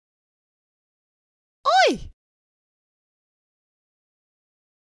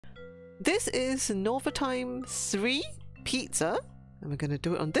This is NOvertime 3 pizza. And we're going to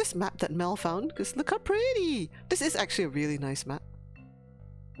do it on this map that Mel found, because look how pretty! This is actually a really nice map.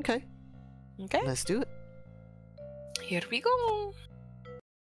 Okay. Okay. Let's do it. Here we go.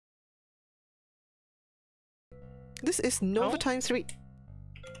 This is NOvertime 3.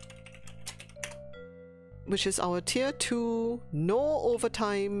 Which is our tier 2 no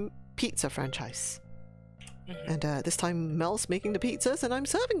overtime pizza franchise. And this time Mel's making the pizzas and I'm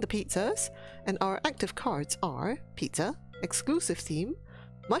serving the pizzas. And our active cards are pizza, exclusive theme,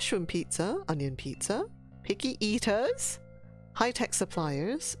 mushroom pizza, onion pizza, picky eaters, high-tech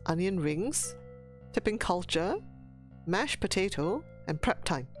suppliers, onion rings, tipping culture, mashed potato, and prep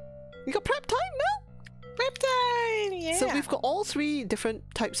time. You got prep time, Mel? Prep time! Yeah! So we've got all 3 different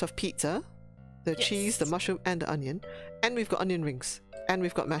types of pizza. The cheese, the mushroom, and the onion. And we've got onion rings. And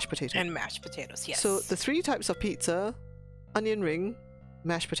we've got mashed potato. And mashed potatoes, yes. So the 3 types of pizza, onion ring,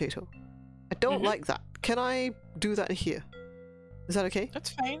 mashed potato. I don't like that. Can I do that here? Is that okay?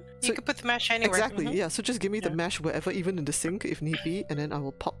 That's fine. So You can put the mash anywhere. Exactly, yeah. So just give me the mash wherever, even in the sink if need be, and then I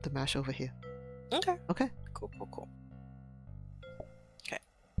will pop the mash over here. Okay. Okay? Cool, cool, cool. Okay.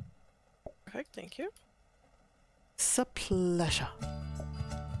 Perfect, thank you. It's a pleasure.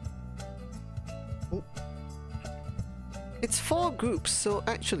 Oh. It's 4 groups, so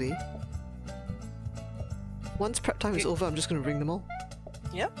actually, once prep time is over, I'm just going to ring them all.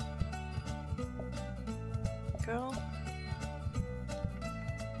 Yep. Go.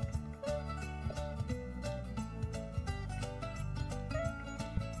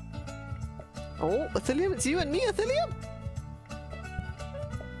 Oh, Athelium, it's you and me, Athelium!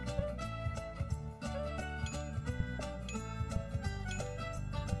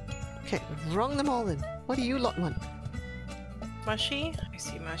 Okay, rung them all in. What do you lot want? Mushy? I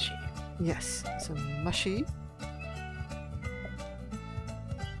see mushy. Yes, some mushy.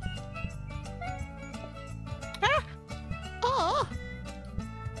 Ah! Ah!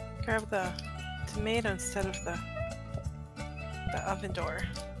 Grab the tomato instead of the oven door.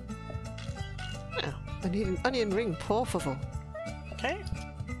 Oh, I need an onion ring, por favor. Okay.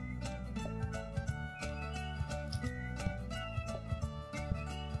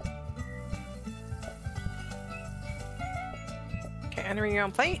 Okay, entering your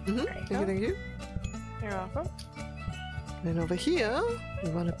own plate. There you Thank go. you, thank you. You're welcome. And over here, we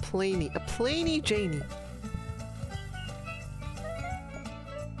want a plainy Janie.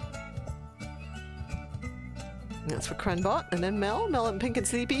 That's for Cranbot, and then Mel and Pink and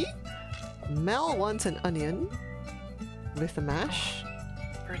Sleepy. Mel wants an onion with the mash.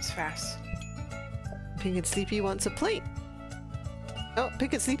 Burns fast. Pink and Sleepy wants a plate. Oh,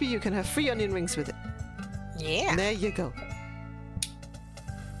 Pink and Sleepy, you can have 3 onion rings with it. Yeah. There you go.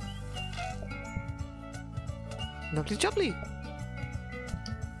 Lovely jubbly.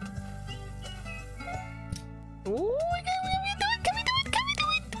 Oh, can we do it?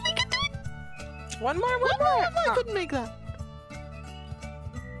 We can do it! One more. I couldn't make that.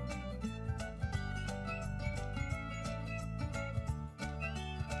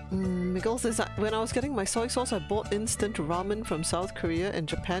 Because is that when I was getting my soy sauce, I bought instant ramen from South Korea and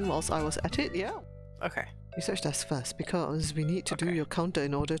Japan whilst I was at it. Yeah. Okay. Research that first because we need to do your counter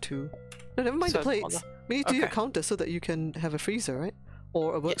in order to. No, never mind So the plates. We need to do your counter so that you can have a freezer, right?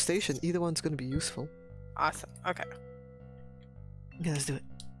 Or a workstation. Either one's going to be useful. Awesome. Okay. Yeah, let's do it.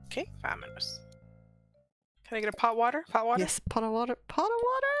 Okay, 5 minutes. Can I get a pot water? Pot water? Yes, pot of water. Pot of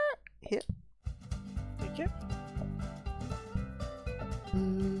water! Here. Thank you.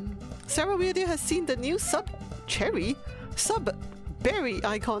 Sarah Weirdia has seen the new sub-berry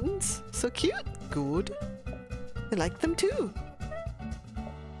icons. So cute. Good. I like them too.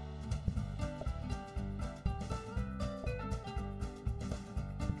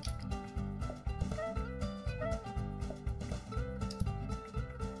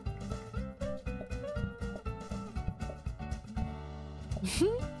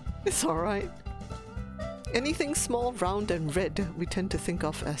 It's alright. Anything small, round and red we tend to think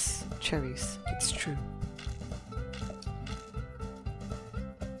of as cherries. It's true.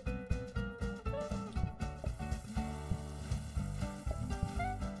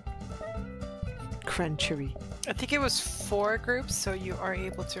 Cran cherry. I think it was 4 groups, so you are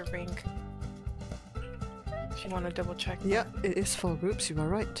able to rank. If you want to double check. Yeah, it is 4 groups, you are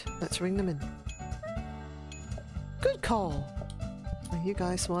right. Let's ring them in. Good call. You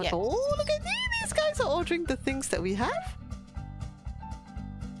guys want... Yes. Oh, look at these guys are ordering the things that we have.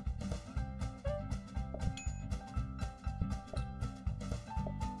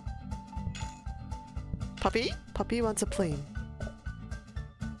 Puppy? Puppy wants a plane.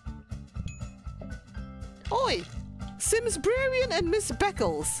 Oi! Simsbrarian and Miss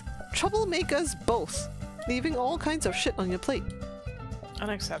Beckles. troublemakers both, leaving all kinds of shit on your plate.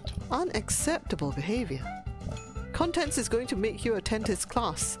 Unacceptable. Unacceptable behavior. Contents is going to make you attend his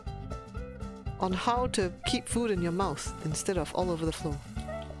class on how to keep food in your mouth instead of all over the floor.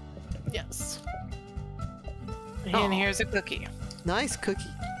 Yes. And here's a cookie. Nice cookie.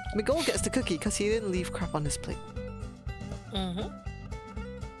 Miguel gets the cookie because he didn't leave crap on his plate. Mm-hmm.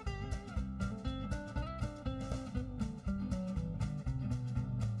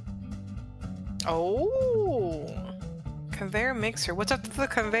 Oh, conveyor mixer. What's up with the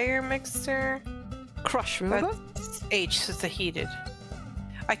conveyor mixer? Crush, remember? That's H, so it's a heated.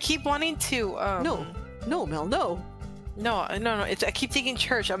 I keep wanting to. No, Mel, no. No. It's, I keep thinking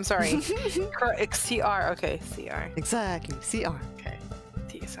church. I'm sorry. CR. Okay, CR. Exactly, CR. Okay.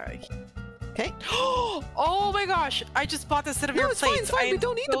 Sorry. Okay. Oh my gosh! I just bought this set of your it's plates. Fine. We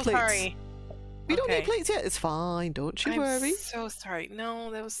don't need the plates. Sorry. We don't need plates yet. It's fine. Don't you worry. I'm so sorry. No,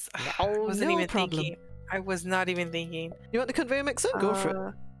 that was. No, I wasn't even problem. thinking. I was not even thinking. You want the conveyor mixer? Go for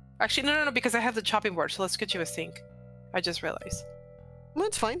it. Actually, no, because I have the chopping board. So let's get you a sink. I just realized. Well,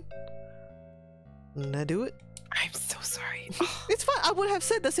 it's fine. Now do it. I'm so sorry. It's fine. I would have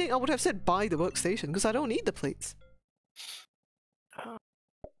said the same. I would have said buy the workstation because I don't need the plates.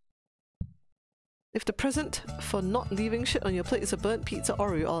 If the present for not leaving shit on your plate is a burnt pizza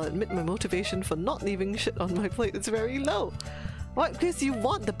Oreo, I'll admit my motivation for not leaving shit on my plate is very low. Why? Because you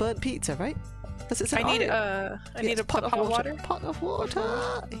want the burnt pizza, right? Because it's an Oreo. I need a pot of water. Pot of water.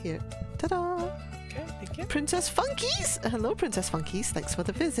 Here. Ta-da. Okay, thank you. Princess Funkies. Hello, Princess Funkies. Thanks for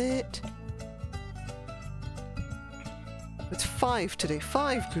the visit. It's 5 today.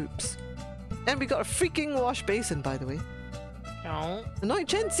 5 groups. And we got a freaking wash basin, by the way. No. Annoyed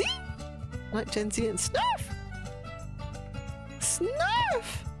Gen Z? Like Gen Z and Snurf! Snurf!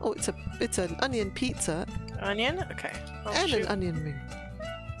 Oh, it's an onion pizza. Onion? Okay. Oh, and shoot. an onion ring.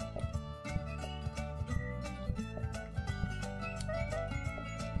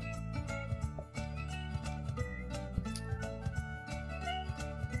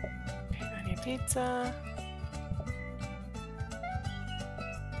 Okay, onion pizza.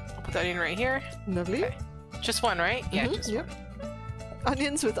 I'll put the onion right here. Lovely. Okay. Just one, right? Yeah, just one.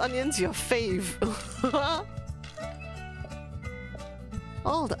 Onions with onions, your fave.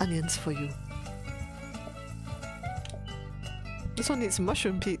 All the onions for you. This one needs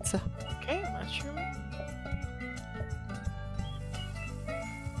mushroom pizza. Okay, mushroom.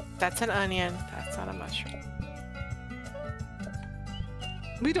 That's an onion. That's not a mushroom.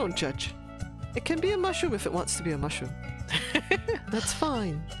 We don't judge. It can be a mushroom if it wants to be a mushroom. That's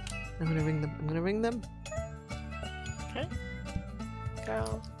fine. I'm gonna ring them. I'm gonna ring them. Okay.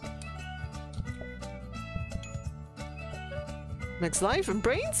 Go. Max Life and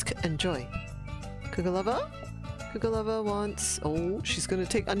Brains, enjoy. Kugalava? Kugalava wants... Oh, she's gonna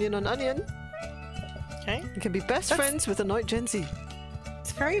take onion on onion. Okay. You can be best friends with Annoyed Gen Z.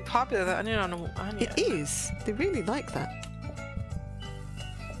 It's very popular, the onion on onion. It is. They really like that.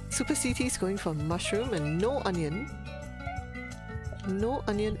 Super CT's going for mushroom and no onion. No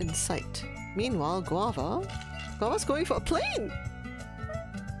onion in sight. Meanwhile, Guava... Guava's going for a plain!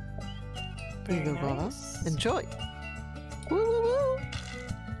 There you go, Guava. Nice. Enjoy. Woo woo woo!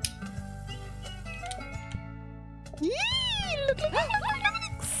 Yay! Look.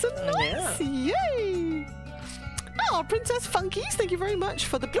 So nice! Yeah. Yay! Oh, Princess Funkies, thank you very much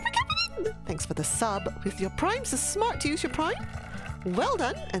for the blooper captain! Thanks for the sub. With your primes, it's smart to use your prime. Well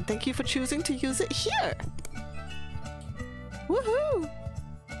done, and thank you for choosing to use it here. Woohoo!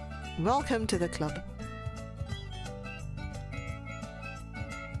 Welcome to the club.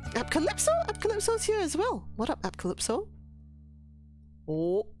 Appcalypso? Appcalypso's here as well. What up, Appcalypso?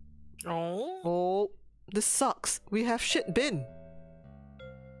 Oh. Oh. Oh. This sucks. We have shit bin.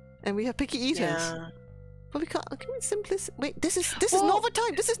 And we have picky eaters. Yeah. But we can't. Can we simplicity? Wait, this is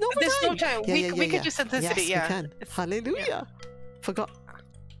NOvertime. This is NOvertime. This is NOvertime. We could do simplicity. Yes, yeah. we can. Hallelujah. Forgot.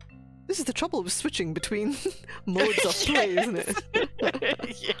 This is the trouble with switching between modes of play, isn't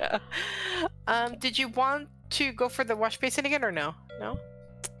it? Yeah. Did you want to go for the wash basin again or no? No?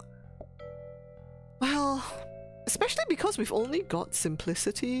 Well, especially because we've only got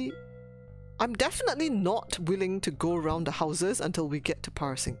simplicity, I'm definitely not willing to go around the houses until we get to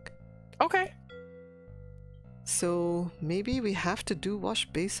parsing. Okay. So maybe we have to do wash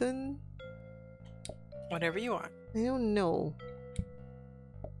basin? Whatever you want. I don't know.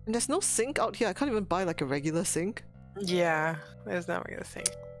 And there's no sink out here. I can't even buy like a regular sink. Yeah, there's not really a thing.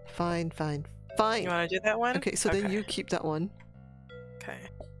 Fine. You want to do that one? Okay, so then you keep that one. Okay.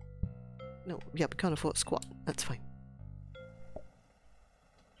 No, yeah, we can't afford squat. That's fine.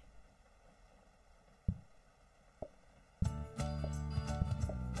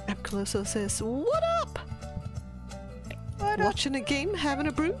 Calypso says, what up? What up? Watching a game, having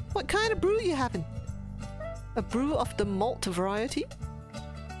a brew? What kind of brew are you having? A brew of the malt variety?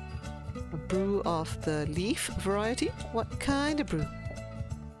 A brew of the leaf variety? What kind of brew?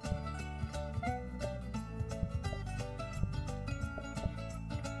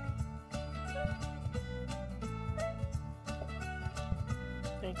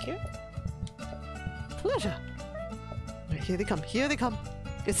 Thank you. Pleasure. Right, here they come. Here they come.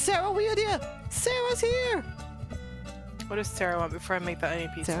 It's Sarah Weird here. Sarah's here. What does Sarah want before I make the onion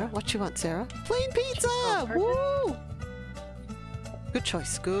pizza? Sarah, what you want, Sarah? Plain pizza. Oh, woo! Good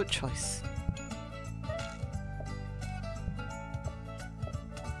choice. Good choice.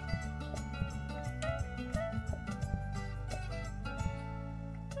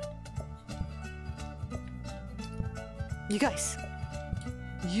 You guys,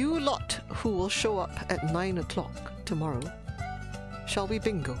 you lot who will show up at 9 o'clock tomorrow, shall we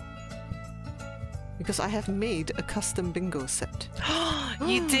bingo? Because I have made a custom bingo set.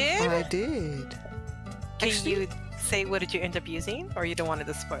 You did? I did. Can you say what did you end up using, or you don't want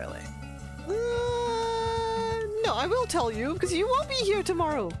to spoil it? No, I will tell you because you won't be here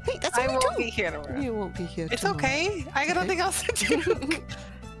tomorrow. Hey, that's I only won't two. be here tomorrow. You won't be here It's tomorrow. okay. I got nothing else to do.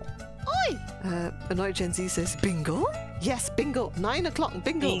 Oi! Annoyed Gen Z says, bingo? Yes, bingo. 9 o'clock,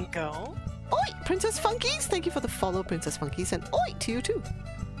 bingo. Bingo. Oi, Princess Funkies. Thank you for the follow, Princess Funkies. And oi to you too.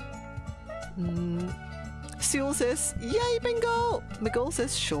 Seal says, yay, bingo. Miguel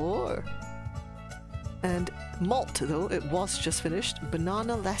says, sure. And malt, though, it was just finished.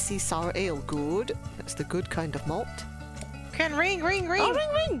 Banana Lassie Sour Ale. Good. That's the good kind of malt. Can ring, ring, ring. Oh, ring,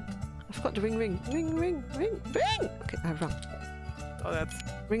 ring. I forgot to ring, ring. Ring, ring, ring, ring. Okay, I rung. Oh, that's...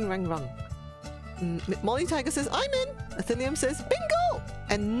 Ring, rang, rung. Molly Tiger says, I'm in. Athelium says, bingo.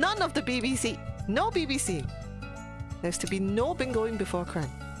 And none of the BBC. No BBC. There's to be no bingoing before Cran.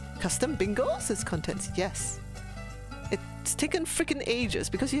 Custom bingo, says Contents. Yes. It's taken freaking ages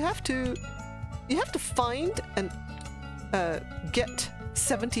because you have to find and get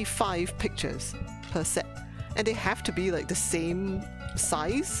 75 pictures per set, and they have to be like the same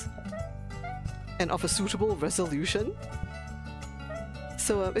size and of a suitable resolution.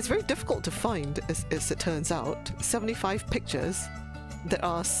 So it's very difficult to find, as it turns out, 75 pictures that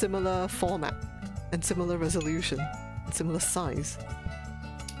are similar format and similar resolution and similar size.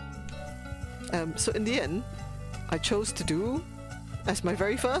 So in the end, I chose to do, as my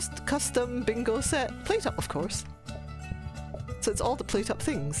very first custom bingo set, PlateUp, of course. So it's all the PlateUp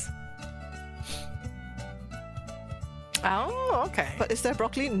things. Oh, okay. But is there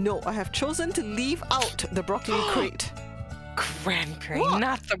broccoli? No, I have chosen to leave out the broccoli crate. Cranberry, What?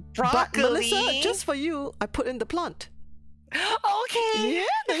 not the broccoli. But Melissa, just for you, I put in the plant. Okay. Yeah,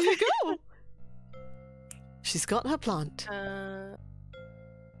 there you go. She's got her plant.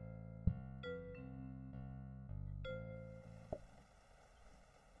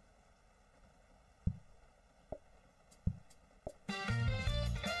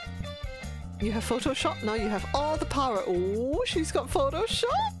 You have Photoshop, now you have all the power. Oh, she's got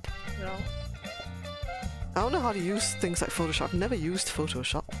Photoshop? No. I don't know how to use things like Photoshop. I've never used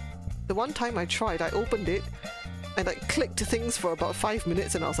Photoshop. The one time I tried, I opened it and I clicked things for about 5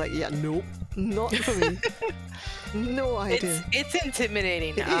 minutes and I was like, yeah, nope, not for me. No idea. It's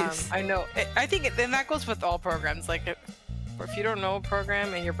intimidating. It is. I know. I think and that goes with all programs. Like, if you don't know a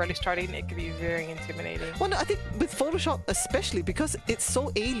program and you're barely starting, it can be very intimidating. Well, no, I think with Photoshop especially because it's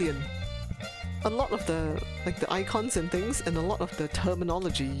so alien. A lot of the icons and things and a lot of the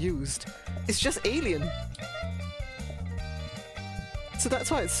terminology used, it's just alien. So that's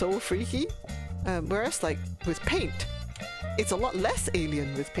why it's so freaky. Whereas like with Paint, it's a lot less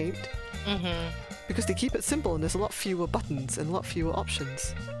alien with Paint. Mm-hmm. Because they keep it simple and there's a lot fewer buttons and a lot fewer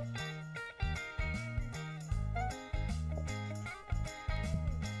options.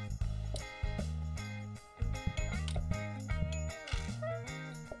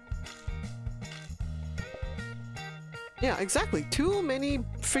 Yeah, exactly. Too many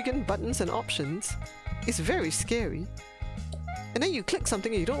friggin' buttons and options. It's very scary. And then you click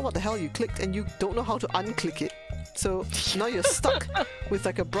something and you don't know what the hell you clicked and you don't know how to unclick it. So now you're stuck with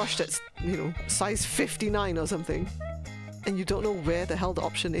like a brush that's, you know, size 59 or something. And you don't know where the hell the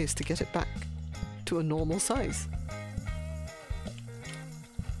option is to get it back to a normal size.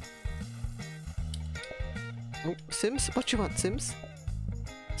 Oh, Sims? What you want, Sims?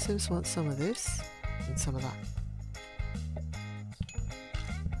 Sims wants some of this and some of that.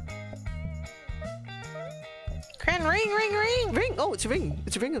 Cran, ring, ring, ring! Ring! Oh, it's ring!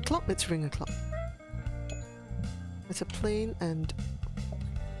 It's ring o'clock. It's ring o'clock. It's a plain and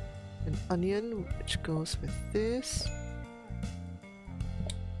an onion, which goes with this.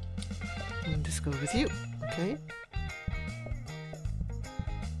 And just go with you. Okay.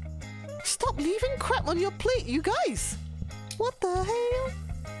 Stop leaving crap on your plate, you guys! What the hell?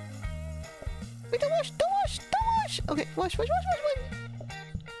 Wait, don't wash! Don't wash! Don't wash! Okay, wash, wash, wash, wash, wash!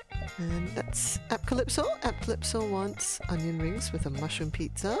 And that's Apcalypso. Apcalypso wants onion rings with a mushroom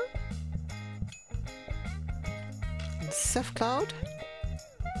pizza. And Seth Cloud.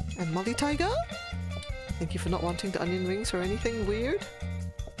 And Molly Tiger. Thank you for not wanting the onion rings or anything weird.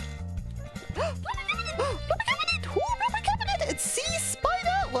 It's Sea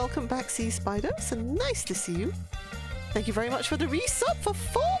Spider! Welcome back, Sea Spider. So nice to see you. Thank you very much for the resub for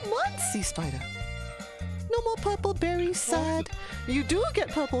 4 months, Sea Spider. No more purple berry, sad. You do get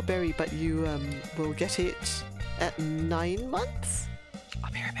purple berry, but you will get it at 9 months.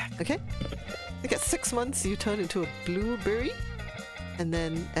 I'll be right back. Okay. I think at 6 months you turn into a blueberry, and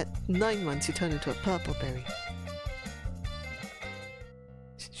then at 9 months you turn into a purple berry.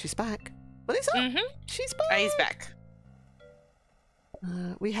 She's back. Melissa? She's back. He's back.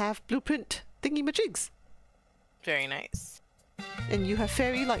 We have blueprint thingy-majigs. Very nice. And you have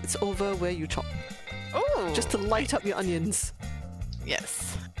fairy lights over where you chop. Oh! Just to light up your onions.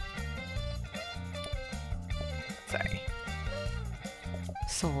 Yes. Sorry.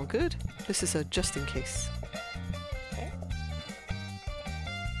 It's all good. This is a just in case. Okay.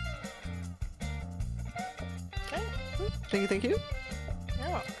 Okay. Thank you, thank you. You're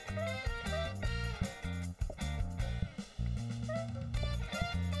welcome.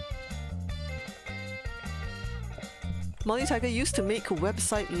 Molly Tiger used to make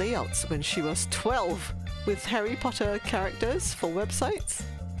website layouts when she was 12 with Harry Potter characters for websites.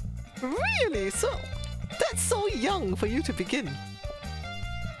 Really? So that's so young for you to begin.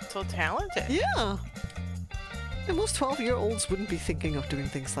 So talented. Yeah. And most 12-year-olds wouldn't be thinking of doing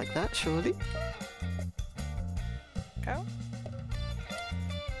things like that, surely. Go.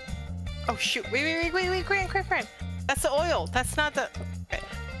 Oh shoot! Wait, Cran. That's the oil. That's not the. Okay.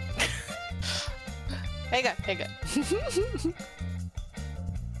 Hang on.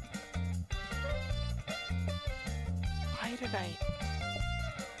 Why did I?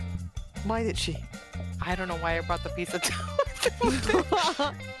 Why did she? I don't know why I brought the pizza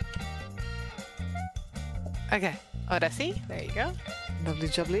down. Okay. Oh, that's see? There you go. Lovely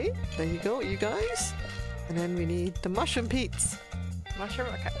jubbly. There you go, you guys. And then we need the mushroom peats. Mushroom.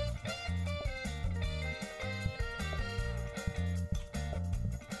 Okay.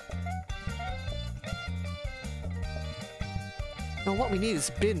 Now what we need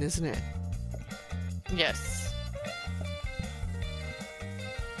is bin, isn't it? Yes.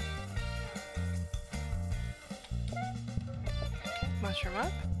 Mushroom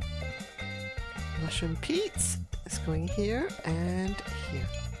up. Mushroom peats is going here and here.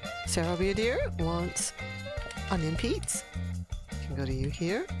 Sarah Beardeer wants onion peats. Can go to you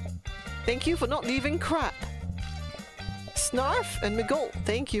here. Thank you for not leaving crap. Snarf and McGold,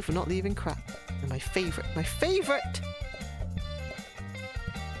 thank you for not leaving crap. And my favorite.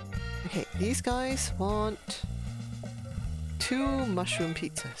 Okay, these guys want 2 mushroom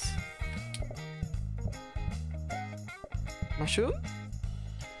pizzas. Mushroom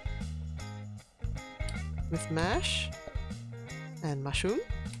with mash and mushroom.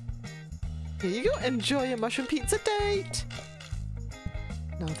 Here you go, enjoy your mushroom pizza date!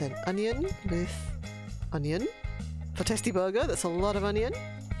 Now then, onion with onion. For Testy Burger, that's a lot of onion.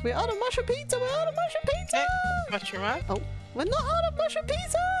 We're out of mushroom pizza! We're out of mushroom pizza! Hey, mushroom up. Oh, we're not out of mushroom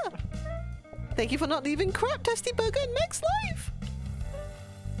pizza! Thank you for not leaving crap, Testy Burger and Meg's Life!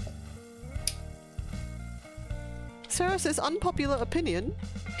 Sarah says, unpopular opinion.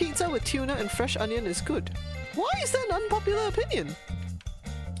 Pizza with tuna and fresh onion is good. Why is that an unpopular opinion?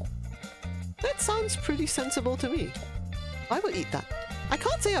 That sounds pretty sensible to me. I will eat that. I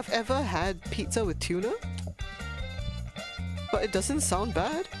can't say I've ever had pizza with tuna, but it doesn't sound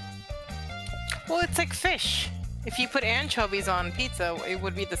bad. Well, it's like fish. If you put anchovies on pizza, it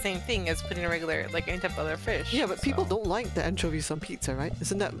would be the same thing as putting a regular, like any type of other fish. Yeah, but people don't like the anchovies on pizza, right?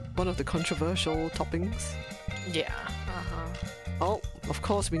 Isn't that one of the controversial toppings? Yeah. Oh, of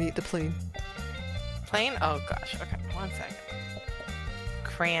course we need the plain. Plain? Oh gosh. Okay, 1 second.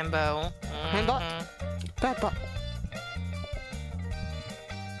 Crambo. Cranbot? Bad bot.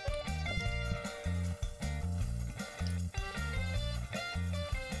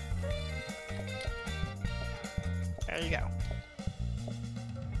 There you go.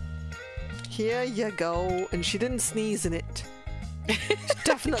 Here you go. And she didn't sneeze in it. She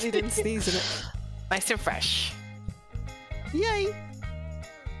definitely didn't sneeze in it. Nice and fresh. Yay!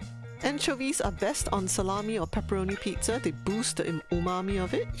 Anchovies are best on salami or pepperoni pizza. They boost the umami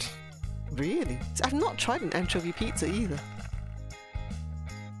of it. Really? I've not tried an anchovy pizza either.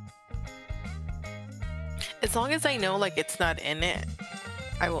 As long as I know like it's not in it,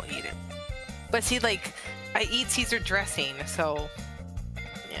 I will eat it. But see, like I eat Caesar dressing, so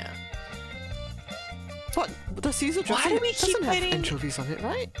yeah. What? The Caesar dressing do we keep doesn't have getting- anchovies on it,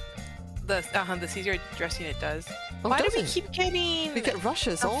 right? The Caesar dressing it does. Oh, Why do does we it? keep getting? We get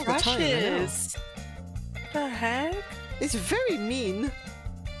rushes the all the time. I know. rushes? The heck? It's very mean.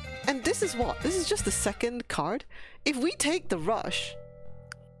 And this is what? This is just the second card. If we take the rush,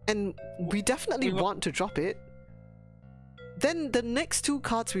 and we definitely want to drop it, then the next two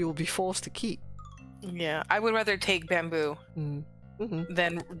cards we will be forced to keep. Yeah, I would rather take bamboo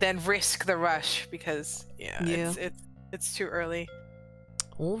than risk the rush because it's too early.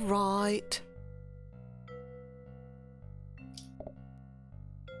 All right.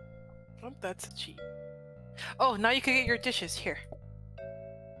 Oh, that's a cheat. Oh, now you can get your dishes here.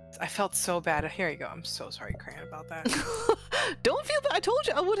 I felt so bad. Here you go. I'm so sorry, Cran, about that. Don't feel bad. I told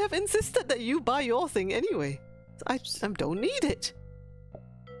you I would have insisted that you buy your thing anyway. I don't need it.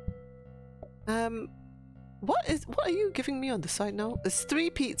 What are you giving me on the side now? It's 3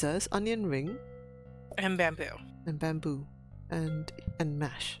 pizzas, onion ring, And bamboo. and bamboo, and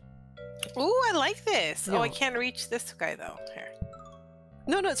mash. Ooh, I like this. Yeah. Oh, I can't reach this guy though. Here.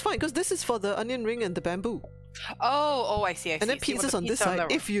 No, it's fine because this is for the onion ring and the bamboo. Oh, I see. And then See, with pizzas the on this pizza side.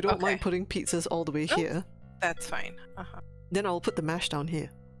 the- If you don't okay. mind putting pizzas all the way Oh. here, That's fine. then I'll put the mash down here.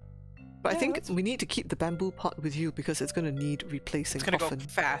 But I Yeah, think that's- we need to keep the bamboo pot with you because it's going to need replacing It's gonna often. go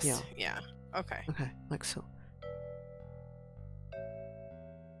fast. Yeah. Yeah. Okay. Okay, like so.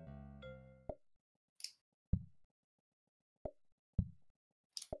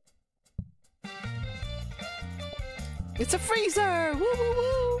 It's a freezer! Woo woo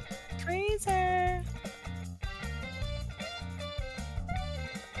woo! Freezer.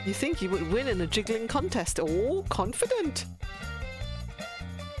 You think he would win in a jiggling contest? Oh, confident!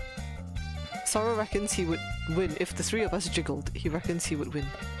 Sora reckons he would win if the 3 of us jiggled. He reckons he would win.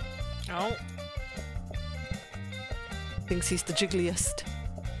 Oh. Thinks he's the jiggliest.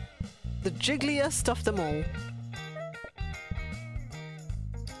 The jiggliest of them all.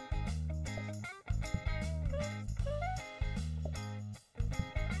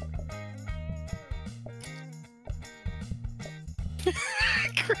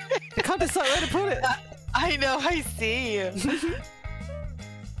 I can't decide where to put it. I know. I see.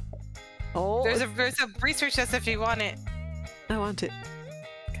 Oh, There's a research test if you want it. I want it.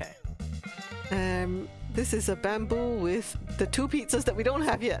 Okay. This is a bamboo with the 2 pizzas that we don't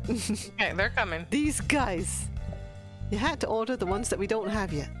have yet. Okay, they're coming. These guys. You had to order the ones that we don't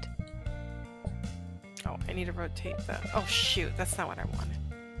have yet. Oh, I need to rotate that. Oh shoot, that's not what I wanted.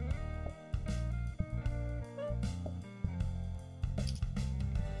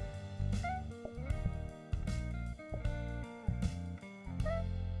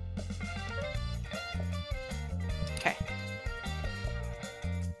 Okay.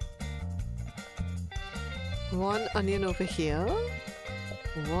 1 onion over here.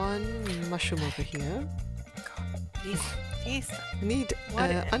 1 mushroom over here. These. I need What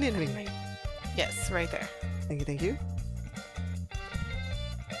onion am ring. I- Yes, right there. Thank you, thank you.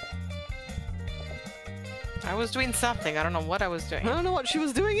 I was doing something. I don't know what I was doing. I don't know what she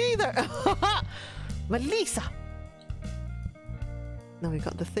was doing either. Melissa! Now we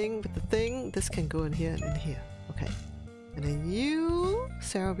got the thing with the thing. This can go in here and in here. Okay. And then you,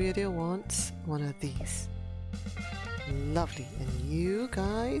 Sarah Beardeal, wants one of these. Lovely. And you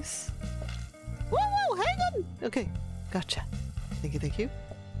guys. Whoa, whoa, hang on! Okay, gotcha. Thank you, thank you.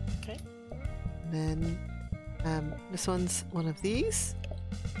 Okay. And then this one's one of these.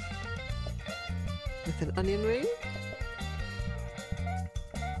 With an onion ring.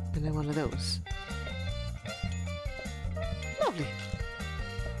 And then one of those. Lovely.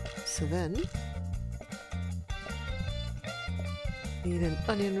 So then, need an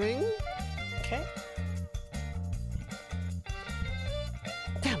onion ring. Okay.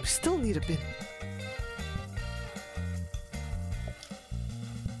 Damn, we still need a bin.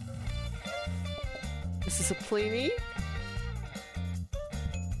 This is a plainy.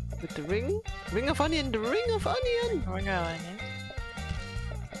 With the ring. Ring of onion, the ring of onion! Going on.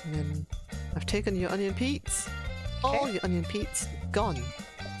 And then I've taken your onion peats. All your onion peats gone.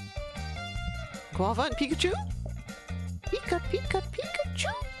 Guava and Pikachu? Pika, Pika, Pikachu!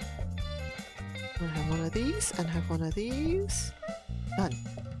 I have one of these and have one of these. Done.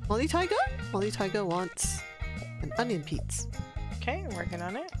 Molly Tiger? Molly Tiger wants an onion peats. Okay, working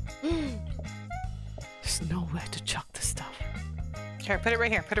on it. There's nowhere to chuck the stuff. Here, put it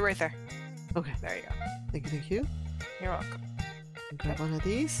right here. Put it right there. Okay, There you go. thank you, thank you. You're welcome. And grab one of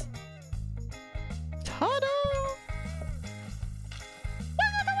these. Ta-da!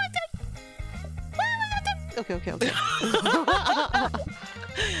 Okay, okay, okay.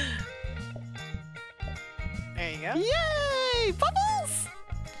 There you go. Yay! Bubbles!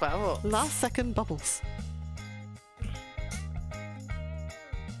 Bubbles. Last second bubbles.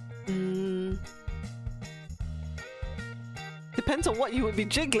 Depends on what you would be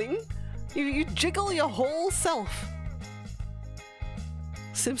jiggling. You jiggle your whole self.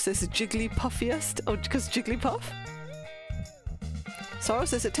 Sim says Jigglypuffiest. Oh, because Jigglypuff? Sorrow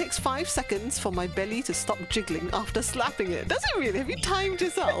says it takes 5 seconds for my belly to stop jiggling after slapping it. Does it really? Have you timed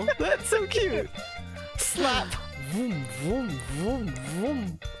yourself? That's so cute. Slap. Vroom, vroom, vroom,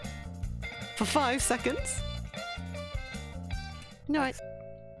 vroom. For 5 seconds. Alright.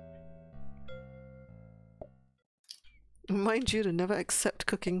 Remind you to never accept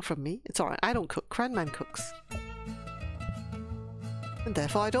cooking from me. It's alright, I don't cook. Cran Man cooks. And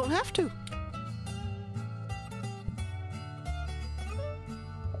therefore I don't have to.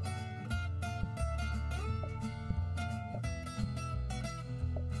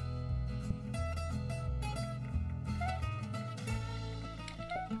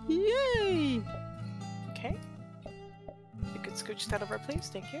 Yay! Okay. You could scooch that over, please.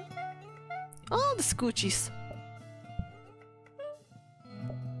 Thank you. Oh, the scoochies.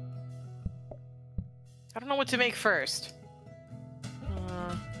 I don't know what to make first.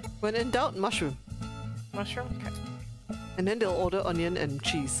 When in doubt, mushroom. Mushroom? Okay. And then they'll order onion and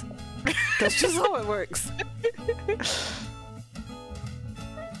cheese. That's just how it works.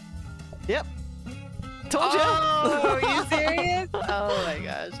 Yep. Told you. Oh, are you serious? Oh my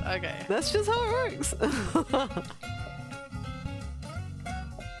gosh. Okay. That's just how it works.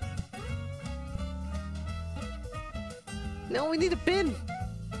 No, we need a bin.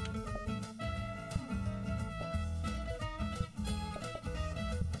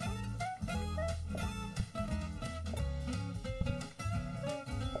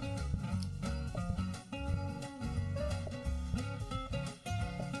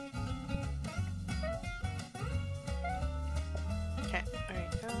 Okay.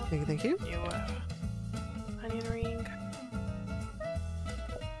 Alright, go. Thank you. You, onion ring.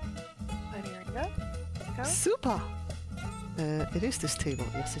 Onion ring up. Go. Super. It is this table.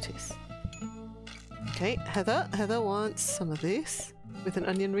 Yes, it is. Okay, Heather. Heather wants some of this with an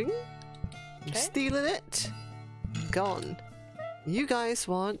onion ring. I'm Okay. stealing it. Gone. You guys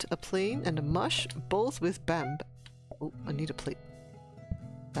want a plain and a mush, both with bam. Oh, I need a plate.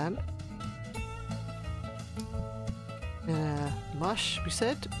 Bam. Mush, we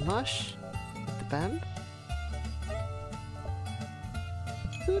said. Mush with the bam.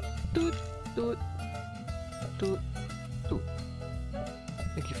 Doot, doot, doot, doot, doot.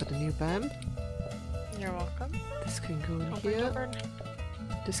 Thank you for the new bam. You're welcome. This can go in Over and here. over.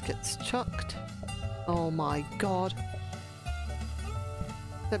 This gets chucked. Oh my god.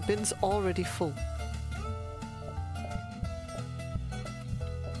 That bin's already full.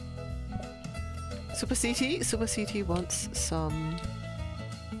 Super CT wants some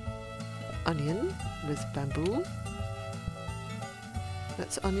onion with bamboo.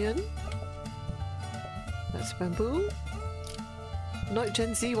 That's onion. That's bamboo. Noit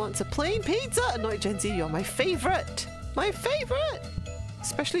Gen Z wants a plain pizza. Noit Gen Z, you're my favorite. My favorite.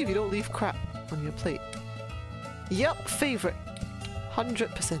 Especially if you don't leave crap on your plate. Yep, favorite.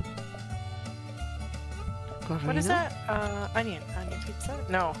 100%. What is that? Onion. Onion pizza?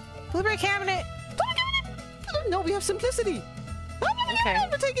 No. Blueberry cabinet! No, we have simplicity. Okay.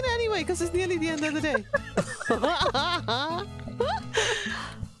 We're taking it anyway because it's nearly the end of the day.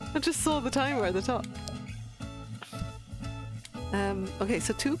 I just saw the timer at the top. Okay,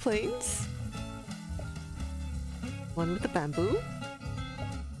 so 2 plains. 1 with the bamboo.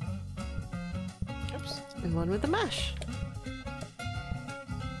 Oops. And 1 with the mash.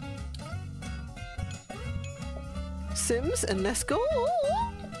 Sims and Nesco,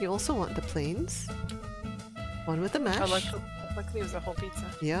 you also want the plains. 1 with the mash. Oh, luckily it was a whole pizza.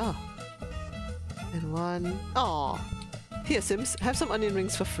 Yeah. And 1. Aw. Here, Sims, have some onion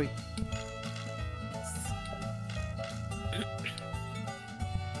rings for free.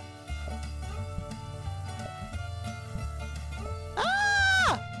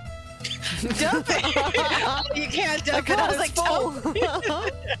 Ah! Dump it! You can't dump it. I was like,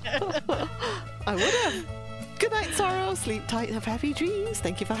 I would have. Good night, Sorrow. Sleep tight and have happy dreams.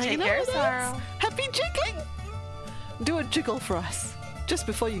 Thank you for hanging out with us. Sorrow. Happy jiggling! Do a jiggle for us. Just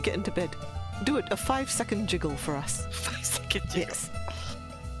before you get into bed. Do it, a 5-second jiggle for us. 5-second jiggle. Yes.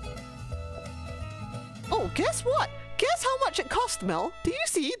 Oh, guess what? Guess how much it cost, Mel? Do you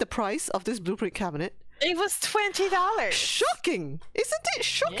see the price of this blueprint cabinet? It was $20. Shocking! Isn't it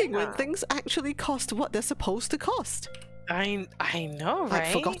shocking when Yeah. things actually cost what they're supposed to cost? I know, right?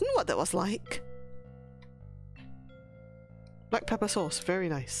 I'd forgotten what that was like. Black pepper sauce, very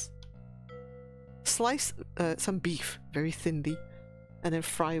nice. Slice some beef very thinly, and then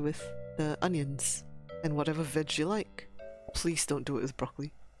fry with the onions and whatever veg you like. Please don't do it with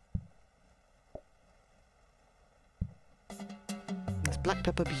broccoli. It's black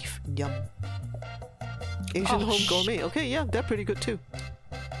pepper beef, yum. Asian home gourmet, okay, yeah, they're pretty good too.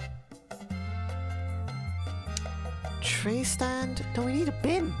 Tray stand, no, we need a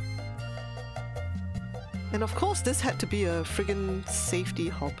bin. And of course this had to be a friggin' safety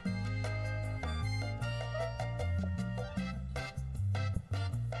hob.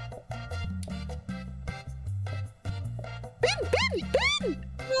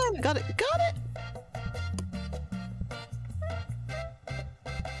 Bin! Got it!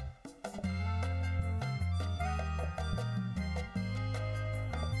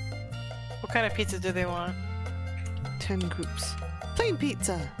 What kind of pizza do they want? 10 groups. Plain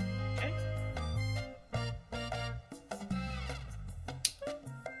pizza! Okay.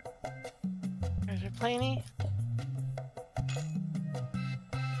 There's your plainy.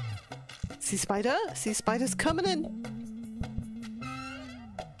 See spider? See spider's coming in!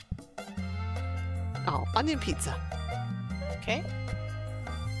 Oh, onion pizza. Okay.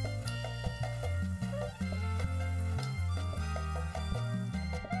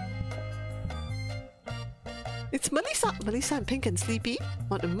 It's Melissa! Melissa and Pink and Sleepy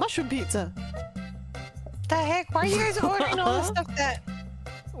want a mushroom pizza! The heck? Why are you guys ordering all the stuff that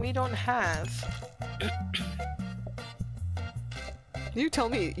we don't have? You tell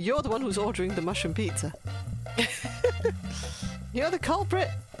me, you're the one who's ordering the mushroom pizza. You're the culprit!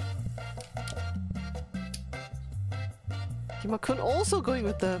 Yuma-kun also going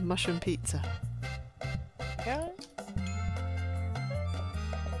with the mushroom pizza. Yeah.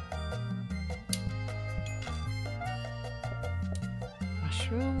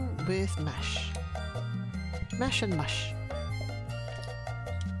 Mushroom with mash. Mash and mush.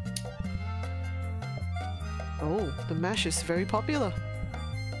 Oh, the mash is very popular.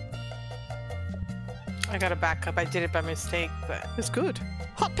 I got a backup. I did it by mistake, but It's good.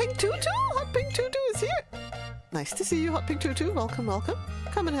 Hot Pink Tutu! Hot Pink Tutu is here! Nice to see you, Hot Pink Tutu. Welcome, welcome.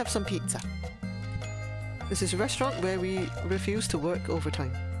 Come and have some pizza. This is a restaurant where we refuse to work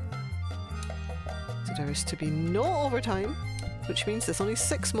overtime. So there is to be no overtime, which means there's only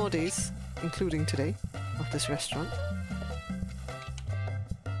 6 more days, including today, of this restaurant.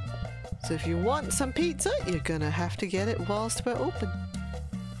 So if you want some pizza, you're gonna have to get it whilst we're open.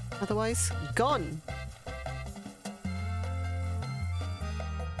 Otherwise, gone!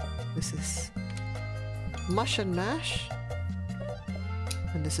 This is mush and mash.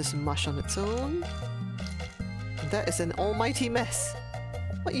 And this is mush on its own. And that is an almighty mess.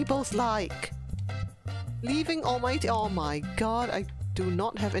 What you both like? Leaving almighty... Oh my god, I do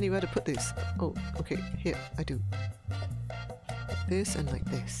not have anywhere to put this. Oh, okay, here, I do. Like this and like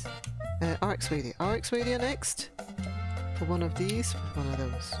this. RX Radio. RX Radio next. For one of these, with one of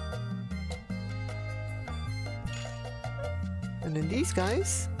those. And then these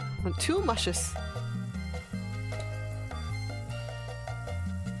guys want 2 mushes.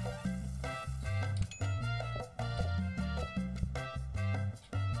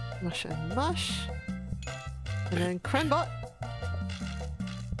 Mush and mush. And then Cranbot.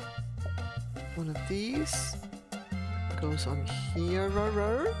 One of these goes on here.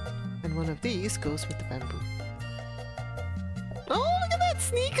 And one of these goes with the bamboo. Oh, look at that!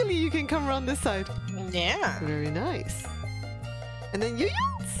 Sneakily you can come around this side. yeah. Very nice. And then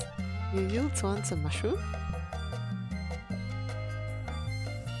Yu-Yults! Yu-Yults wants a mushroom.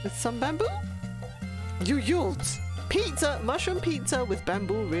 With some bamboo? Yu-Yults! Pizza! Mushroom pizza with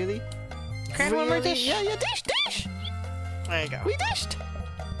bamboo, really? Cran, one more dish. Yeah, dish! There you go. We dished!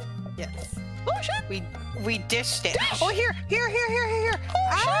 Yes. Oh shit! We dished it. Dish. Oh, here. Oh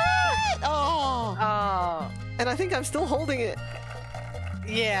Ah! shit! Oh! Oh. And I think I'm still holding it.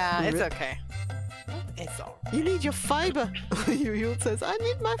 Yeah, it's Rip. okay. It's all. You need your fiber! Yu-Yult says, I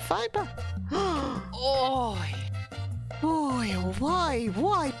need my fiber! Oh. Oy,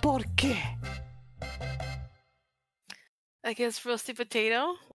 why? ¿Por qué? I guess roasted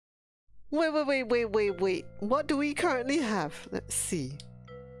potato. Wait. What do we currently have? Let's see.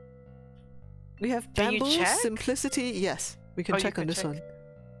 We have Can you bamboo, check? simplicity. Yes, we can Oh, you check on can this check. one.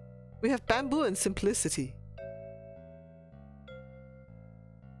 We have bamboo and simplicity.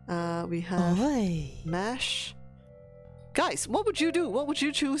 We have mash. Guys, what would you do? What would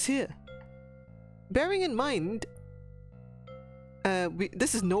you choose here? Bearing in mind,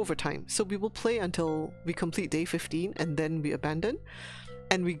 this is NOvertime, so we will play until we complete day 15 and then we abandon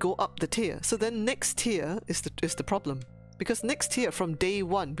and we go up the tier. So then next tier is the problem, because next tier from day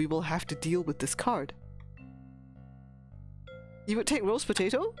 1 we will have to deal with this card. You would take roast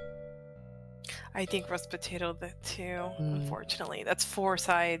potato? I think roast potato that too. Unfortunately, that's 4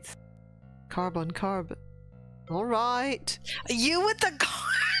 sides. Carb on carb. All right. You with the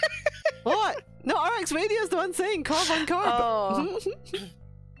carb? What? No, RX Radio is the one saying carb on carb. Oh.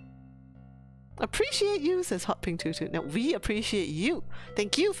 Appreciate you, says Hot Pink Tutu. Now, we appreciate you.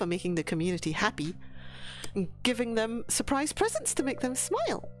 Thank you for making the community happy and giving them surprise presents to make them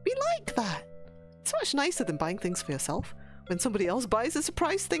smile. We like that. It's much nicer than buying things for yourself when somebody else buys a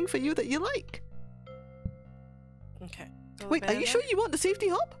surprise thing for you that you like. Okay. Wait, are you sure you want the safety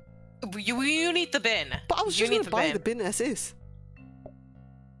hob? You need the bin. But I was just going to buy the bin as is.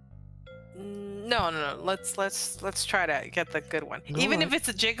 No. Let's try to get the good one. Even if it's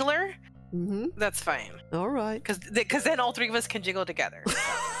a jiggler, that's fine. All right. Because then all 3 of us can jiggle together.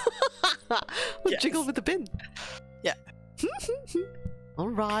 We'll jiggle with the bin. Yeah. All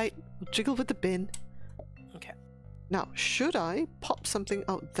right. We'll jiggle with the bin. Okay. Now, should I pop something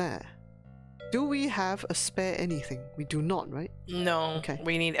out there? Do we have a spare anything? We do not, right? No. Okay.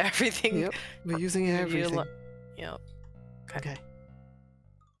 We need everything. Yep. We're using everything. Yep. Okay.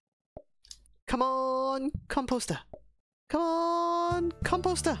 Come on, composter. Come on,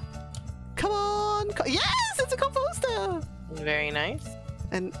 composter. Come on. Yes, it's a composter. Very nice.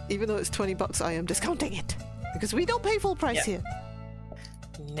 And even though it's $20, I am discounting it because we don't pay full price here.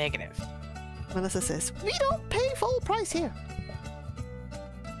 Negative. Melissa says, we don't pay full price here.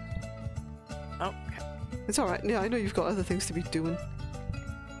 Oh, okay. It's alright. Yeah, I know you've got other things to be doing.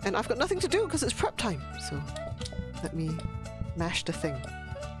 And I've got nothing to do because it's prep time. So let me mash the thing.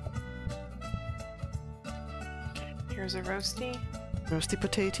 Okay, here's a roasty. Roasty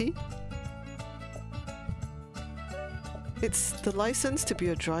potato. It's the license to be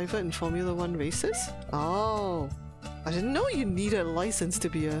a driver in Formula 1 races? Oh. I didn't know you needed a license to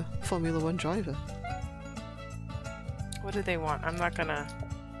be a Formula 1 driver. What do they want? I'm not gonna...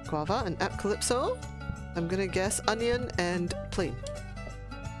 Guava and Calypso. I'm gonna guess onion and plain.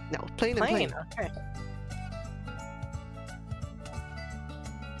 No, plain and plain. Okay.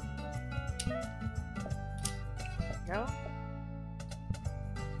 Go.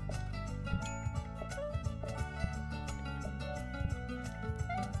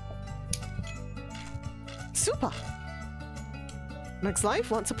 Super. Max Life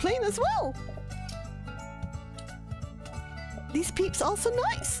wants a plane as well. These peeps are so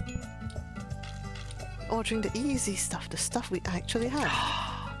nice. Ordering the easy stuff, the stuff we actually have.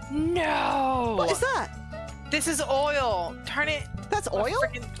 No! What is that? This is oil. Turn it. That's oil?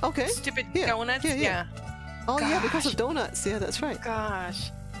 Okay. Stupid Here. donuts. Here. Yeah. Oh, Gosh. yeah, because of donuts. Yeah, that's right.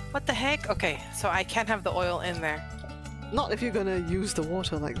 Gosh. What the heck? Okay, so I can't have the oil in there. Not if you're gonna use the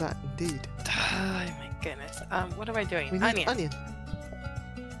water like that, indeed. Oh my goodness. What am I doing? We need onion.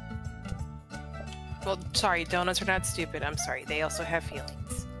 Well, sorry, donuts are not stupid. I'm sorry. They also have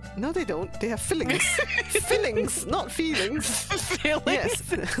feelings. No, they don't. They have fillings. Fillings, not feelings. Feelings? Yes,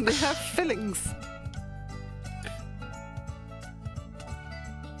 they have fillings.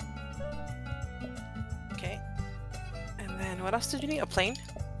 Okay. And then what else did you need? A plane?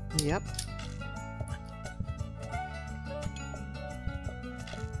 Yep.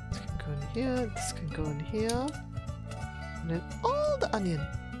 This can go in here. This can go in here. And then all the onion.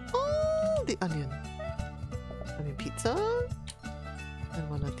 All the onion. Onion pizza. And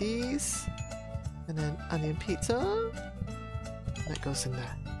one of these. And then onion pizza. That goes in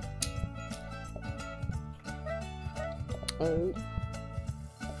there. Oh.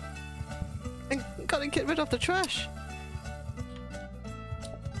 I gotta get rid of the trash.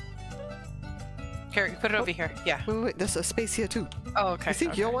 Here, put it over here. Yeah. Wait, there's a space here too. Oh, okay. I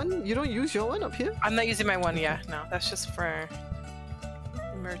think okay. your one, you don't use your one up here? I'm not using my one, yeah. No, that's just for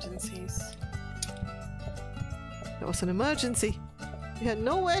emergencies. That was an emergency. We had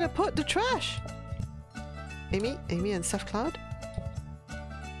nowhere to put the trash. Amy and Seth Cloud.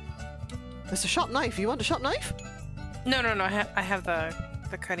 There's a sharp knife. You want a sharp knife? No. I have the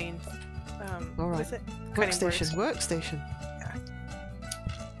cutting. All right. What is it? Workstation. Workstation. Yeah.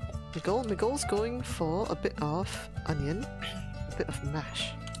 Miguel's going for a bit of onion, a bit of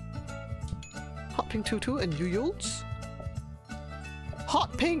mash. Hot Pink Tutu and Yuyuls.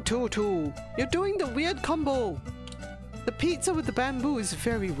 Hot Pink Tutu! You're doing the weird combo! The pizza with the bamboo is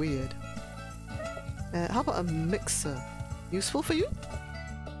very weird. How about a mixer? Useful for you?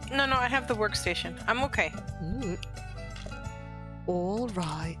 No, I have the workstation. I'm okay. All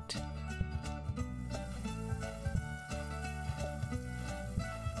right.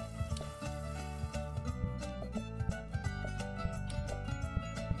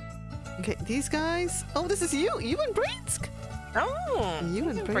 Okay, these guys. Oh, this is you. You and Brainsk. Oh, You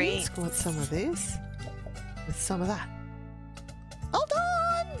and Brainsk want some of this with some of that.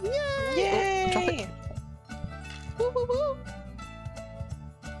 Yay! Yay! Oh, drop it. Woo, woo, woo.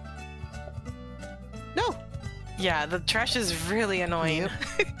 No. Yeah, the trash is really annoying.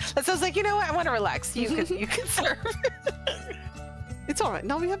 Yep. So I was like, you know what? I want to relax. You can serve. It's all right.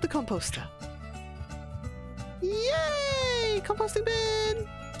 Now we have the composter. Yay! Composting bin.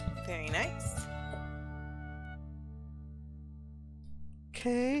 Very nice.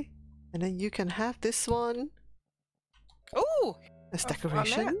 Okay, and then you can have this one Ooh, as A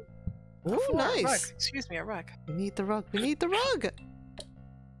decoration. Oh, a nice. rug. Excuse me, a rug. We need the rug. We need the rug.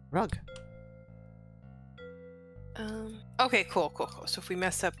 Rug. Okay, cool. So if we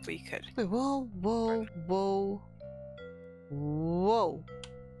mess up, we could. Wait, whoa, whoa, whoa, whoa,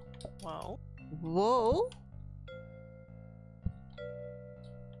 Well, whoa.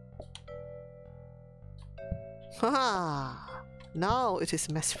 Haha. Now it is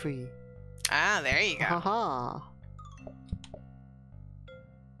mess free. there you go. Haha.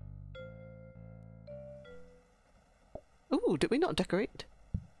 Ooh, did we not decorate?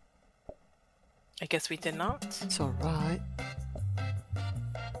 I guess we did not. It's alright.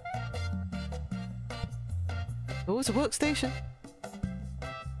 Oh, it's a workstation.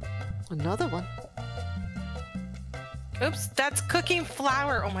 Another one. Oops, that's cooking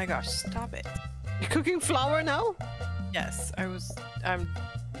flour. Oh my gosh, stop it. You're cooking flour now? Yes, I'm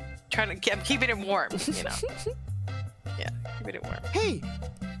trying to. I'm keeping it warm. You know. Yeah, keeping it warm. Hey!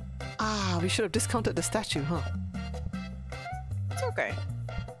 Ah, we should have discounted the statue, huh? It's okay.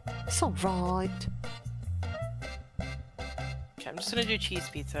 It's alright. Okay, I'm just gonna do cheese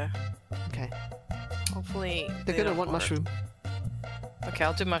pizza. Okay. Hopefully They're they gonna don't want order. mushroom. Okay,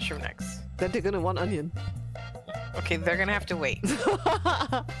 I'll do mushroom next. Then they're gonna want onion. Okay, they're gonna have to wait.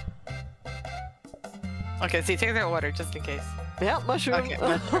 Okay, so you take their order just in case. Yeah, mushroom. Okay,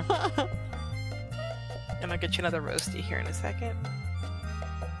 mushroom. And I'll get you another roasty here in a second.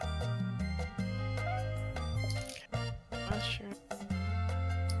 Okay, mushroom.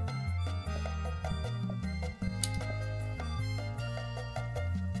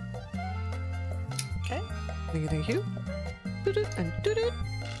 Okay. Thank you. Doo-doo and doo-doo.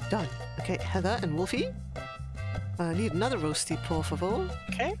 Done. Okay, Heather and Wolfie. I need another roasty, por favor.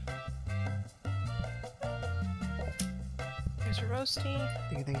 Okay. Here's a roasty.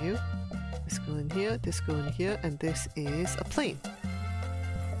 Thank you. This go in here, this go in here, and this is a plain.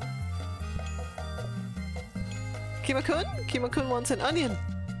 Kima-kun? Kima-kun wants an onion.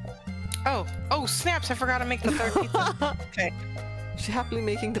 Oh, snaps! I forgot to make the third pizza. Okay. She's happily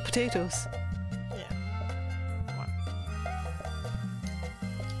making the potatoes. Yeah. One.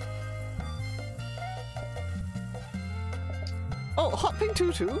 Oh, Hot Pink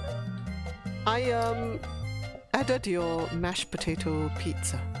Tutu. I added your mashed potato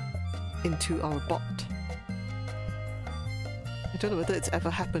pizza into our bot. I don't know whether it's ever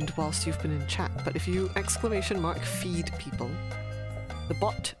happened whilst you've been in chat, but if you !feed people, the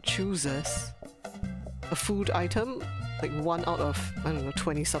bot chooses a food item, like one out of, I don't know,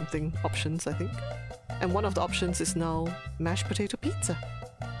 20 something options, I think. And one of the options is now mashed potato pizza.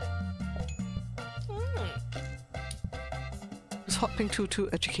 Because Hot Pink Tutu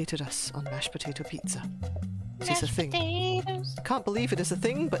educated us on mashed potato pizza. It is a thing. Potatoes. I can't believe it is a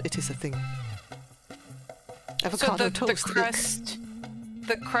thing, but it is a thing. Avocado So the toast.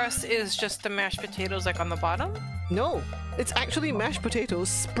 the crust is just the mashed potatoes like on the bottom? No, it's actually mashed potatoes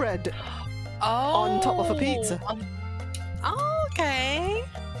spread Oh, on top of a pizza. Oh, okay.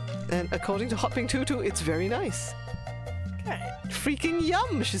 And according to Hot Pink Tutu, it's very nice. Okay. Freaking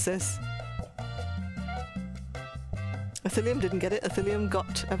yum, she says. Athelium didn't get it. Athelium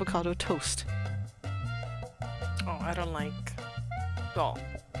got avocado toast. Oh, I don't like. Well,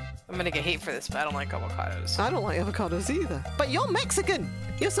 I'm gonna get hate for this, but I don't like avocados. I don't like avocados either. But you're Mexican.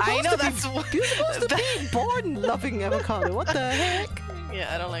 You're supposed I know to be. that's what. You're supposed to be born loving avocado. What the heck?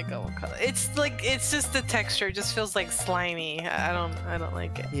 Yeah, I don't like avocado. It's like it's just the texture. It just feels like slimy. I don't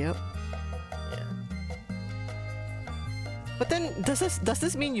like it. Yep. Yeah. But then, does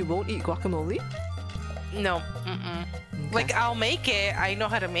this mean you won't eat guacamole? No. Okay. Like I'll make it. I know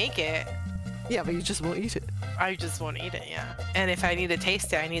how to make it. Yeah, but you just won't eat it. I just won't eat it. Yeah. And if I need to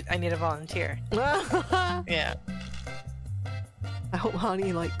taste it, I need a volunteer. Yeah. I hope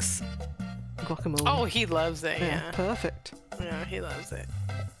Hani likes guacamole. Oh, he loves it. Yeah. Perfect. Yeah, he loves it.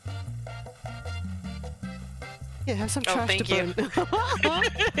 Yeah, have some Oh, trash thank to you.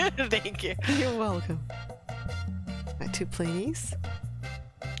 burn. Thank you. You're welcome. Right, 2 plainies.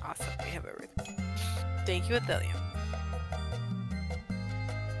 Awesome. We have everything. Thank you, Athelium.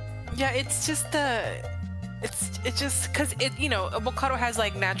 Yeah, it's just it's just because it avocado has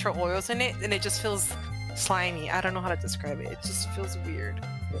like natural oils in it and it just feels slimy. I don't know how to describe it. It just feels weird.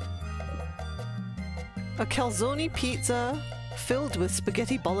 A calzone pizza filled with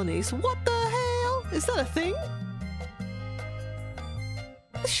spaghetti bolognese. What the hell? Is that a thing?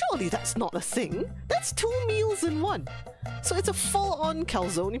 Surely that's not a thing. That's 2 meals in one. So it's a full-on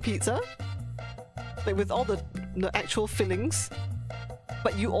calzone pizza, like with all the actual fillings,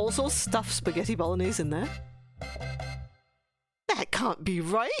 but you also stuff spaghetti bolognese in there? That can't be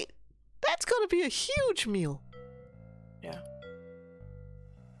right. That's gotta be a huge meal. Yeah.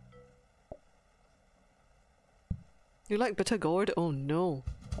 You like bitter gourd? Oh no.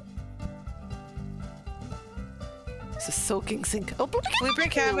 It's a soaking sink. Oh,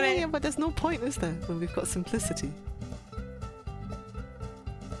 blueprint cabinet. Yeah, but there's no point, is there, when we've got simplicity?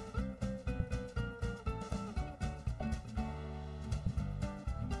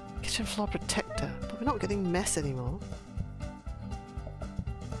 Kitchen floor protector, but we're not getting mess anymore.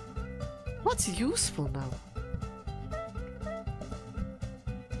 What's useful now?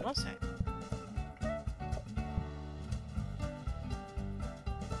 What's it?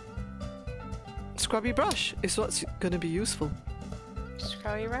 Scrubby brush is what's going to be useful.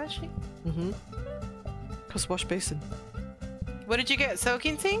 Scrubby brushy? Mm-hmm. Because wash basin. What did you get?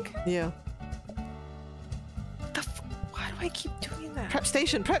 Soaking sink? Yeah. Why do I keep doing that? Prep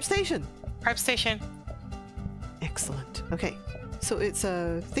station! Prep station! Prep station. Excellent. Okay. So it's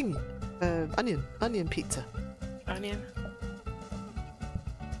a thingy. Onion pizza. Onion.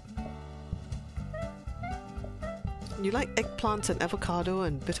 You like eggplants and avocado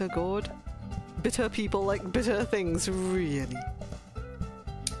and bitter gourd? Bitter people like bitter things, really.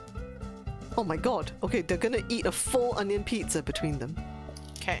 Oh my god. Okay, they're gonna eat a full onion pizza between them.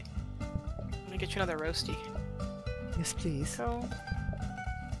 Okay. I'm gonna get you another roasty. Yes, please. So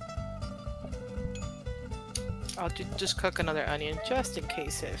I'll just cook another onion just in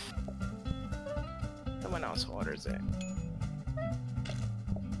case if someone else orders it.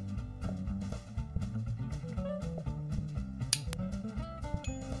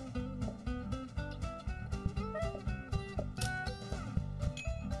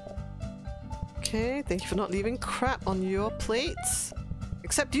 Okay, thank you for not leaving crap on your plates.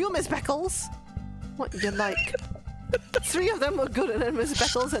 Except you, Miss Beckles! What you like? 3 of them were good and then Miss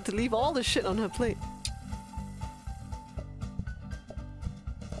Beckles had to leave all the shit on her plate.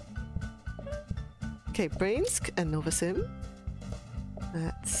 Okay, brains and NoverSim.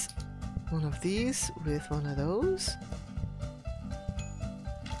 That's one of these with one of those.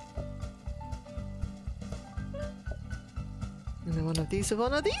 And then one of these with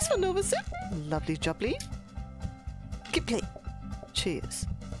one of these for NoverSim. Lovely jubbly. Keep plate. Cheers.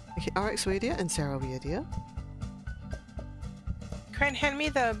 Okay, RX Wadia and Sarah Wadia. Cran, hand me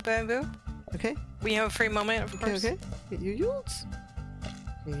the bamboo. Okay. We have a free moment, of course. Okay. Get your yields.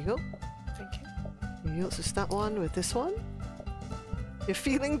 There you go. Thank you. Your yields is that one with this one. You're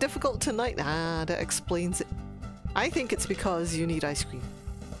feeling difficult tonight? Ah, that explains it. I think it's because you need ice cream.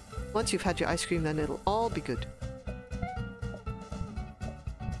 Once you've had your ice cream, then it'll all be good.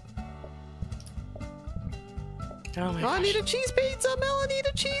 Oh my Oh, gosh. I need a cheese pizza, Mel! I need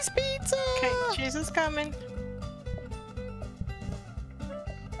a cheese pizza! Okay, cheese is coming.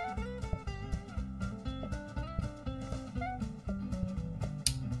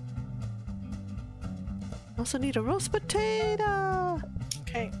 Also need a roast potato!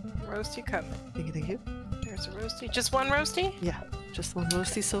 Okay, roasty coming. Thank you, thank you. There's a roasty. Just one roasty? Yeah, just one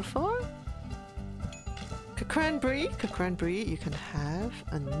roasty so far. Cranberry, you can have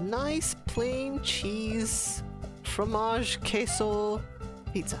a nice plain cheese fromage queso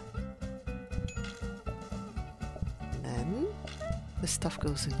pizza. And then this stuff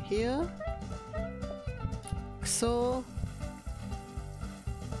goes in here. So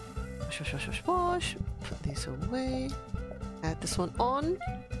wash. Put these away. Add this one on.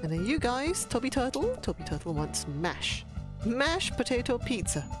 And then you guys, Toby Turtle wants mash. Mashed potato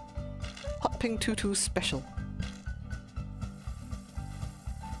pizza. Hot Pink Tutu special.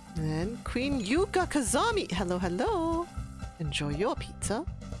 And Queen Yuka Kazami. Hello, hello. Enjoy your pizza.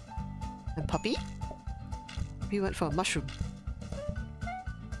 And Puppy? Puppy went for a mushroom.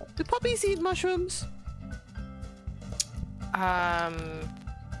 Do puppies eat mushrooms?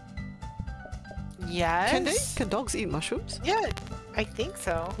 Yes. Can they? Can dogs eat mushrooms? Yeah, I think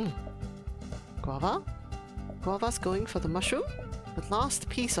so. Guava? Guava's going for the mushroom. The last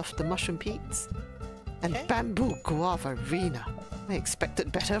piece of the mushroom peats. And Okay. bamboo guava rena. I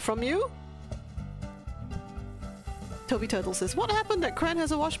expected better from you. Toby Turtle says, what happened that Cran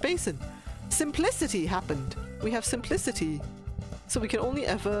has a wash basin? Simplicity happened. We have simplicity. So we can only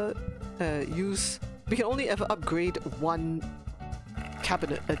ever upgrade one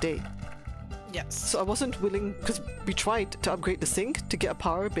cabinet a day. Yes. So I wasn't willing, because we tried to upgrade the sink to get a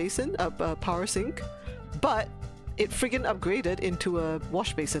power basin, a power sink, but it friggin' upgraded into a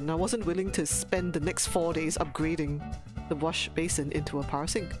wash basin. And I wasn't willing to spend the next 4 days upgrading the wash basin into a power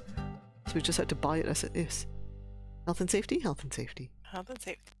sink. So we just had to buy it as it is. Health and safety, health and safety. Health and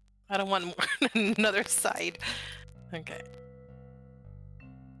safety. I don't want more another side. Okay.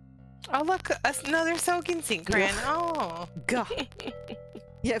 Oh look, another soaking sink, Cran. Oh. Gah.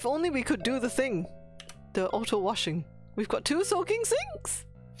 Yeah, if only we could do the thing. The auto washing. We've got 2 soaking sinks!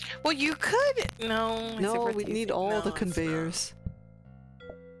 Well, you could. No. No, we need all the conveyors.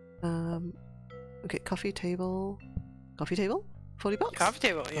 Okay, coffee table. Coffee table? 40 bucks? Coffee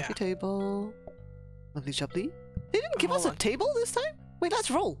table, yeah. Coffee table. Lovely jubbly. They didn't give us a table this time? Wait,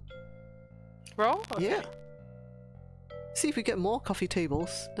 let's roll. Roll? Okay. Yeah. See if we get more coffee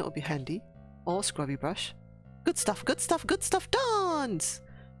tables. That would be handy. Or scrubby brush. Good stuff, good stuff, good stuff. Dance!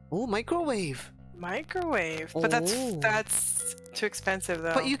 Oh, microwave. Microwave. But that's too expensive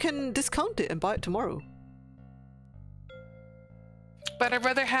though. But you can discount it and buy it tomorrow. But I'd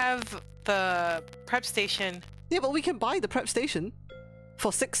rather have the prep station. Yeah, but we can buy the prep station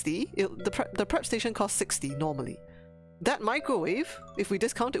for 60. The prep station costs 60 normally. That microwave, if we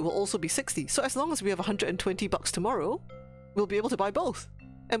discount it, will also be 60. So as long as we have 120 bucks tomorrow, we'll be able to buy both.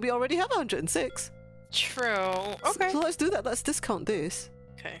 And we already have 106. True. Okay. So let's do that. Let's discount this.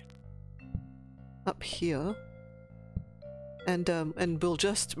 Okay. Up here. And we'll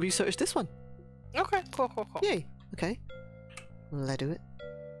just research this one. Okay, cool. Yay. Okay. Let's do it.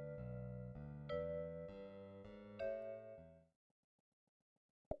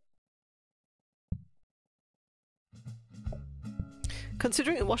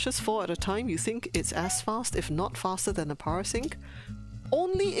 Considering it washes 4 at a time, you think it's as fast, if not faster than a power sink?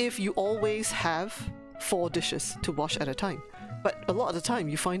 Only if you always have 4 dishes to wash at a time. But a lot of the time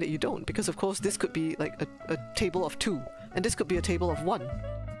you find that you don't, because of course this could be like a table of 2, and this could be a table of 1.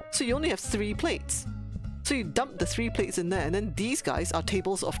 So you only have 3 plates. So you dump the 3 plates in there, and then these guys are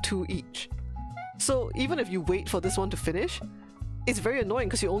tables of 2 each. So even if you wait for this one to finish, it's very annoying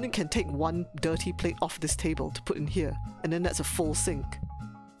because you only can take 1 dirty plate off this table to put in here, and then that's a full sink.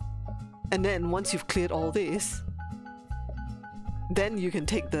 And then once you've cleared all this, then you can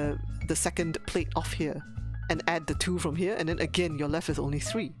take the second plate off here and add the 2 from here, and then again you're left with only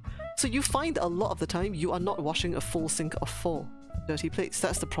 3. So you find a lot of the time you are not washing a full sink of 4 dirty plates.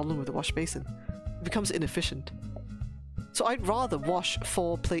 That's the problem with the wash basin. It becomes inefficient. So I'd rather wash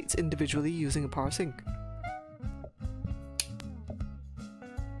 4 plates individually using a power sink.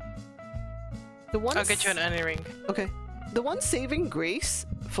 I'll get you an onion ring. Okay. The one saving grace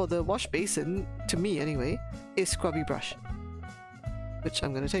for the wash basin, to me anyway, is scrubby brush. Which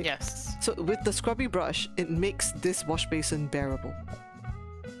I'm gonna take. Yes. So with the scrubby brush, it makes this wash basin bearable.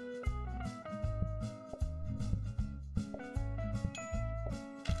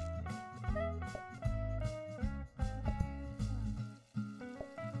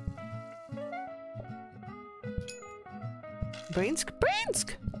 Brainsk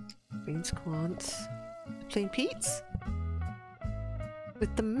wants plain Pete's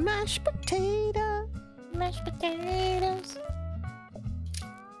with the mashed potato. Mashed potatoes.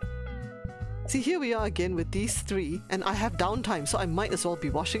 See, here we are again with these 3, and I have downtime, so I might as well be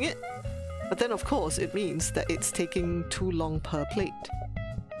washing it. But then of course it means that it's taking too long per plate.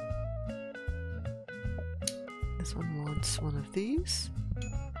 This one wants one of these.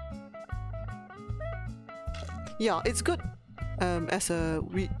 Yeah, it's good as a...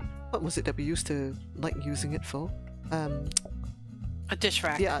 What was it that we used to like using it for? A dish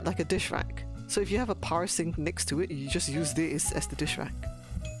rack. Yeah, like a dish rack. So if you have a power sink next to it, you just use this as the dish rack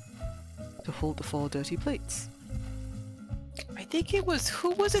to hold the 4 dirty plates. I think it was...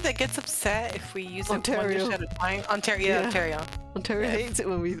 Who was it that gets upset if we use Ontario. one dish at a time? Ontario. Yeah, Ontario. Ontario hates it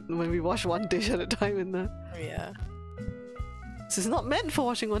when we wash 1 dish at a time in there. Yeah. This is not meant for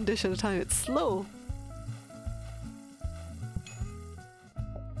washing 1 dish at a time. It's slow.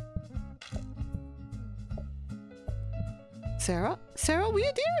 Sarah,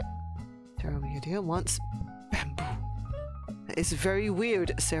 weird dear? Sarah Weird Dear wants bamboo. That is very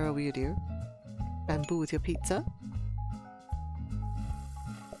weird, Sarah Weird Dear. Bamboo with your pizza.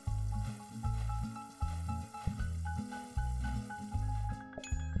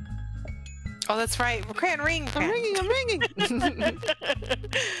 Oh, that's right. We're Cran ring. I'm ringing.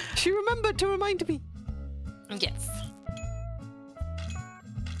 She remembered to remind me. Yes.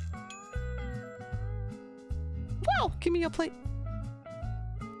 Wow, give me your plate.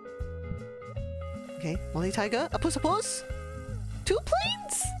 Okay, Molly Tiger, a puss. 2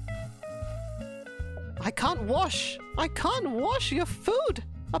 plates? I can't wash your food.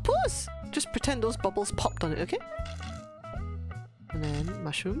 A puss. just pretend those bubbles popped on it, okay? And then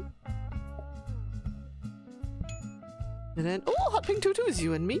mushroom. And then, oh, Hot Pink Tutu is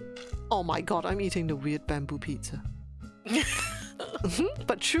you and me. Oh my god, I'm eating the weird bamboo pizza.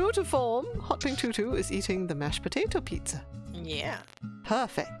 But true to form, Hot Pink Tutu is eating the mashed potato pizza. Yeah.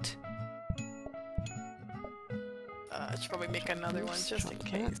 Perfect. I should probably make another one just in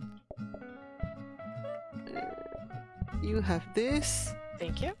case. You have this.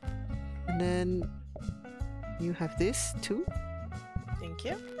 Thank you. And then you have this too. Thank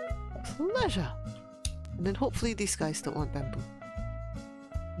you. Pleasure. And then hopefully these guys don't want bamboo.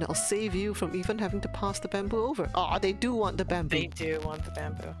 That'll save you from even having to pass the bamboo over. Oh, they do want the bamboo. They do want the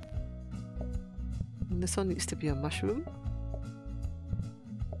bamboo. And this one needs to be a mushroom.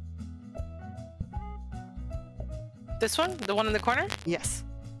 This one? The one in the corner? Yes.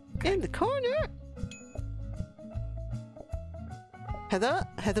 In the corner!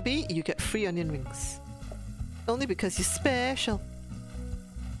 Heather B, you get free onion rings. Only because you're special.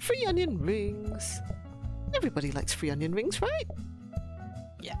 Free onion rings. Everybody likes free onion rings, right?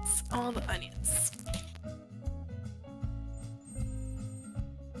 Yes, all the onions.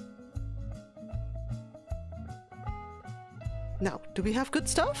 Now, do we have good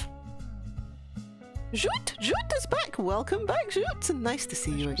stuff? Joot! Joot is back! Welcome back, Joot! It's nice to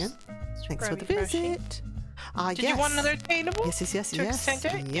see you again. Thanks for the visit. Did you want another attainable? Yes.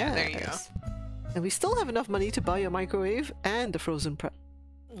 Yeah, there you go. And we still have enough money to buy a microwave and the frozen prep.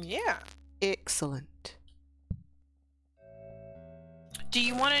 Yeah. Excellent. Do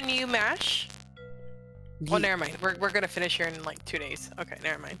you want a new mash? Yeah. Oh, never mind. We're gonna finish here in like 2 days. Okay,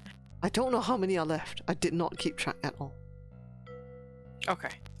 never mind. I don't know how many are left. I did not keep track at all.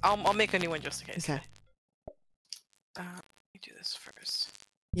 Okay, I'll make a new one just in case. Okay. Let me do this first.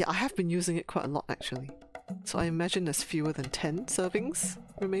 Yeah, I have been using it quite a lot actually. So I imagine there's fewer than 10 servings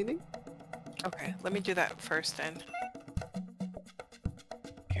remaining. Okay, let me do that first then.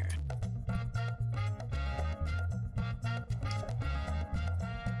 Here.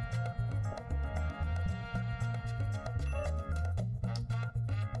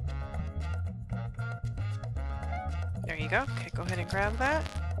 There you go. Okay, go ahead and grab that.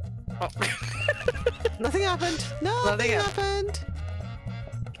 Oh. Nothing happened. Nothing happened.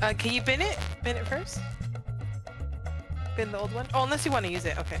 Can you bin it? Bin it first? Bin the old one? Oh, unless you want to use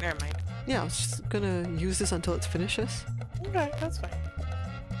it. Okay, never mind. Yeah, I was just gonna use this until it finishes. Okay, that's fine.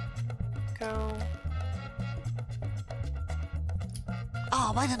 Go.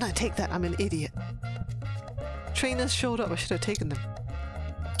 Oh, why didn't I take that? I'm an idiot. Trainers showed up. I should have taken them.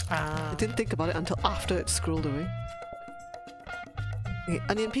 I didn't think about it until after it scrolled away. Okay,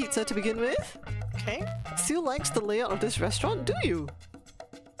 onion pizza to begin with. Okay. Seal likes the layout of this restaurant, do you?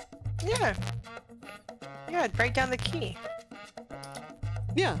 Yeah. Yeah, write down the key.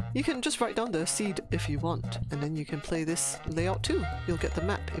 Yeah, you can just write down the seed if you want, and then you can play this layout too. You'll get the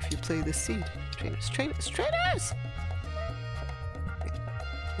map if you play this seed. Trainers! Okay.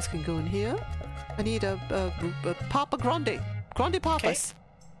 This can go in here. I need a Papa Grande. Grande Papas.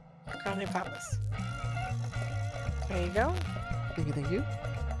 Okay. Grande Papas. There you go. Thank you.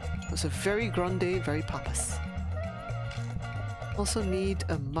 It's a very grande, very papas. Also need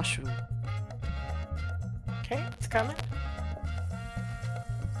a mushroom. Okay, it's coming.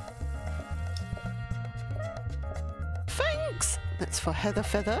 Thanks! That's for Heather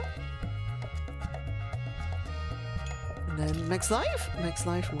Feather. And then Meg's Life. Meg's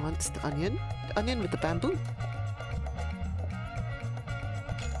Life wants the onion. The onion with the bamboo.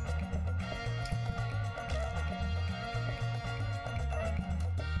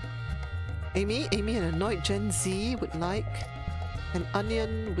 Amy and Annoyed Gen Z would like an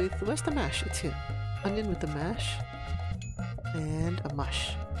onion with... Where's the mash? It's here. Onion with the mash. And a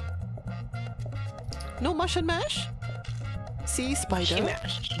mush. No mush and mash? Sea Spider. Mushy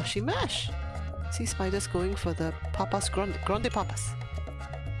mash. Mushy mash. Sea Spider's going for the Papas Grande Papas.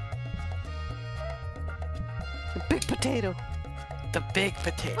 The big potato. The big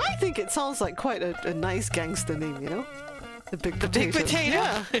potato. I think it sounds like quite a nice gangster name, you know? The big potato. Big potato.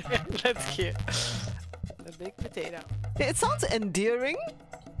 Yeah. That's cute. The big potato. Yeah, it sounds endearing,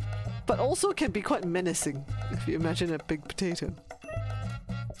 but also can be quite menacing if you imagine a big potato.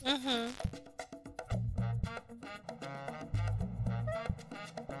 Mm-hmm.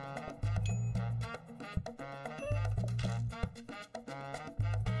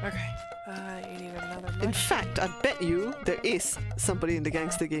 Okay. You need another mush. In fact, I bet you there is somebody in the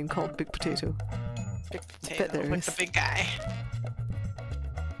gangster game called Big Potato. Big potato. Bet there like is. the big guy.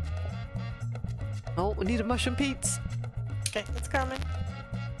 Oh, we need a mushroom Pete's. Okay, it's coming.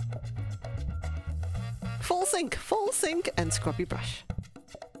 Full sink, and scrubby brush.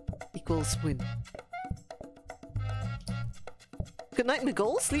 equals win. Good night,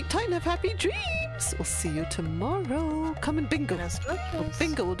 Nicole. Sleep tight and have happy dreams. We'll see you tomorrow. Come and bingo. Oh,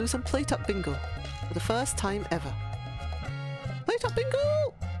 bingo. We'll do some PlateUp bingo for the first time ever. PlateUp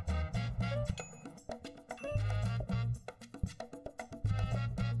bingo.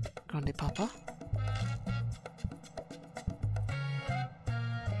 Grande Papa.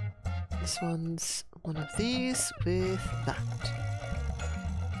 This one's one of these with that.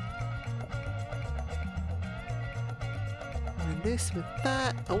 And this with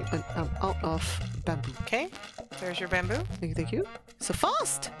that. Oh, and I'm out of bamboo. Okay, there's your bamboo. Thank you, thank you. So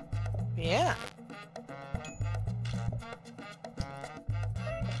fast! Yeah.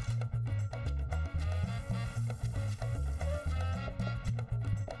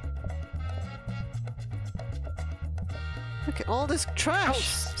 Look at all this trash!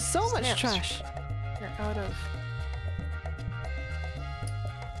 Oh, so much snaps. trash! You're out of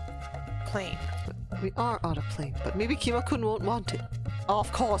plane. We are out of plane, but maybe Kima-kun won't want it. Oh,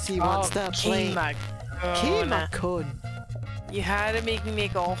 of course he wants the plane. Kima-kun. You had to make me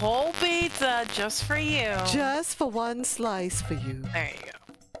make a whole pizza just for you. Just for one slice for you. There you go.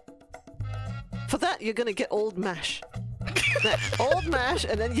 For that, you're gonna get old mash. Old mash,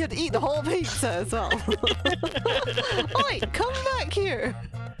 and then you'd eat the whole pizza as well. Oi, come back here!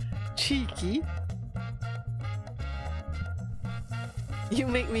 Cheeky. You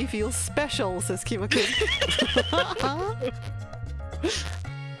make me feel special, says Kima-kun.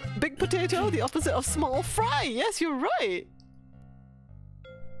 Big potato, the opposite of small fry. Yes, you're right.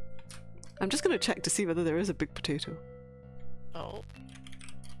 I'm just gonna check to see whether there is a big potato. Oh.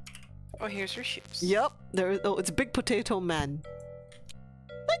 Oh, here's your shoes. Yep, there is. Oh, it's Big Potato Man.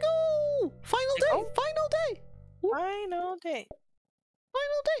 Lego! Final day! Lego? Final day! Whoop. Final day.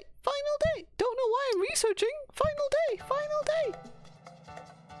 Final day! Final day! Don't know why I'm researching. Final day! Final day!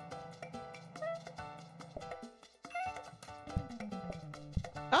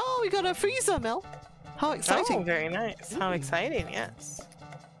 Oh, we got a freezer, Mel. How exciting! Oh, very nice. How exciting! Yes.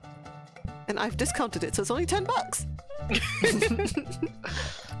 And I've discounted it, so it's only $10.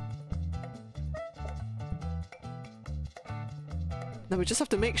 Now we just have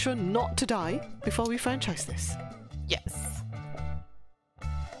to make sure not to die before we franchise this. Yes.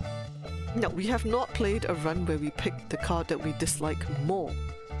 No, we have not played a run where we pick the card that we dislike more,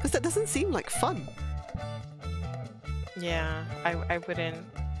 because that doesn't seem like fun. Yeah, I wouldn't.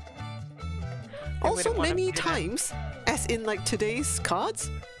 Also, wanna many do that. times, as in like today's cards,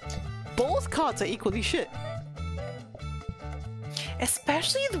 both cards are equally shit.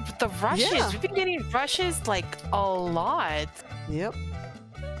 Especially the rushes. Yeah. We've been getting rushes like a lot. Yep.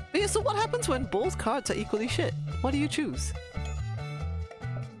 But yeah, so what happens when both cards are equally shit? What do you choose?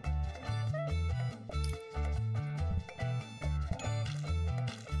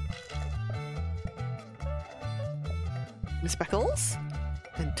 Miss Speckles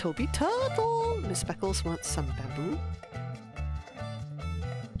and Toby Turtle. Miss Speckles wants some bamboo.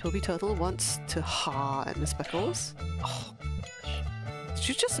 Toby Turtle wants to ha at Miss Speckles. Oh, Did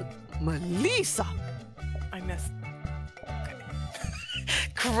you just Melissa? I missed. Okay.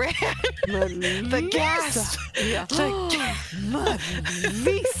 Cran. Melissa. The gas. Yeah.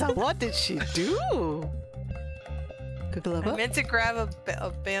 Melissa, what did she do? Google I over. meant to grab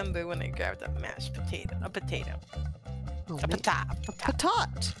a bamboo when I grabbed a mashed potato. A potato. Oh, A mate. patat.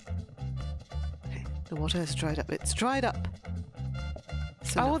 Patat. Okay, the water has dried up. It's dried up.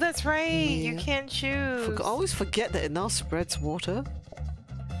 So Oh, now- that's right. You Yeah. can't choose. always forget that it now spreads water.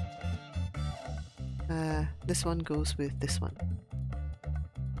 This one goes with this one.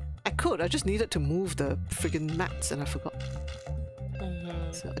 I just needed to move the friggin' mats and I forgot.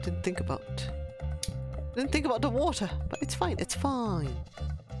 Mhm. So I didn't think about the water, but it's fine, it's fine.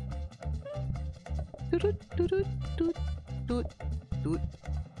 Doot doot doot doot doot doot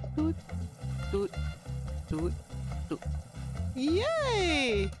doot doot doot doot.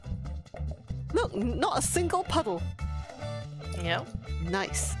 Yay! Look, not a single puddle. Yep.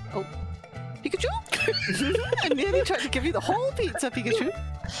 Nice. Oh, Pikachu! I nearly tried to give you the whole pizza, Pikachu.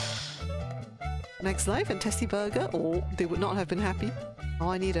 Max Life and Testy Burger. Oh, they would not have been happy. Oh,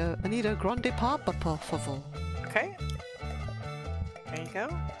 I need a grande papa, por favor. Okay. There you go.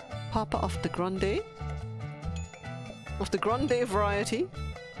 Papa of the grande. Of the grande variety.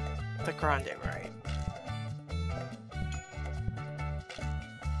 The grande, right?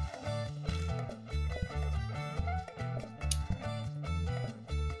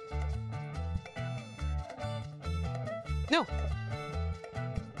 No.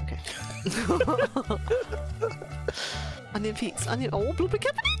 Okay. Onion peats. Onion. Oh, blueprint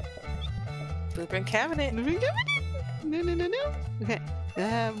cabinet. Blueprint cabinet. Blueprint cabinet. No, no, no, no. Okay.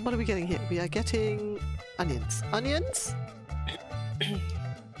 What are we getting here? We are getting onions. Onions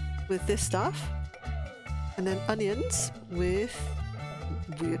with this stuff. And then onions with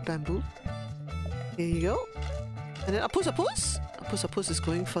weird bamboo. Here you go. And then Apus Apus. Apus Apus is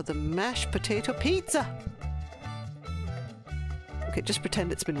going for the mashed potato pizza. Okay, just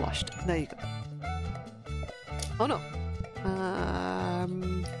pretend it's been washed. There you go. Oh no.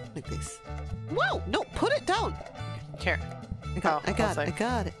 Like this. Whoa! No, put it down! Here. I got it. Like... I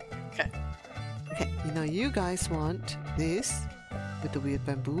got it. Okay. Okay, now you guys want this with the weird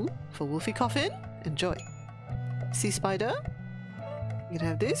bamboo for Wolfie Coffin. Enjoy. Sea Spider. You can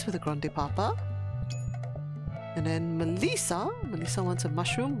have this with the Grande Papa. And then Melissa. Melissa wants a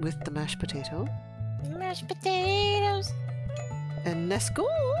mushroom with the mashed potato. Mashed potatoes. And Nesco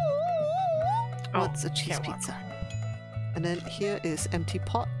wants a cheese pizza. And then here is empty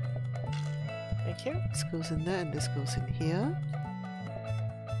pot. Thank you. This goes in there and this goes in here.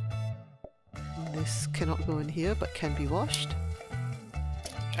 And this cannot go in here but can be washed.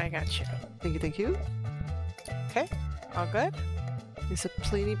 I got you. Thank you, thank you. Okay, all good. There's a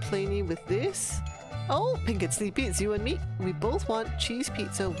plainy with this. Oh, Pink and Sleepy, it's you and me. We both want cheese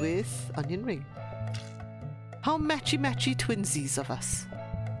pizza with onion ring. How matchy twinsies of us.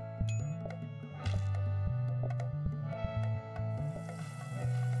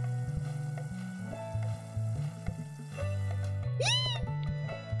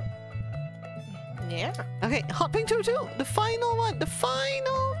 Yeah. Okay, Hot Pink 22, the final one, the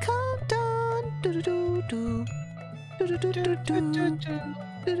final countdown. Do-do-do-do. Do-do-do-do-do.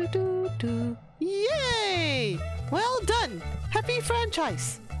 Do-do-do-do. Yay! Well done! Happy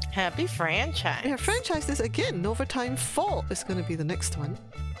franchise! Happy franchise. We have franchised this again. NOvertime 4 is going to be the next one,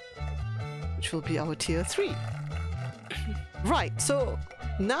 which will be our tier 3. Right, so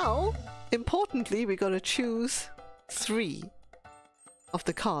now, importantly, we got to choose 3 of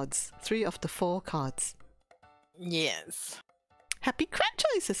the cards. 3 of the 4 cards. Yes. Happy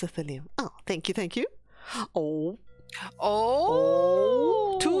franchise, says Athelium. Oh, thank you, thank you. Oh.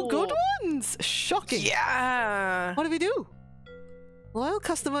 Oh. 2 good ones! Shocking! Yeah. What do we do? Loyal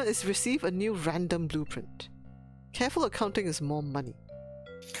customer is receive a new random blueprint. Careful accounting is more money.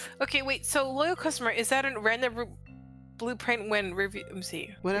 Okay, wait. So loyal customer, is that a random blueprint when review? Let me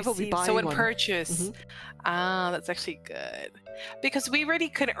see. Whenever we buy so when one. purchase. Mhm. Ah, that's actually good because we already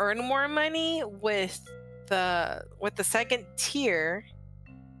could earn more money with the second tier.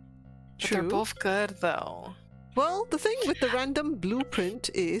 But they're True. both good though. Well, the thing with the random blueprint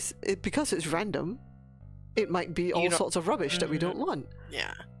is, because it's random, it might be all sorts of rubbish that we don't want.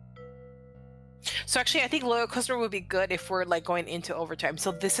 Yeah. So actually, I think loyal customer would be good if we're like going into overtime.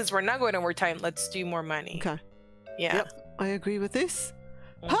 So this is, we're not going overtime. Let's do more money. Okay. Yeah. Yep, I agree with this.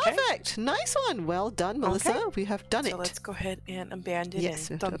 Okay. Perfect! Nice one! Well done, Melissa. Okay. We have done it. So let's go ahead and abandon. Yes,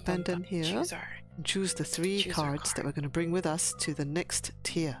 we have to abandon here. Choose the 3 choose our cards that card. we're going to bring with us to the next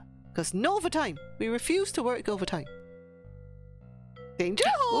tier. Because no overtime! We refuse to work overtime. Danger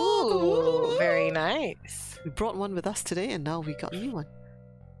Hawk! Ooh, very nice. We brought one with us today and now we got a new one.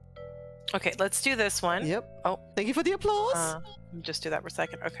 Okay, let's do this one. Yep. Oh. Thank you for the applause! Just do that for a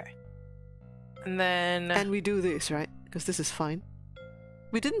second. Okay. And then... And we do this, right? Because this is fine.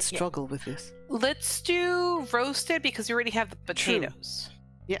 We didn't struggle with this. Let's do roasted because we already have the potatoes.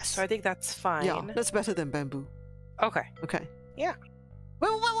 Yes. So I think that's fine. Yeah, that's better than bamboo. Okay. Okay. Yeah.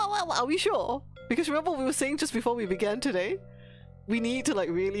 Well, are we sure? Because remember we were saying just before we began today, we need to like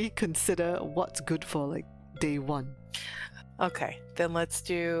really consider what's good for like day 1. Okay, then let's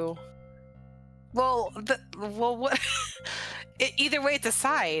do... Well, what... Either way,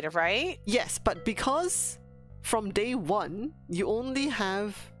 decide, right? Yes, but because from day 1, you only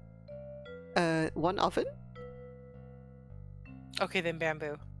have 1 oven. Okay, then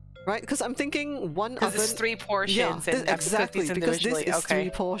bamboo. Right? Because I'm thinking 1 oven... Because it's 3 portions yeah, and have to cook exactly, these because this individually. is 3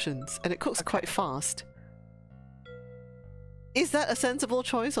 portions and it cooks quite fast. Is that a sensible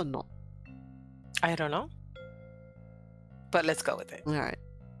choice or not? I don't know. But let's go with it. Alright.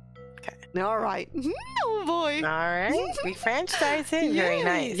 Okay. Alright. Oh boy. Alright, we franchised it. Very Yay.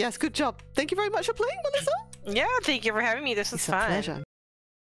 nice. Yes, good job. Thank you very much for playing, Melissa. Yeah, thank you for having me. This was It's a fun. pleasure.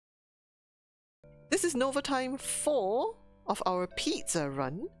 This is NOvertime 4 of our pizza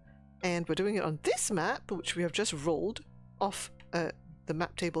run, and we're doing it on this map, which we have just rolled off the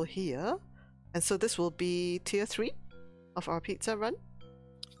map table here. And so this will be tier 3 of our pizza run.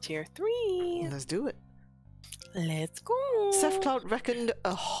 Tier 3. Let's do it. Let's go. Seth Cloud reckoned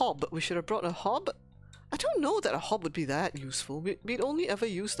a hob. We should have brought a hob. I don't know that a hob would be that useful. We'd only ever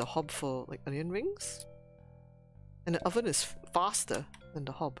use the hob for like onion rings. And the oven is faster than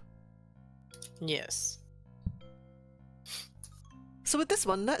the hob. Yes. So with this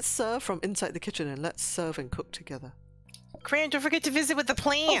one, let's serve from inside the kitchen and let's serve and cook together. Cran, don't forget to visit with the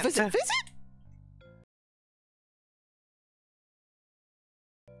plant. Oh, visit!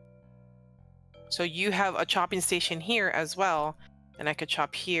 So you have a chopping station here as well, and I could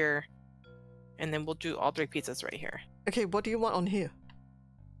chop here, and then we'll do all 3 pizzas right here. Okay, what do you want on here?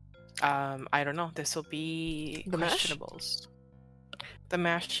 I don't know. This will be The mash? questionables. The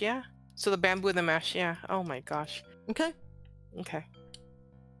mash, yeah. So the bamboo and the mash, yeah. Oh my gosh. Okay. Okay.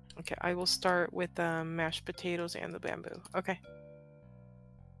 Okay, I will start with the mashed potatoes and the bamboo. Okay.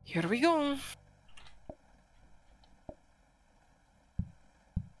 Here we go.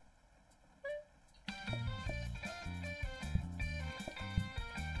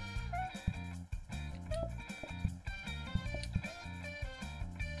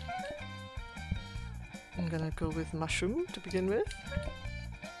 I'm gonna go with mushroom to begin with.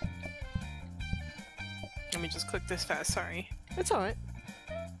 Let me just cook this fast, sorry. It's alright.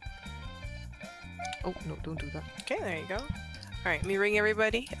 Oh, no, don't do that. Okay, there you go. Alright, let me ring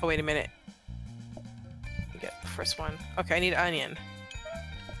everybody. Oh, wait a minute. You get the first one. Okay, I need onion.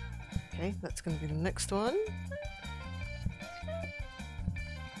 Okay, that's gonna be the next one.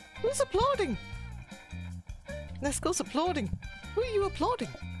 Who's applauding? Nesco's applauding. Who are you applauding?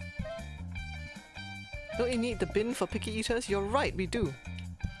 Don't you need the bin for picky eaters? You're right, we do.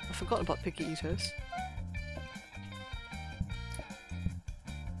 I forgot about picky eaters.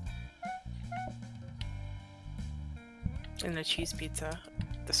 And the cheese pizza.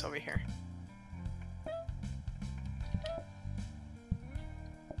 This over here.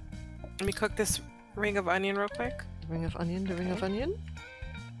 Let me cook this ring of onion real quick. The ring of onion, the ring of onion.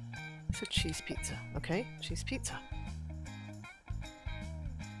 It's a cheese pizza. Okay, cheese pizza.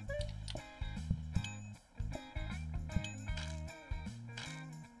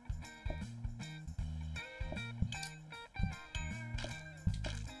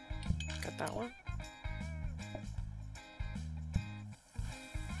 Got that one.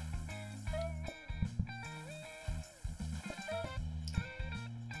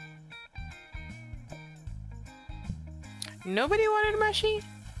 Nobody wanted mushy?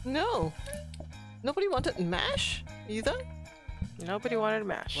 No. Nobody wanted mash either? Nobody wanted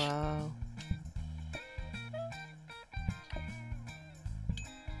mash. Wow.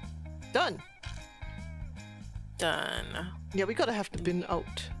 Done. Done. Yeah, we gotta have the bin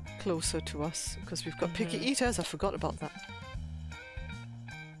out closer to us because we've got picky eaters. I forgot about that.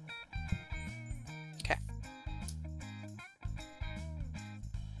 Okay.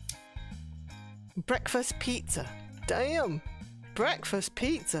 Breakfast pizza. Damn. Breakfast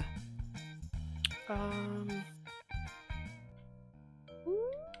pizza.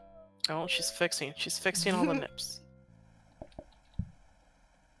 Oh, she's fixing. She's fixing all the nips.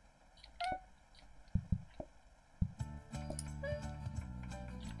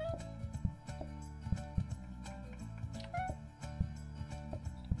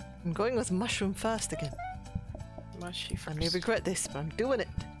 I'm going with mushroom first again. Mushy first. I may regret this, but I'm doing it.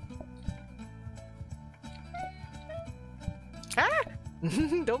 Ah!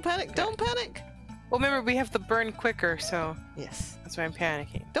 Don't panic, don't panic! Well, remember, we have the burn quicker, so Yes. that's why I'm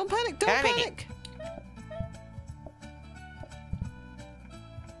panicking. Don't panic, don't panic!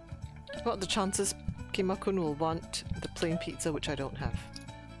 What are the chances Kima-kun will want the plain pizza, which I don't have?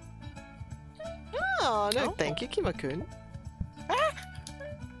 Oh, no, thank you, Kima-kun. Ah!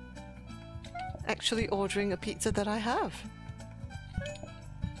 Actually ordering a pizza that I have.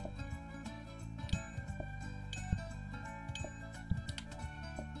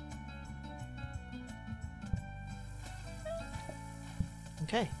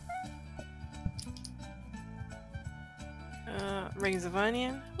 Okay. Rings of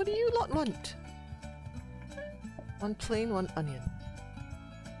onion. What do you lot want? One plain, one onion.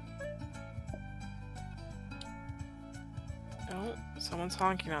 Oh, someone's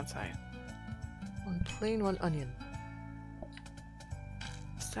honking outside. One plain, one onion.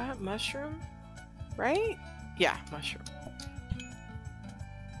 Is that mushroom? Right? Yeah, mushroom.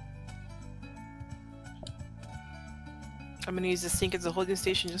 I'm gonna use the sink as a holding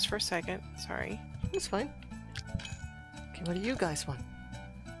station just for a second. Sorry. That's fine. Okay, what do you guys want?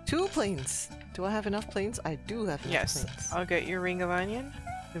 2 plains. Do I have enough plains? I do have enough Yes. plains. I'll get your ring of onion.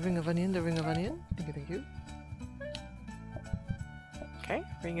 The ring of onion, the ring of onion. Thank you, thank you. Okay,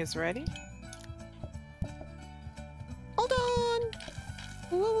 ring is ready. Hold on!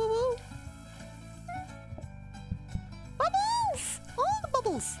 Woo, woo, woo! Bubbles! All the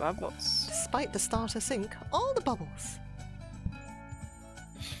bubbles! Bubbles. Despite the starter sink, all the bubbles.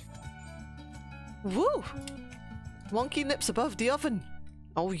 Woo! Wonky nips above the oven.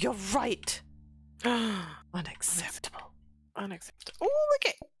 Oh, you're right. Unacceptable. Unacceptable. Oh, look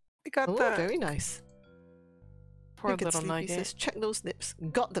it! We got Oh, the very nice. poor Pink and little Sleepy nugget. says, check those nips.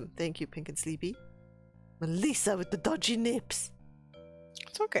 Got them. Thank you, Pink and Sleepy. Melissa with the dodgy nips.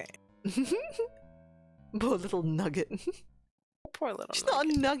 It's okay. Poor little nugget. Poor little She's nugget.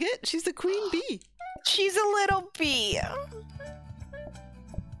 not a nugget. She's the queen bee. She's a little bee.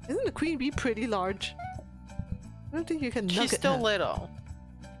 Isn't the queen bee pretty large? I don't think you can nugget She's still her. little.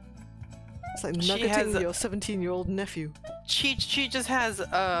 It's like She nuggeting has your 17-year-old nephew. She just has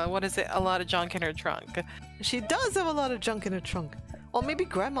what is it? A lot of junk in her trunk. She does have a lot of junk in her trunk. Or maybe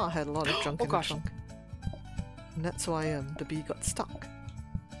Grandma had a lot of junk Oh, in gosh. her trunk. And that's why the bee got stuck.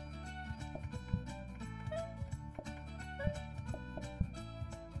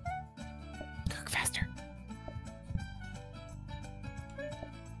 Cook faster.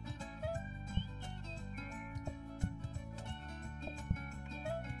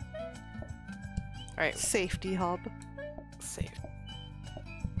 All right, Safety hob. safe.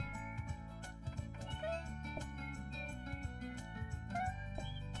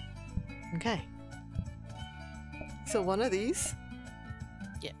 Okay. So one of these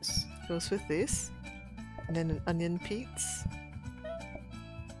Yes. goes with this. And then an onion Pete's.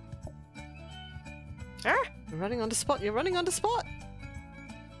 Ah! You're running on the spot. You're running on the spot.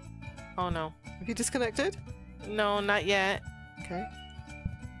 Oh no. Have you disconnected? No, not yet. Okay.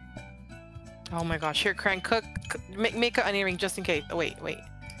 Oh my gosh. Here, Cran, cook. Make an onion ring just in case. Oh, wait.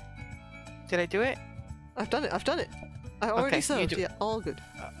 Did I do it? I've done it. I've done it. I already Okay, you served. do- Yeah, all good.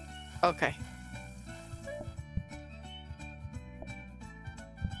 Okay.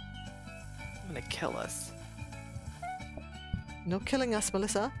 I'm gonna kill us. No killing us,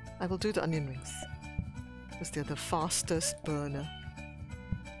 Melissa. I will do the onion rings. Because they're the fastest burner.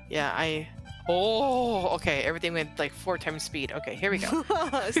 Yeah, Oh, okay. Everything went like 4 times speed. Okay, here we go.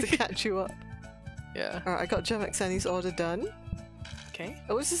 It's to catch you up. Yeah. Alright, I got Gem Xani's order done. Okay.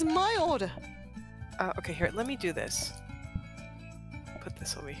 Oh, this is my order. Okay, here. Let me do this. Put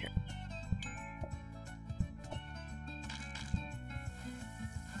this over here.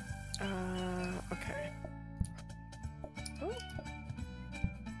 Okay. Oh.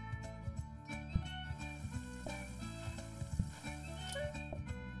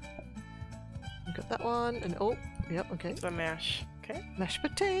 Got that one, and oh, yep, okay. The mash. Okay. Mashed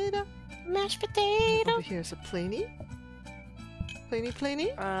potato. Mashed And potato. over here is a plainy.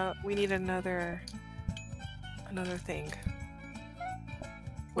 Plainy. We need another thing.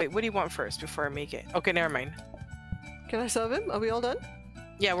 Wait, what do you want first before I make it? Okay, never mind. Can I serve him? Are we all done?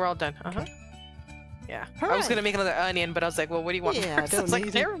 Yeah, we're all done. Uh-huh. Yeah. I was gonna make another onion, but I was like, well, what do you want Yeah, first? I don't was like,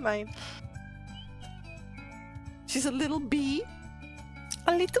 need it. never mind. She's a little bee.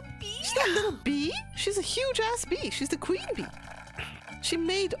 A little bee. She's not a little bee. She's a huge ass bee. She's the queen bee. She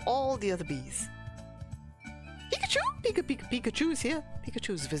made all the other bees. Pikachu! Pikachu is here.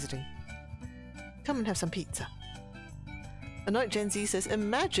 Pikachu's visiting. Come and have some pizza. Annoyed Gen Z says,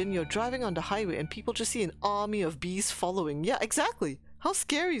 imagine you're driving on the highway and people just see an army of bees following. Yeah, exactly. How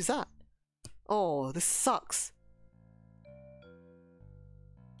scary is that? Oh, this sucks.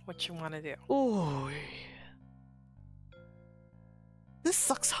 What you want to do? Oh. This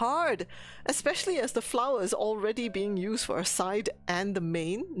sucks hard, especially as the flour is already being used for a side and the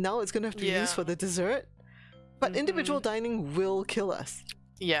main. Now it's gonna have to be used for the dessert. But individual dining will kill us.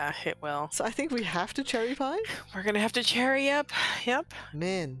 Yeah, it will. So I think we have to cherry pie. We're gonna have to cherry up. Yep.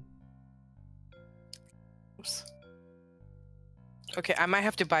 Man. Oops. Okay, I might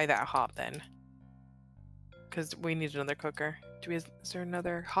have to buy that hob then. Because we need another cooker. Is there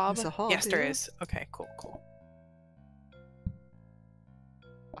another hob? There's a hob, yes, there yeah. is. Okay, cool.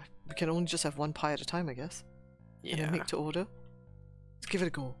 We can only just have one pie at a time, I guess. And then Yeah. make to order. Let's give it a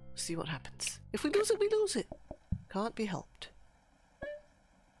go. See what happens. If we lose it, we lose it. Can't be helped.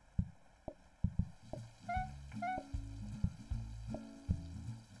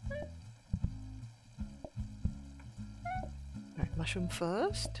 Alright, mushroom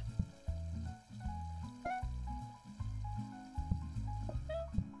first.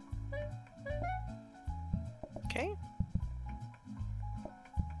 Okay.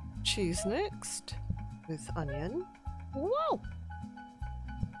 Cheese next. With onion. Whoa!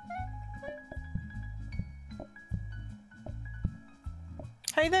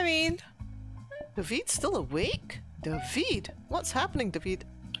 Hi, David. David's still awake? David! What's happening, David?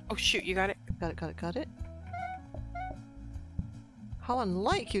 Oh shoot, you got it. Got it. How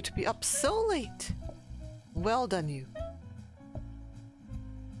unlike you to be up so late. Well done, you.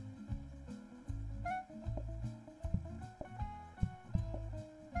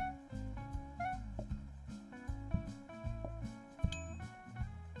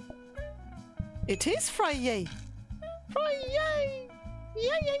 It is Friday. Fry, yay!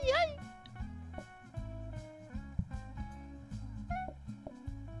 Yay, yay, yay!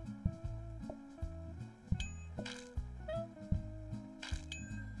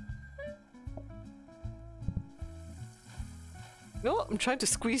 No, I'm trying to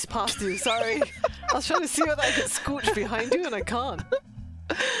squeeze past you, sorry. I was trying to see whether I could scooch behind you and I can't.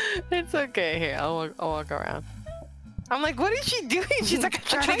 It's okay. Here, I'll walk around. I'm like, what is she doing? She's like,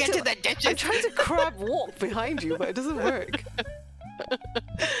 I'm trying to get to the dishes. I'm trying to crab walk behind you, but it doesn't work.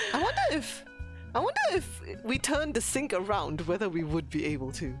 I wonder if we turned the sink around, whether we would be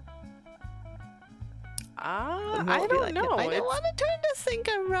able to. I don't know. I don't want to turn the sink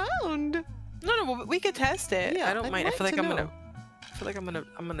around. No, we could test it. Yeah, I don't mind. I feel like I'm know.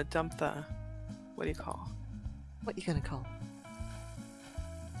 gonna dump the. What do you call? What you gonna call?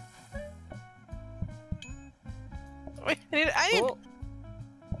 Wait, I need. Oh.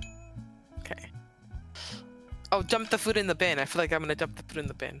 Okay. Oh, dump the food in the bin. I feel like I'm gonna dump the food in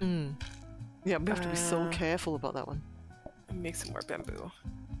the bin. Mm. Yeah, we have to be so careful about that one. Make some more bamboo.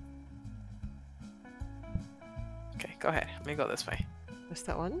 Okay, go ahead. Let me go this way. What's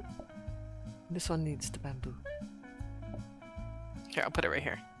that one? This one needs the bamboo. Here, I'll put it right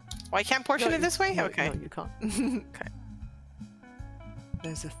here. Oh, I can't portion it this way? No, Okay. No, you can't. Okay.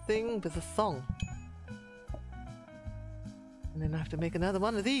 There's a thing with a thong. And then I have to make another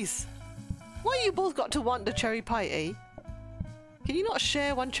one of these. Why you both got to want the cherry pie, eh? Can you not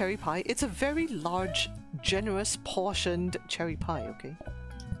share one cherry pie? It's a very large, generous, portioned cherry pie, okay?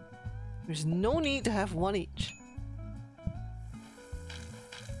 There's no need to have one each.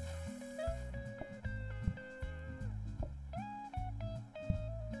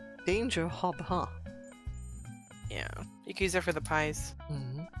 Danger hob, huh? Yeah. You can use it for the pies.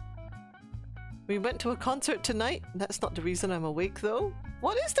 Mm-hmm. We went to a concert tonight. That's not the reason I'm awake, though.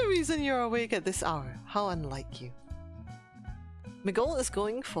 What is the reason you're awake at this hour? How unlike you. Miguel is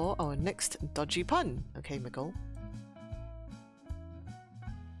going for our next dodgy pun. Okay, Miguel.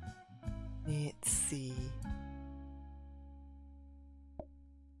 Let's see.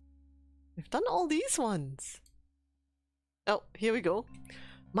 We've done all these ones. Oh, here we go.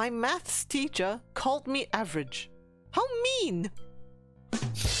 My maths teacher called me average. How mean!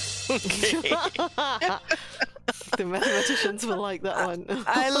 Okay. The mathematicians will like that one.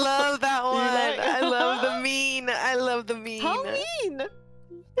 I love that one. like- I love the mean. I love the mean. How mean!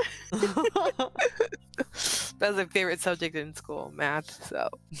 That was my favorite subject in school, math. So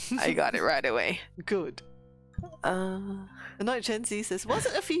I got it right away. Good. Annoyed Gen Z says, was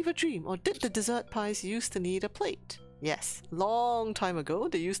it a fever dream or did the dessert pies used to need a plate? Yes, long time ago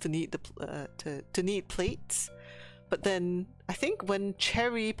they used to need to need plates, but then I think when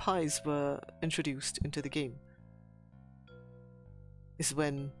cherry pies were introduced into the game is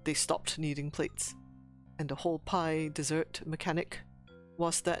when they stopped needing plates, and the whole pie dessert mechanic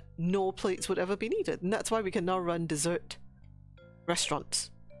was that no plates would ever be needed, and that's why we can now run dessert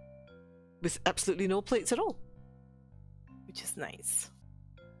restaurants with absolutely no plates at all. Which is nice.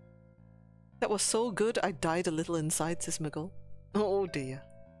 That was so good I died a little inside, says Miguel. Oh dear.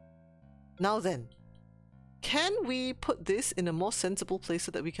 Now then, can we put this in a more sensible place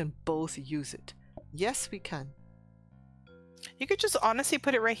so that we can both use it? Yes, we can. You could just honestly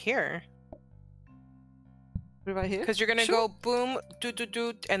put it right here. Right here? Because you're gonna Sure. go boom,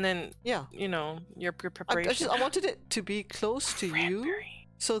 do, and then Yeah. you know your preparation. I wanted it to be close to you Cranberry.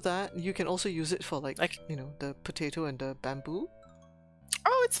 so that you can also use it for like you know, the potato and the bamboo.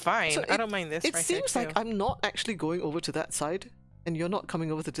 Oh, it's fine. So I don't mind this. It right seems here like too. I'm not actually going over to that side and you're not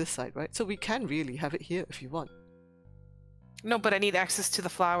coming over to this side, right? So we can really have it here if you want. No, but I need access to the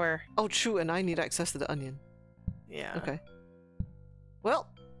flour. Oh, true, and I need access to the onion. Yeah. Okay. Well,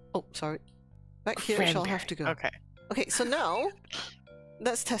 oh, sorry. Back here shall have to go. Okay. Okay, so now,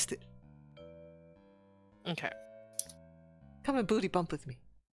 let's test it. Okay. Come and booty bump with me.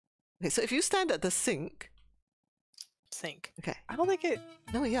 Okay, so if you stand at the sink... Sink. Okay. I don't think it.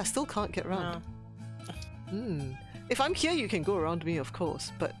 No, yeah, still can't get around. No. If I'm here, you can go around me, of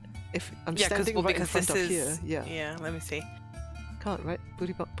course, but if I'm Yeah, standing right in because front this of is. here, yeah, Yeah. Let me see. can't, right?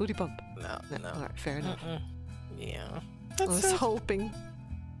 Booty bump, booty bump. No. No, No. alright, fair enough. Yeah. I was hoping.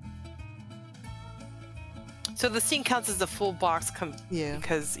 So the scene counts as a full box, Yeah.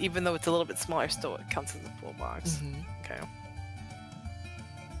 because even though it's a little bit smaller, still it counts as a full box. Mhm. Okay.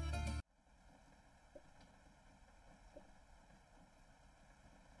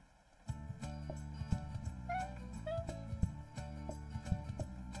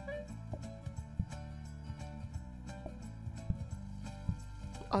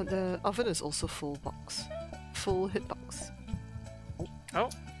 The oven is also full box. Full hitbox. Oh,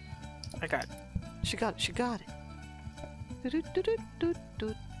 I got it. She got it, she got it. This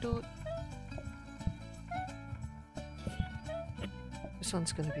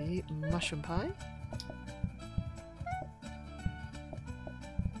one's going to be mushroom pie.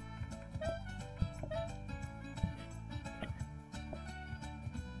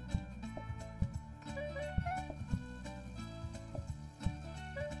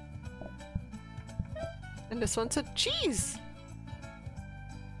 And this one's a cheese.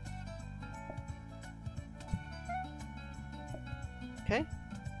 Okay.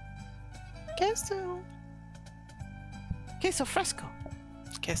 Queso. Queso fresco.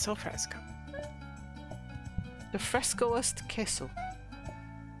 Queso fresco. The frescoest queso.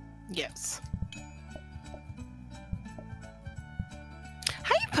 Yes.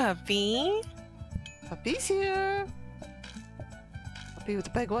 Hi, puppy. Puppy's here. Puppy with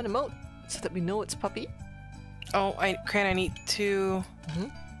the big one emote, so that we know it's puppy. Oh, Cran, I need two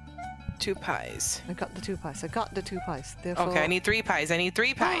pies. I got the 2 pies. I got the 2 pies. Therefore, Okay, I need 3 pies. I need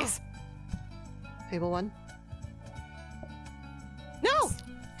 3 pies. Table 1. No!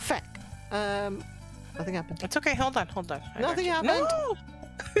 Feck. Nothing happened. It's okay. Hold on. Hold on. Nothing happened. No!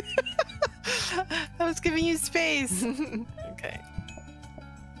 I was giving you space. Okay.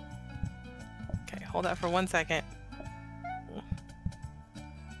 Okay, hold that for 1 second.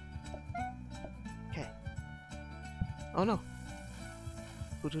 Okay. Oh no.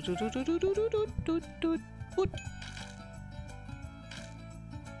 Where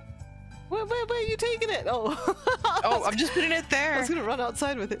are you taking it? Oh. Oh, I'm just putting it there. I was gonna run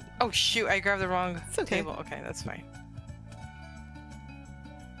outside with it. Oh shoot, I grabbed the wrong okay. table. Okay, that's fine.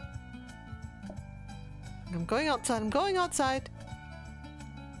 I'm going outside. I'm going outside.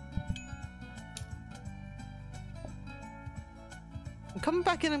 I'm coming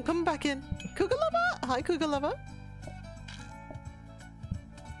back in. I'm coming back in. Cougar lover. Hi, Cougar lover.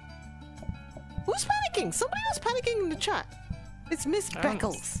 Who's panicking? Somebody was panicking in the chat. It's Miss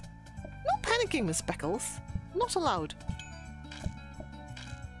Beckles. No panicking, Miss Beckles. Not allowed.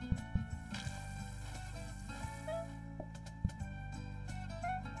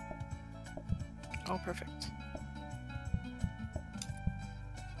 Oh, perfect.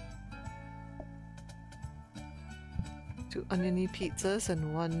 2 oniony pizzas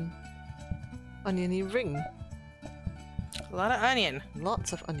and 1 oniony ring. A lot of onion.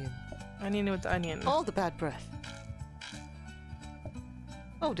 Lots of onion. Onion with onion. All the bad breath.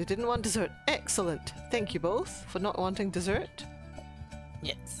 Oh, they didn't want dessert. Excellent. Thank you both for not wanting dessert.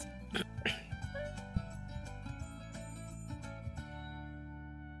 Yes.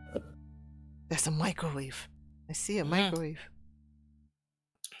 There's a microwave. I see a microwave.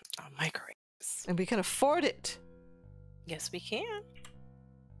 Oh, microwaves. And we can afford it. Yes, we can.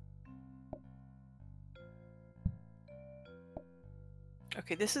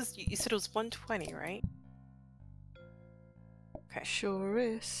 Okay, this is, you said it was 120, right? Okay. Sure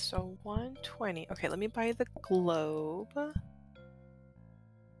is. So 120. Okay, let me buy the globe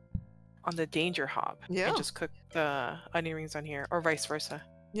on the danger hob. Yeah. And just cook the onion rings on here, or vice versa.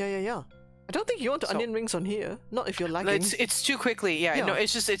 Yeah. I don't think you want the onion rings on here. Not if you're lagging. It's too quickly. Yeah, no,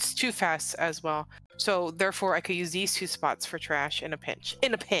 it's too fast as well. So therefore, I could use these 2 spots for trash in a pinch.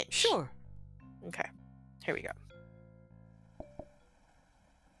 In a pinch. Sure. Okay. Here we go.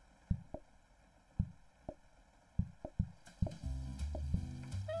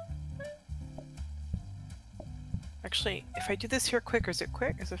 Actually, if I do this here quicker, is it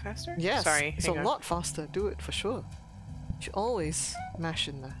quick? Is it faster? Yes. Sorry. It's a lot faster. Do it for sure. You should always mash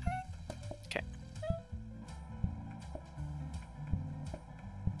in there. Okay.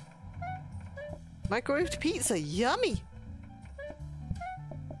 Microwaved pizza. Yummy!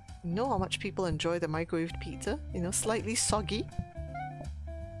 You know how much people enjoy the microwaved pizza? You know, slightly soggy.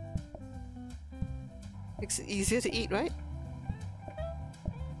 Makes it easier to eat, right?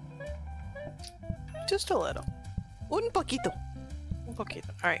 Just a little. Un poquito. Un poquito.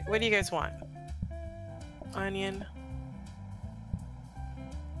 Alright, what do you guys want? Onion.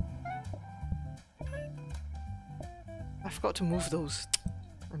 I forgot to move those.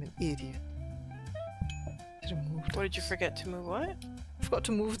 I'm an idiot. Should have moved. What did you forget to move? What? I forgot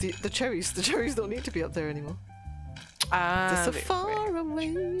to move the cherries. The cherries don't need to be up there anymore. Ah, They're so far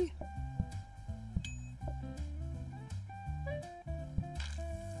away.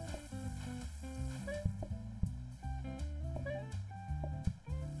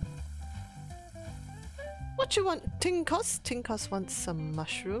 What you want? Tinkos? Tinkos wants some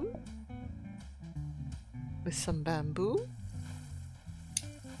mushroom. With some bamboo.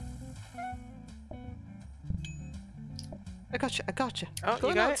 I gotcha. Oh, Going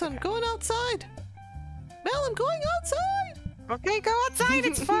you got outside. it? I'm going outside. Mel, I'm going outside. Okay, go outside.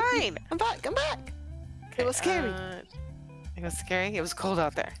 It's fine. I'm back. It was scary. It was scary. It was cold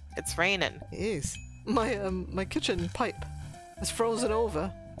out there. It's raining. It is. My kitchen pipe has frozen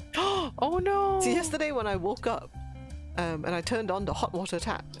over. Oh no! See, yesterday when I woke up, and I turned on the hot water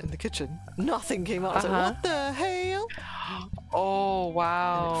tap in the kitchen, nothing came out. I was like, what the hell? Oh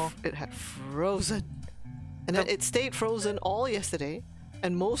wow! And it had frozen, and then it stayed frozen all yesterday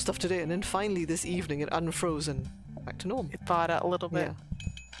and most of today, and then finally this evening it unfrozen back to normal. It thawed out a little bit. Yeah.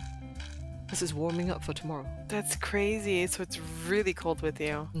 This is warming up for tomorrow. That's crazy. So it's really cold with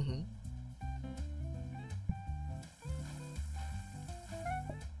you. Mm-hmm.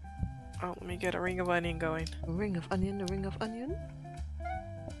 Oh, let me get a ring of onion going. A ring of onion, a ring of onion.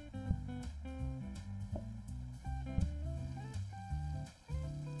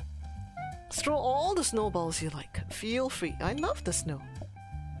 Throw all the snowballs you like. Feel free. I love the snow.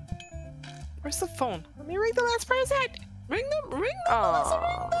 Where's the phone? Let me ring the last person! Ring them! Ring them! Melissa,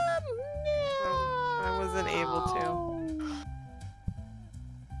 ring them! No. I wasn't able to.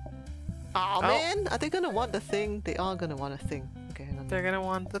 Oh man! Are they gonna want the thing? They are gonna want a thing. Okay, hang on. They're gonna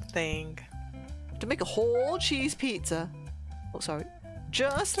want the thing. To make a whole cheese pizza. Oh, sorry.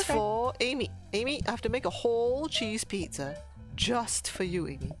 Just for Amy. Amy, I have to make a whole cheese pizza. Just for you,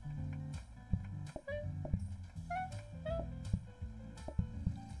 Amy.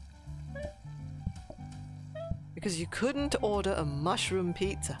 Because you couldn't order a mushroom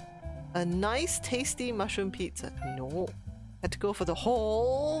pizza. A nice, tasty mushroom pizza. No. Had to go for the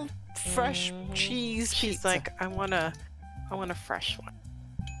whole fresh cheese pizza. She's like, I want a fresh one.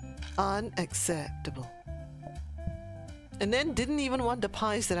 Unacceptable. And then didn't even want the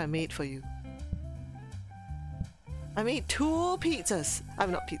pies that I made for you. I made 2 pizzas.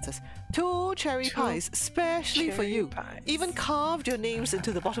 I'm not pizzas. 2 cherry pies, especially for you. Pies. Even carved your names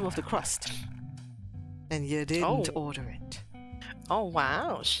into the bottom of the crust. And you didn't order it. Oh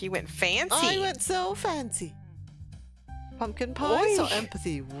wow, she went fancy. I went so fancy. Pumpkin pies or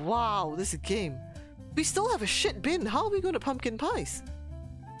empathy? Wow, this is a game. We still have a shit bin. How are we going to pumpkin pies?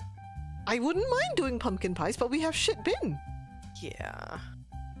 I wouldn't mind doing pumpkin pies, but we have shit bin. Yeah.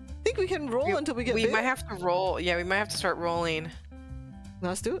 Think we can roll until we get bin? We might have to roll. Yeah, we might have to start rolling.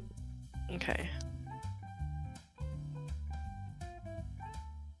 Let's do it. Okay.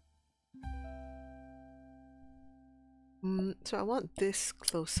 So I want this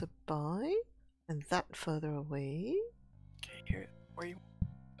closer by, and that further away. Okay, here. Where you?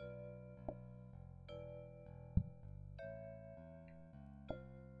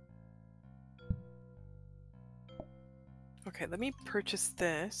 Okay, let me purchase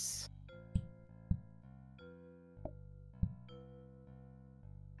this.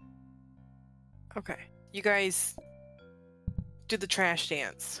 Okay, you guys do the trash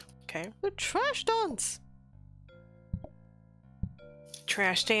dance. Okay. The trash dance.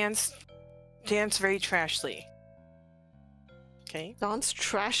 Trash dance. Dance very trashly. Okay. Dance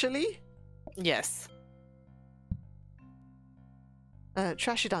trashily? Yes.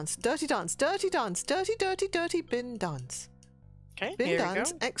 Trashy dance. Dirty dance. Dirty dance. Dirty, dirty, dirty bin dance. Okay. Bin here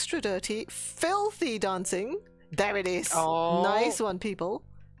dance. we go. Extra dirty. Filthy dancing. There it is. Oh. Nice one, people.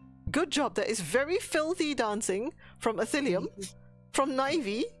 Good job. That is very filthy dancing from Athelium, from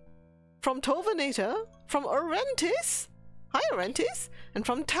Nivy, from Tovanator, from Orentis. Hi, Orentis. And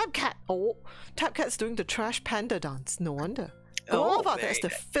from Tabcat. Oh, Tabcat's doing the trash panda dance. No wonder. Guava, that's the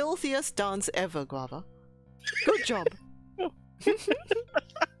filthiest dance ever, Guava. Good job.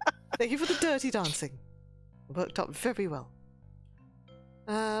 Thank you for the dirty dancing. Worked out very well.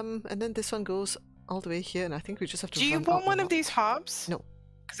 And then this one goes all the way here, and I think we just have to. Do you want one of these hobs? No.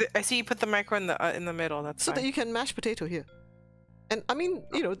 Because I see you put the micro in the middle. That's so fine. that you can mash potato here. And I mean,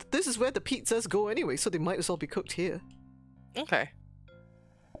 you know, this is where the pizzas go anyway, so they might as well be cooked here. Okay.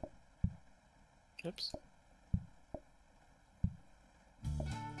 Oops.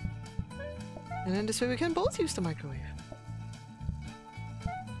 And then this way we can both use the microwave.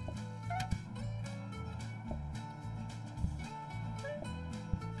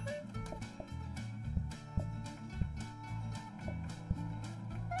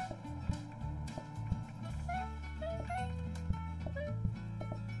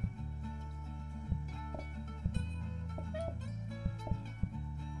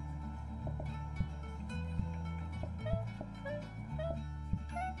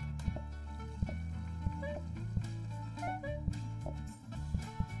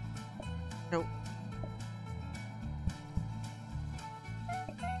 Nope.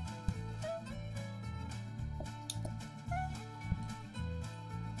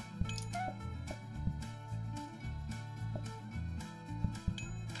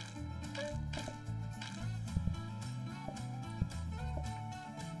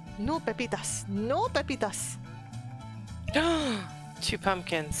 No pepitas. No pepitas. 2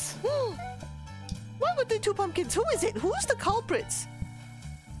 pumpkins. Why would they 2 pumpkins? Who is it? Who's the culprits?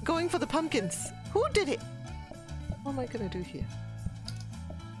 Going for the pumpkins. Who did it? What am I gonna do here?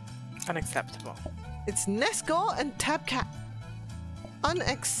 Unacceptable. It's Nesco and Tabcat.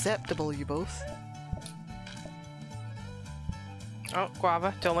 Unacceptable, you both. Oh,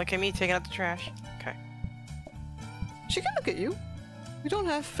 Guava, don't look at me taking out the trash. Okay. She can look at you. We don't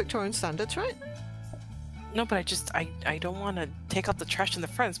have Victorian standards, right? No, but I don't want to take out the trash in the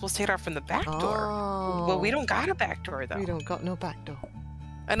front. I'm supposed to take it out from the back door. Oh. Well, we don't got a back door, though. We don't got no back door.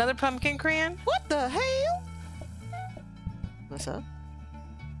 Another pumpkin, Cran? What the hell? What's up?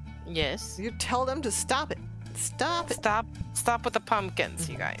 Yes. You tell them to stop it. Stop it. Stop with the pumpkins,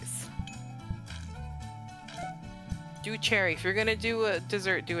 you guys. Do cherry. If you're gonna do a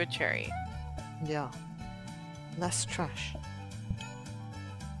dessert, do a cherry. Yeah. Less trash.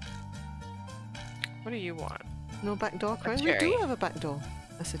 What do you want? No back door, Cran? We cherry. do have a back door.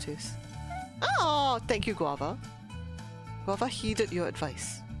 Yes, it is. Oh, thank you, Guava. Guava heeded your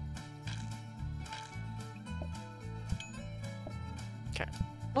advice. Okay.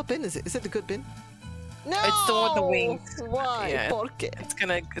 What bin is it? Is it the good bin? No! It's the one with the wings. Why? Yeah, ¿Por qué?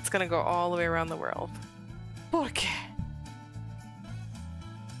 It's gonna go all the way around the world. ¿Por qué?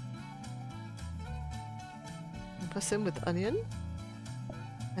 Press in with onion.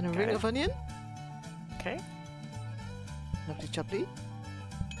 And a Got ring it. of onion. Okay. Lovely jubbly.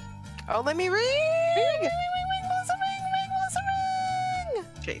 Oh, let me ring! Ring! What's a ring?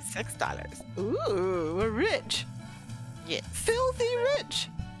 Okay, $6. Ooh, we're rich. Yes. Filthy rich.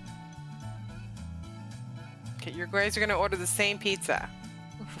 Okay, you guys are gonna order the same pizza.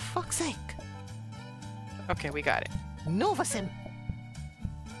 Oh, for fuck's sake. Okay, we got it. Novasim.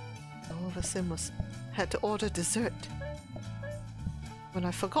 Novasim had to order dessert. When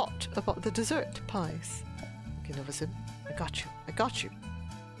I forgot about the dessert pies. Okay, Novasim, I got you. I got you.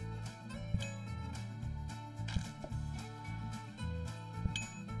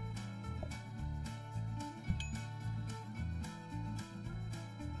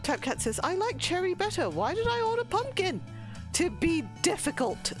 Tapcat says, I like cherry better. Why did I order pumpkin? To be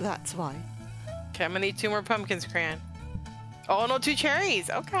difficult, that's why. Okay, I'm gonna need 2 more pumpkins, Cran. Oh, no, 2 cherries.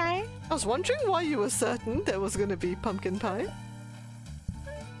 Okay. I was wondering why you were certain there was going to be pumpkin pie.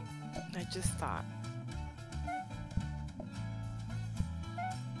 I just thought.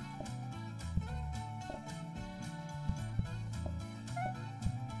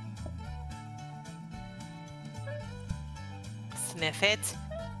 Sniff it.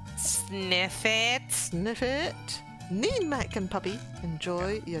 Sniff it. Sniff it. Neen, Mac and Puppy,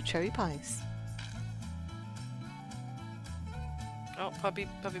 enjoy your cherry pies. Oh, puppy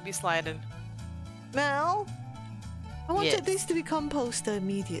be sliding. Mel, I wanted Yes. these to be composted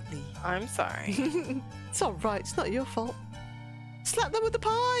immediately. I'm sorry. It's alright, it's not your fault. Slap them with the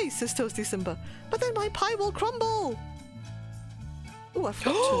pie, says Toasty Simba. But then my pie will crumble. Ooh, I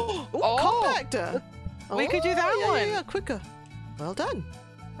forgot to. Ooh, Oh! compactor. We could do that yeah, one. Yeah, yeah, quicker. Well done.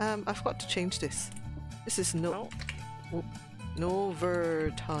 I forgot to change this. This is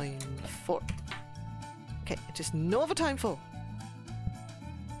NOvertime 4. Okay, it is NOvertime 4.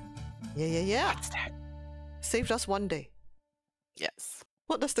 Yeah. What's that? Saved us one day. Yes.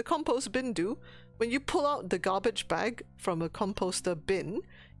 What does the compost bin do? When you pull out the garbage bag from a composter bin,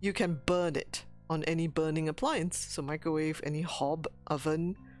 you can burn it on any burning appliance. So microwave, any hob,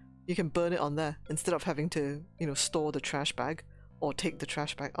 oven, you can burn it on there instead of having to, store the trash bag or take the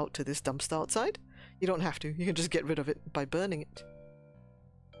trash bag out to this dumpster outside. You don't have to. You can just get rid of it by burning it.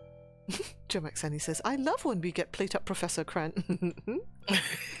 Joe Maxani says, I love when we get PlateUp Professor Cran.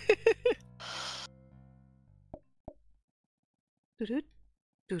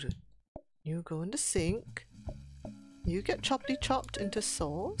 You go in the sink. You get choppity chopped into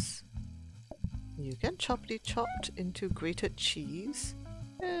sauce. You get choppity chopped into grated cheese.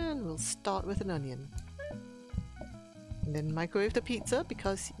 And we'll start with an onion. And then microwave the pizza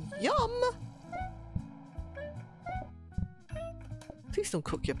because yum! Please don't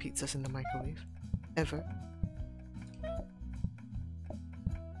cook your pizzas in the microwave. Ever.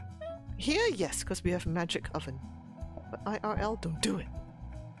 Here, yes, because we have magic oven. But IRL, don't do it.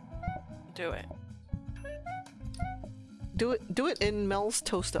 Do it. Do it in Mel's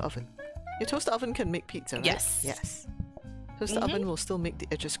toaster oven. Your toaster oven can make pizza, right? Yes. Yes. Toaster oven will still make the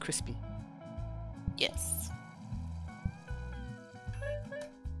edges crispy. Yes.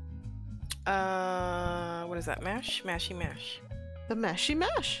 What is that? Mash? Mashy mash. The mashy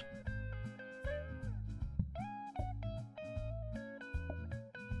mash.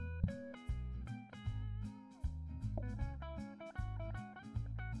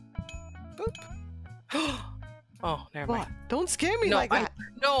 Boop. Oh, never What? mind. Don't scare me No, like that.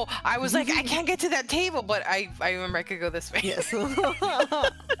 No, I was like, I can't get to that table, but I remember I could go this way. Yes. I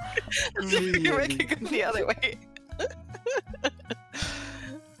Really? could go the other way.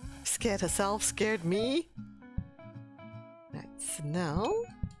 Scared herself, scared me. Right, so now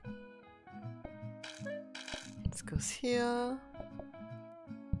this goes here.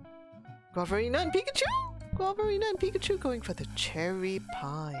 Guavarina and Pikachu? Guavarina and Pikachu going for the cherry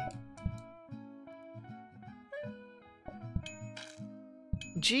pie.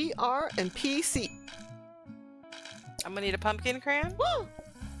 GR and PC. I'm gonna need a pumpkin crayon. Woo!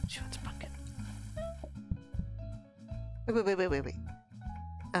 She wants a pumpkin. Wait.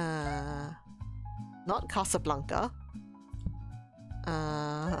 Not Casablanca.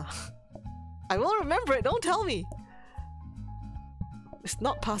 I will remember it, don't tell me. It's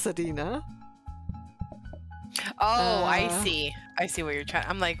not Pasadena. Oh, I see. I see what you're trying.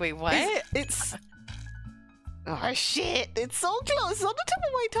 I'm like, wait, what? It's oh shit! It's so close. It's on the tip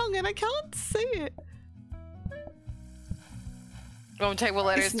of my tongue, and I can't say it. You want me to tell you what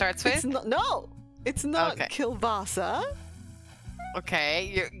letter it starts with? It's not. No, it's not Okay. Kilbasa.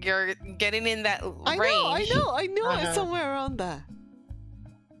 Okay, you're getting in that I range. know. It's Uh-huh. somewhere around there.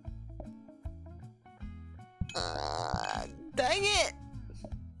 Dang it!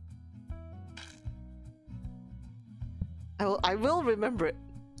 I will remember it.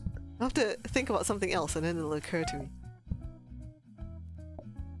 I'll have to think about something else, and then it'll occur to me.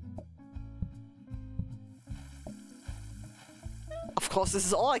 Of course, this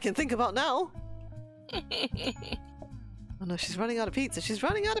is all I can think about now. Oh no, she's running out of pizza. She's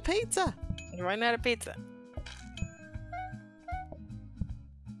running out of pizza. You're running out of pizza.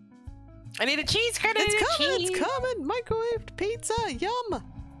 I need a cheese credit. It's coming. Microwaved pizza. Yum.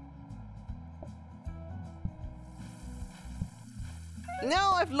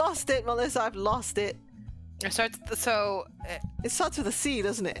 No, I've lost it, Melissa. I've lost it. It starts so. It starts with a C,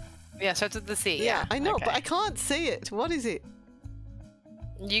 doesn't it? Yeah, it starts with the C. Yeah, I know, okay. but I can't say it. What is it?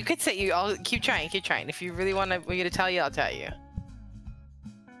 You could say you. I'll keep trying. Keep trying. If you really want me to tell you, I'll tell you.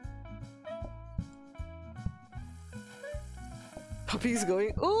 Puppy's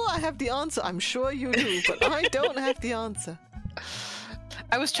going, oh, I have the answer. I'm sure you do, but I don't have the answer.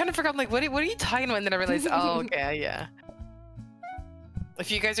 I was trying to figure out, like, what are you talking about? And then I realized, oh, okay, yeah. If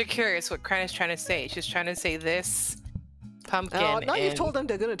you guys are curious what Cran is trying to say, she's trying to say this pumpkin. Oh, now and... you've told them,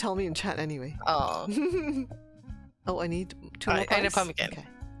 they're going to tell me in chat anyway. Oh. Oh, I need two more and a pies? pumpkin. Okay.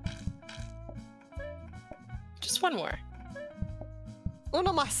 Just one more.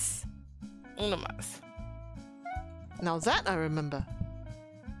 Uno más. Uno más. Now that I remember.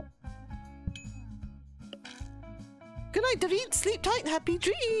 Good night, David. Sleep tight. Happy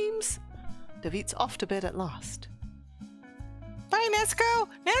dreams. David's off to bed at last. Bye, Nesco!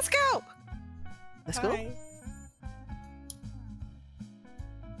 Nesco! Let's Bye. go.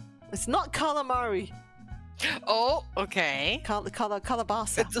 It's not calamari. Oh, okay.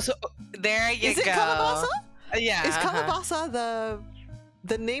 Calabasa. There you Is go. it Calabasa? Yeah. Is Calabasa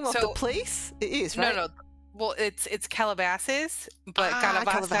the name of the place? It is, right? No. Well, it's Calabasas, but Calabasa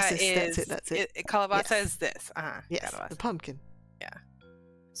Calabasas, is that's it. Calabasa Yes. is this. Yes, Calabasa. the pumpkin.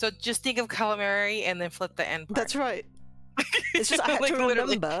 So just think of calamari and then flip the end part. That's right. It's just I had Like, to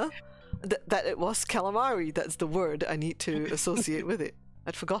literally. remember that it was calamari. That's the word I need to associate with it.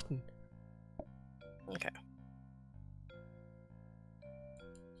 I'd forgotten. Okay.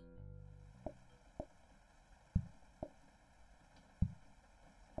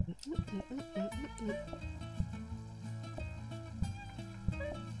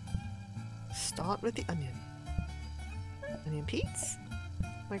 Start with the onion. Onion Pete's.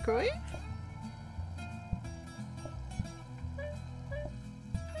 Microwave.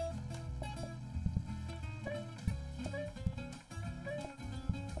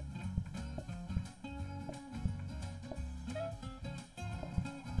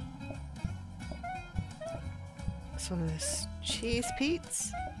 This one is cheese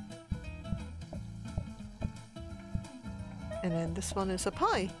Pete's. And then this one is a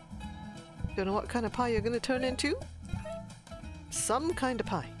pie. Don't know what kind of pie you're going to turn into. Some kind of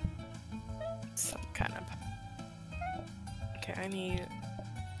pie. Some kind of. Okay, I need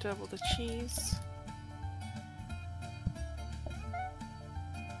double the cheese.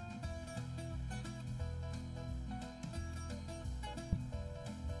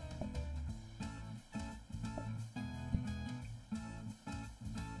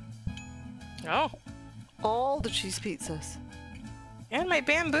 Oh, All the cheese pizzas. and my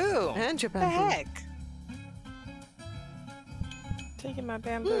bamboo. And your What the bamboo. heck? Taking my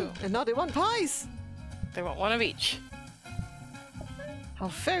bamboo. And now they want pies. They want one of each. How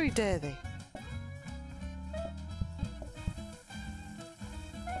very dare they?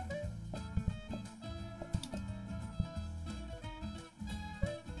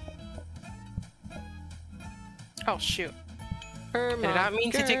 Oh shoot! Oh I did not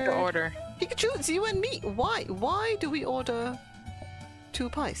mean to take the order. Pikachu, it's you and me. Why? Why do we order 2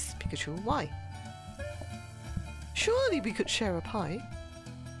 pies? Pikachu, why? Surely we could share a pie.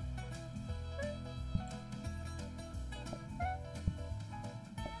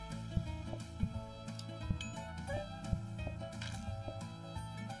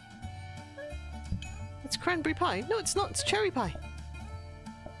 It's cranberry pie. No, it's not. It's cherry pie.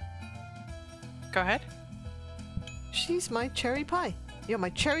 Go ahead. She's my cherry pie. You're my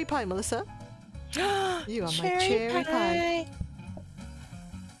cherry pie, Melissa. You are my Cherry cherry pie.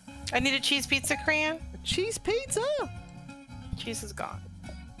 I need a cheese pizza, Cran. A cheese pizza. Cheese is gone.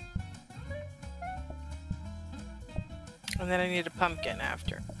 And then I need a pumpkin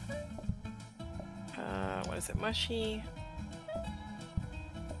after. What is it? Mushy.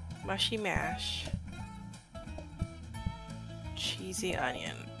 Mushy mash. Cheesy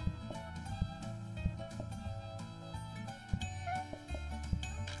onion.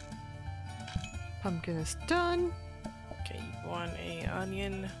 Pumpkin is done. Okay, you want a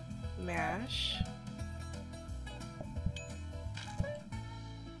onion mash.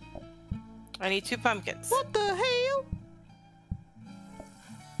 I need 2 pumpkins. What the hell?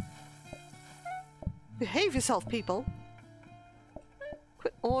 Behave yourself, people.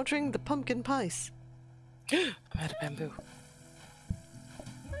 Quit ordering the pumpkin pies. I'm out of bamboo.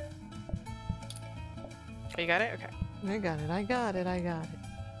 Oh, you got it? Okay. I got it, I got it, I got it.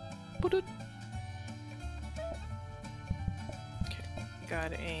 Ba-doot. Okay.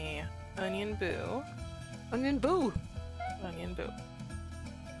 Got a onion boo. Onion boo. Onion boo.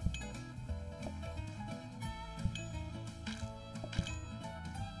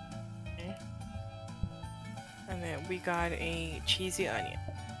 Okay. And then we got a cheesy onion.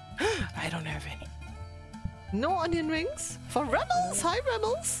 I don't have any. No onion rings? For Rebels! Hi,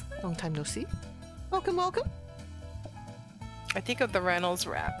 Rebels! Long time no see. Welcome, welcome. I think of the Reynolds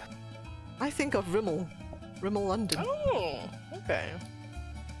wrap. I think of Rimmel. Rimmel London. Oh, okay.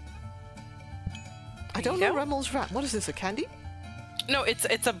 I don't know Remmel's wrap. What is this, a candy? No,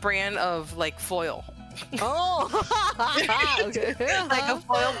 it's a brand of like foil. Oh! Okay. Like a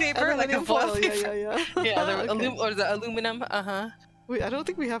foil paper? Like a foil paper. Yeah. Yeah, the, Okay. or the aluminum. Uh-huh. Wait, I don't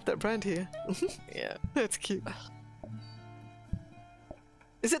think we have that brand here. Yeah. That's cute.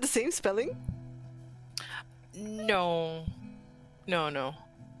 Is it the same spelling? No. No.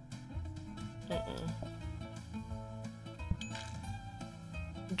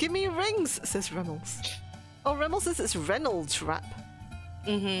 Give me rings, says Reynolds. Oh, Reynolds says it's Reynolds wrap.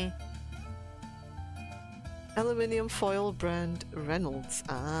 Mm-hmm. Aluminium foil brand Reynolds.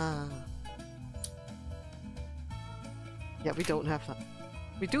 Ah. Yeah, we don't have that.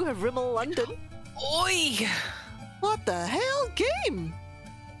 We do have Rimmel London. Oi! What the hell, game?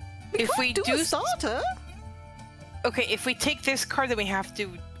 If we do do a starter. Okay, if we take this card, then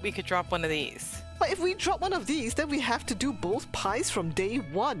we could drop one of these. But if we drop one of these, then we have to do both pies from day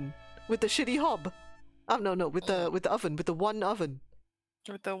 1 with the shitty hob. Oh no, with the oven, with the one oven.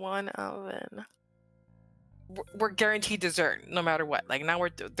 With the one oven. We're guaranteed dessert, no matter what. Like now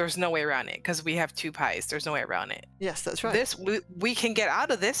there's no way around it because we have 2 pies. There's no way around it. Yes, that's right. This we can get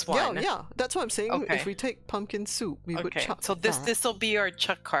out of this one. Yeah. That's what I'm saying. Okay. If we take pumpkin soup, we would chuck so this will be our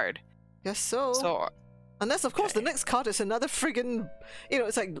chuck card. Yes, so. So. Unless, of course, the next card is another friggin',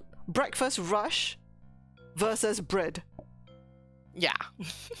 it's like breakfast rush versus bread. Yeah.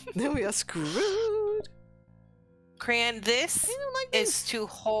 Then we are screwed. Cran, this is to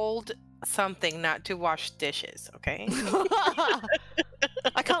hold something, not to wash dishes, okay?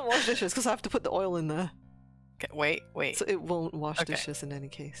 I can't wash dishes because I have to put the oil in there. Okay, wait. So it won't wash dishes in any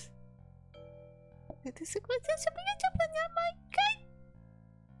case.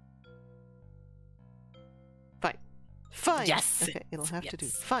 Fine. Yes. Okay, it'll have to do.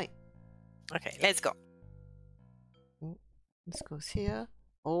 Fine. Okay, let's go. This goes here.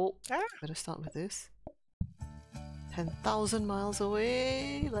 Oh, better start with this. 10,000 miles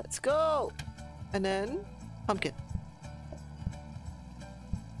away. Let's go. And then pumpkin.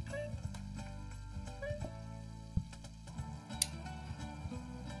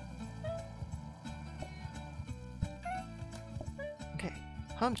 Okay,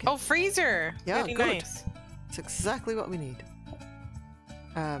 pumpkin. Oh, freezer. Yeah, Very good. Nice. It's exactly what we need.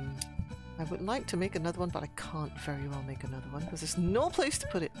 I would like to make another one, but I can't very well make another one because there's no place to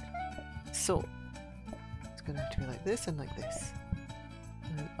put it. So it's gonna have to be like this and like this.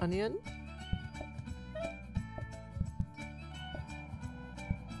 And an onion.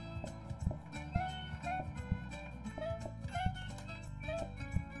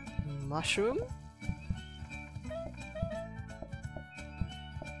 Mushroom.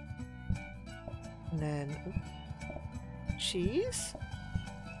 And then cheese.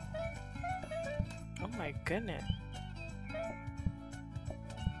 Oh my goodness.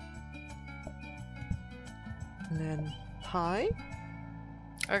 And then pie.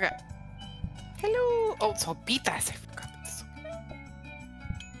 Okay. Hello. Oh, sopitas. I forgot this.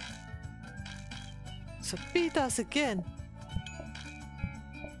 Sopitas again.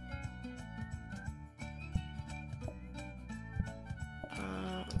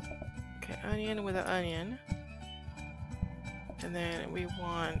 Okay, onion with an onion. And then we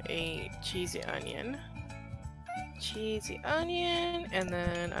want a cheesy onion. Cheesy onion, and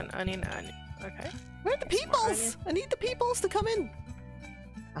then an onion. Okay. Where are the peoples? I need the peoples to come in.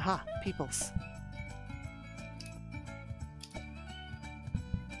 Aha, peoples.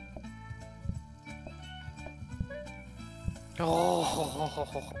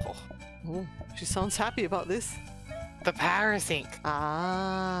 Oh, she sounds happy about this. The power sink.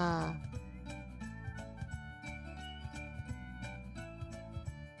 Ah.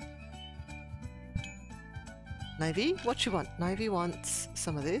 Nivy, what you want? Nivy wants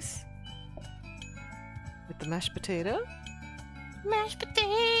some of this. With the mashed potato. Mashed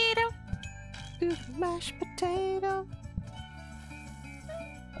potato. Do the mashed potato.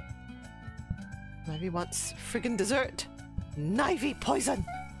 Nivy wants friggin' dessert. Nivy poison!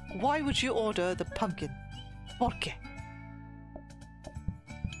 Why would you order the pumpkin? ¿Por qué?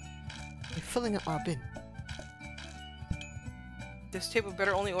 You're filling up our bin. This table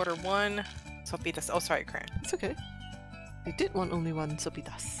better only order one sopitas. Oh, sorry, Cran. It's okay. They did want only one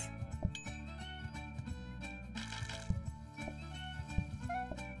sopitas.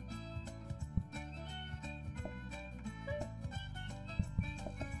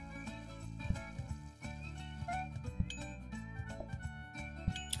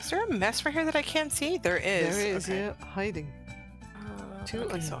 Is there a mess right here that I can't see? There is. There is, okay. yeah, hiding. Two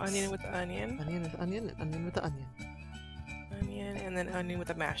okay, onions. so onion with onion. Onion with onion and onion with the onion. Onion and then onion with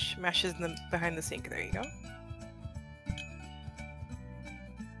the mash. Mash is in the, behind the sink. There you go.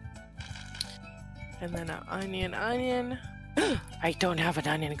 And then an onion, onion. I don't have an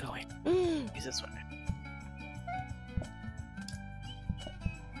onion going. Use this one.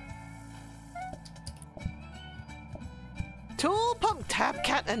 Tool Pump Tab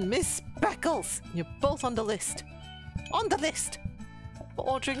Cat and Miss Beckles. You're both on the list. On the list! For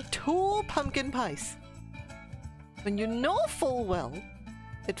ordering 2 pumpkin pies. When you know full well,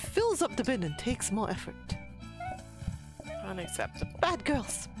 it fills up the bin and takes more effort. Unacceptable. Bad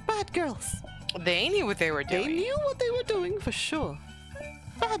girls. Bad girls. They knew what they were doing. They knew what they were doing for sure.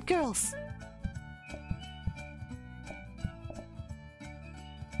 Bad girls.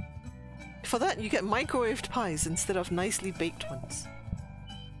 For that, you get microwaved pies instead of nicely baked ones.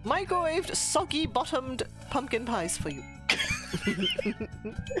 Microwaved, soggy-bottomed pumpkin pies for you.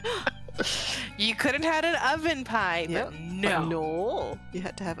 You couldn't have an oven pie, Yep. but no. But no, you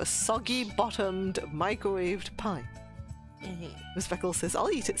had to have a soggy-bottomed microwaved pie. Miss Beckles says,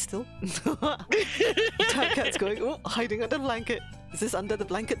 I'll eat it still. Tab Cat's going, oh, hiding under the blanket. Is this under the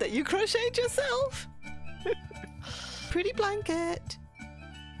blanket that you crocheted yourself? Pretty blanket.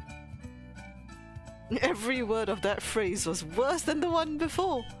 Every word of that phrase was worse than the one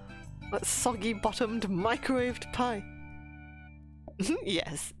before. That soggy-bottomed microwaved pie.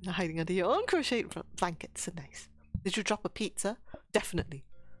 Yes, hiding under your own crocheted blankets. So nice. Did you drop a pizza? Definitely.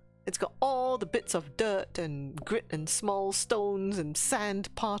 It's got all the bits of dirt and grit and small stones and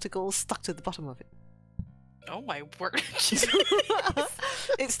sand particles stuck to the bottom of it. Oh my word.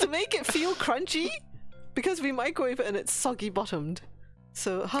 It's to make it feel crunchy because we microwave it and it's soggy bottomed.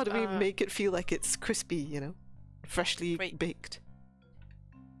 So how do we make it feel like it's crispy, you know? Freshly baked.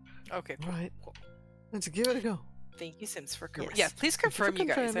 Okay, cool. Right. Cool. Let's give it a go. Thank you, Sims, for confirming. Yes. Yes, please confirm, you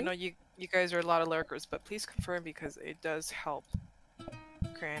guys. I confirming. know you guys are a lot of lurkers, but please confirm because it does help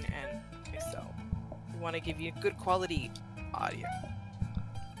Cran and myself. We want to give you good quality audio.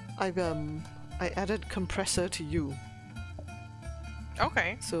 I added compressor to you.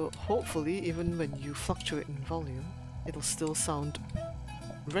 Okay. So hopefully even when you fluctuate in volume, it'll still sound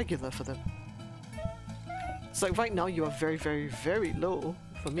regular for them. It's like right now you are very, very, very low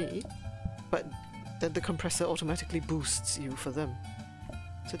for me, but then the compressor automatically boosts you for them.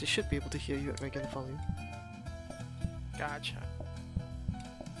 So they should be able to hear you at regular volume. Gotcha.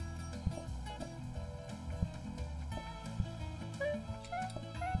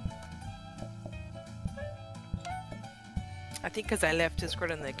 I think because I left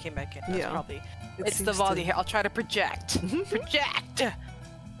Discord and then came back in. That's Yeah. probably... It It's the seems volume. to- I'll try to project. Project!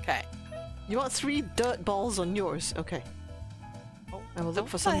 Okay. You want 3 dirt balls on yours? Okay. Oh, I will look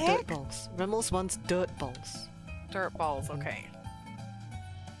for what some the dirt heck? balls. Remels wants dirt balls. Dirt balls, okay.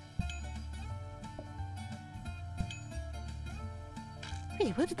 Hey,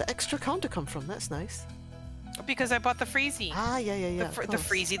 where did the extra counter come from? That's nice. Because I bought the freezy. Ah, yeah. The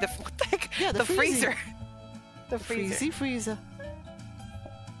freezy. What the heck? Yeah, the freezer. The freezer. Freezy freezer.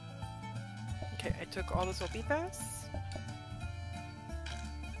 Okay, I took all the sopitas.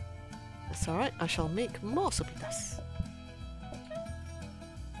 That's alright. I shall make more sopitas.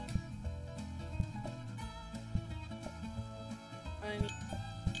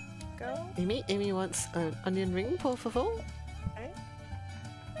 Go. Amy wants an onion ring, por favor. Okay.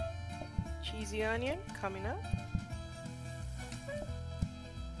 Cheesy onion coming up.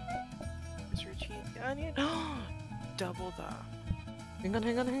 Is your cheesy onion? Double the. Hang on.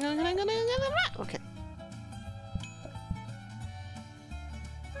 Okay.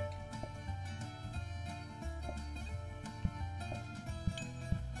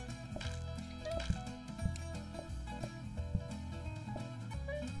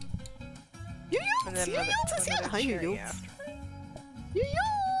 And then Yults is here! Hi, Yults!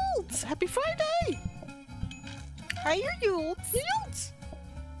 Yults! Happy Friday! Hi, Yults! Yults!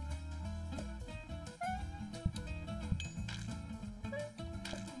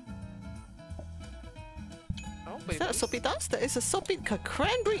 Oh, Is that a sopitas? That is a sopita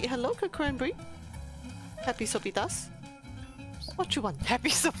cranberry. Hello, cranberry. Happy sopitas. What you want? Happy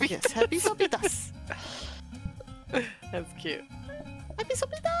sopitas. Yes, happy sopitas. That's cute. Happy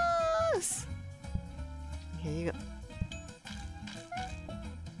sopitas. Here you go.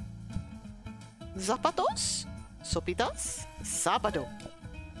 Zapatos, sopitas, sábado.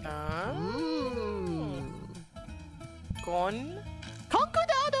 Con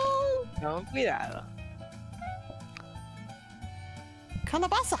cuidado. Con cuidado.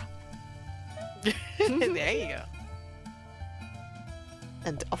 Calabaza. There you go.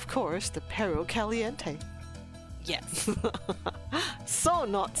 And of course, the perro caliente. Yes. So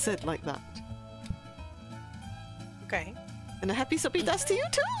not said like that. Okay. And a happy sopitas to you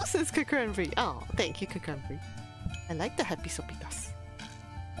too, says Cranberry. Oh, thank you, Cranberry. I like the happy sopitas.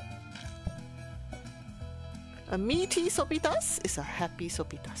 A meaty sopitas is a happy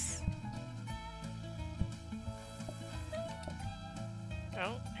sopitas.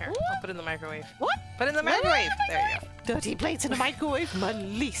 Oh, here. I'll put it in the microwave. What? Put it in the microwave. There you go. Dirty plates in the microwave,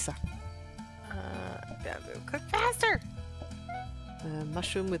 Melissa. Bamboo. Cook faster.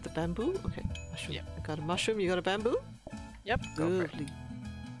 Mushroom with the bamboo. Okay, mushroom. Yep. I got a mushroom. You got a bamboo. Yep. Go for it. Lovely.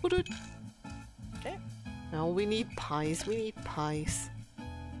 Put it. Okay. Now we need pies. We need pies.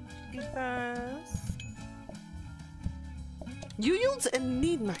 Pizzas. Yuyuls and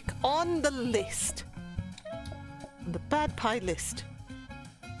Needmac on the list. On the bad pie list.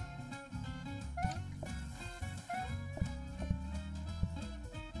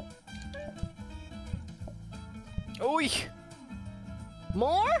 Oi!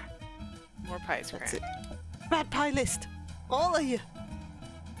 More? More pies, That's Cran. it. Bad pie list. All of you.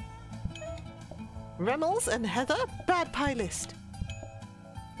 Remmels and Heather, bad pie list.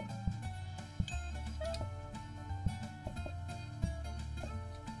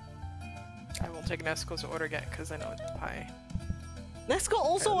 I won't take Nesco's order yet because I know it's pie. Nesco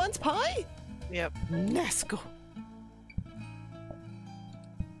also wants pie? Yep. Nesco.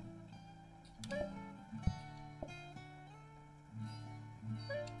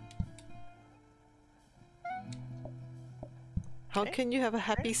 How can you have a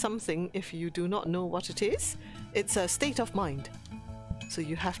happy something if you do not know what it is? It's a state of mind. So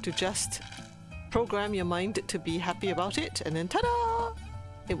you have to just program your mind to be happy about it, and then ta-da!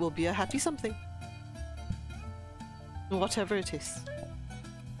 It will be a happy something. Whatever it is.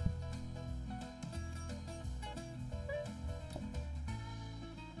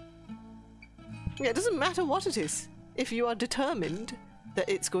 Yeah, it doesn't matter what it is. If you are determined that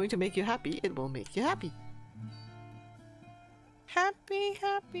it's going to make you happy, it will make you happy. Happy,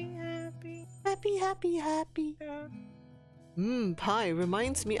 happy, happy. Happy, happy, happy. Pie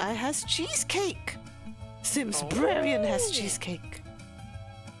reminds me I has cheesecake. Sims Brarian has cheesecake.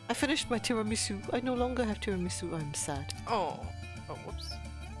 I finished my tiramisu. I no longer have tiramisu. I'm sad. Oh, whoops.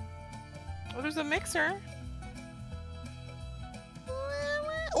 Oh, there's a mixer.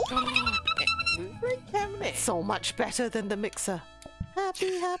 So much better than the mixer.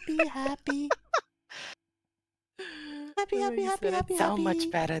 Happy, happy, happy. Happy, happy, happy, happy, So happy.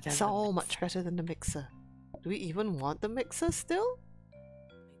 much better than So much better than the mixer. Do we even want the mixer still?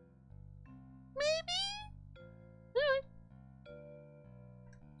 Maybe? Alright.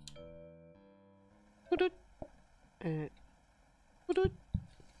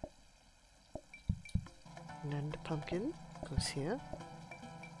 And then the pumpkin goes here.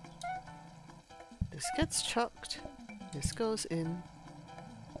 This gets chucked. This goes in.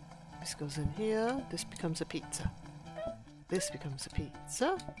 This goes in here. This becomes a pizza. this becomes a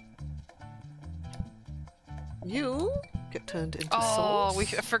pizza. You get turned into sauce.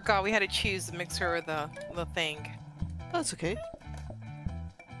 I forgot we had to choose the mixer or the thing. That's okay.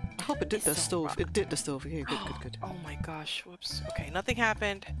 I hope it did the stove. It did the stove. Okay, good, good, good. Oh my gosh, whoops. Okay, nothing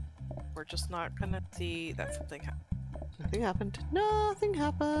happened. We're just not gonna see that something happened. Nothing happened. Nothing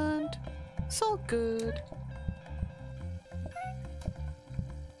happened. It's all good.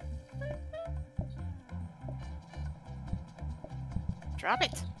 Drop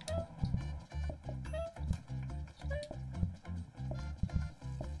it!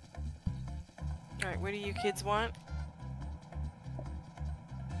 Alright, what do you kids want?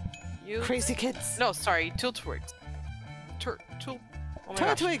 You? Crazy kids. No, sorry, Tiltwigs. Oh my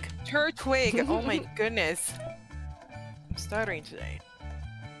gosh. Turtwig. Turtwig! Oh my goodness. I'm stuttering today.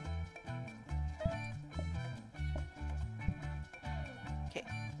 Okay.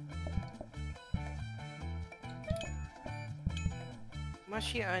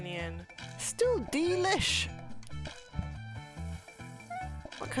 Mushy onion. Still delish.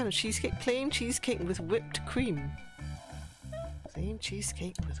 What kind of cheesecake? Plain cheesecake with whipped cream. Plain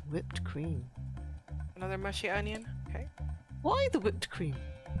cheesecake with whipped cream. Another mushy onion. Okay. Why the whipped cream?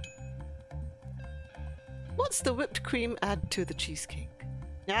 What's the whipped cream add to the cheesecake?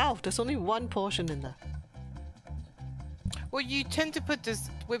 Now, there's only one portion in there. Well, you tend to put this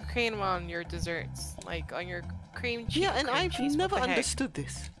whipped cream on your desserts, like on your cream cheese. Yeah, and I've never understood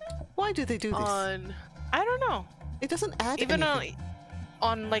this. Why do they do this? I don't know. It doesn't add even anything.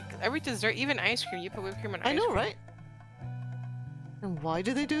 on like every dessert, even ice cream, you put whipped cream on ice cream. I know, right? And why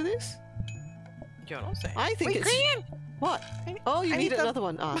do they do this? You don't say. I think it's... Green! What? Oh, you need another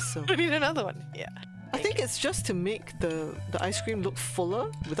one. Ah, so... I need another one. Yeah. I think it's just to make the ice cream look fuller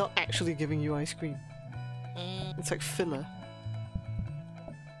without actually giving you ice cream. It's like filler.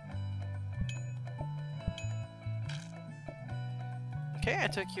 Okay, I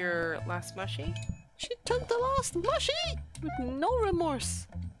took your last mushy. She took the last mushy with no remorse.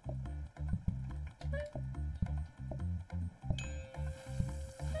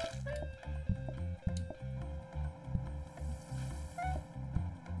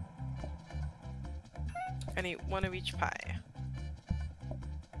 I need one of each pie.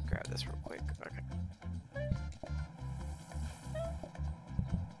 Grab this real quick. Okay.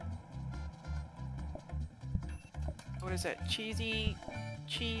 What is that? Cheesy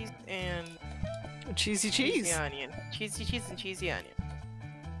cheese and Cheesy cheesy cheese. onion. Cheesy cheese and cheesy onion.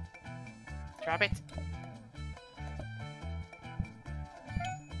 Drop it.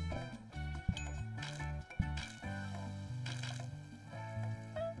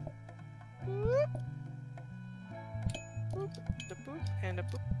 The boop and the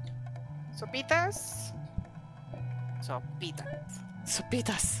boop. Sopitas. Sopitas.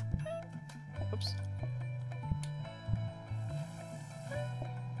 Sopitas. Oops.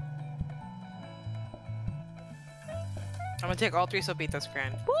 I'm gonna take all 3 sopitas,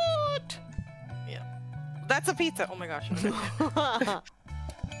 Cran. What? Yeah. That's a pizza! Oh my gosh.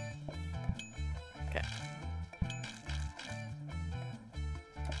 Okay.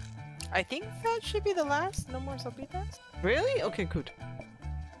 I think that should be the last. No more sopitas. Really? Okay, good.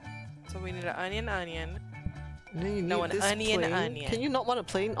 So we need an onion. And then you need No, an this onion, plain. onion. Can you not want a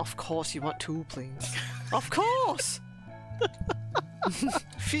plain? Of course you want 2 plains. Of course!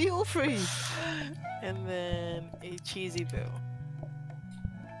 Feel free. And then a cheesy boo.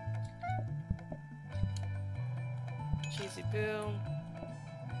 Cheesy boo.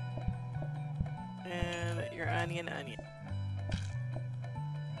 And your onion.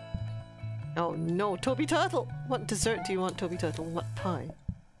 Oh no, Toby Turtle! What dessert do you want, Toby Turtle? What pie?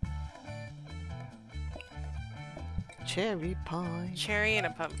 Cherry pie. Cherry and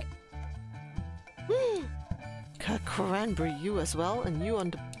a pumpkin. Cranberry, you as well, and you on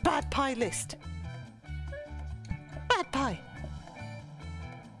the bad pie list. Bad pie!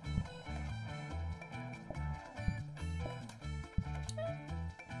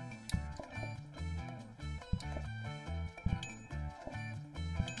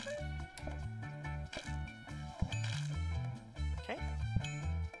 Okay.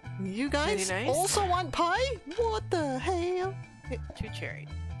 You guys Very nice. also want pie? What the hell? 2 cherry.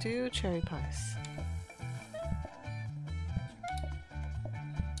 2 cherry pies.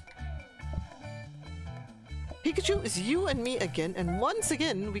 Pikachu, is you and me again, and once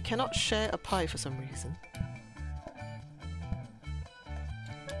again we cannot share a pie for some reason.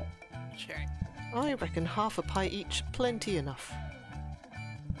 Cherry. I reckon half a pie each, plenty enough.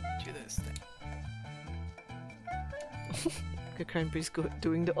 Do this thing. Okay, Cranberry's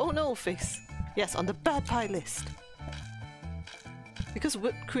doing the oh no face. Yes, on the bad pie list. Because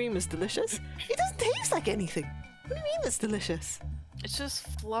whipped cream is delicious, it doesn't taste like anything. What do you mean it's delicious? It's just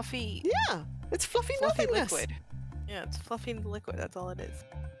fluffy. Yeah, it's fluffy Fluffy nothingness. liquid. Yeah, it's fluffy liquid. That's all it is.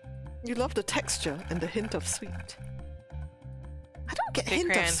 You love the texture and the hint of sweet. I don't get Okay,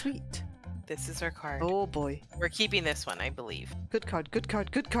 hint Cran. of sweet. This is our card. Oh boy. We're keeping this one, I believe. Good card, good card,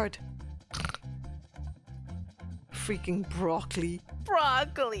 good card. Freaking broccoli.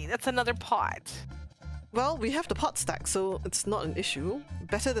 Broccoli. That's another pot. Well, we have the pot stack, so it's not an issue.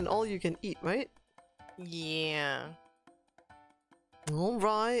 Better than all you can eat, right? Yeah.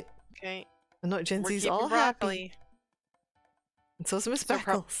 Alright. Okay. And not Gen We're Z's keeping all broccoli. happy. And so's Miss So prob-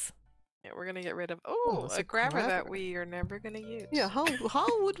 Speckles. Yeah, we're gonna get rid of. Oh, Oh, it's a a grabber that grabber. we are never gonna use. Yeah,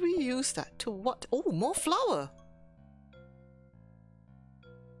 how would we use that? To what? Oh, more flour!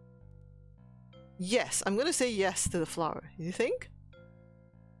 Yes, I'm gonna say yes to the flour. You think?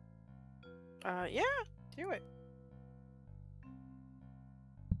 Yeah. Do it.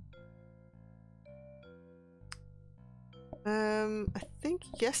 I think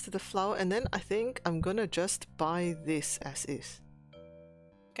yes to the flour, and then I think I'm gonna just buy this as is.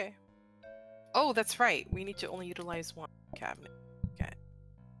 Okay. Oh, that's right. We need to only utilize one cabinet. Okay.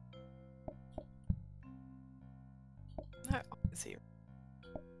 Let's see.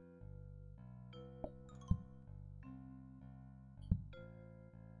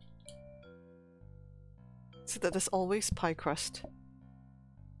 So that there's always pie crust.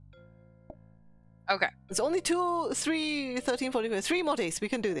 Okay. It's only 2, 3, 13, 14, 3 more days. We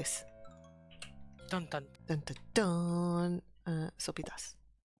can do this. Dun dun. Dun dun dun. Sopitas.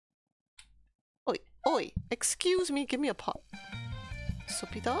 Oi, oi, excuse me, give me a pot.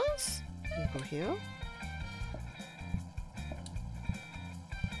 Sopitas? You go here.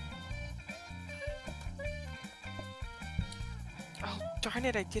 Oh darn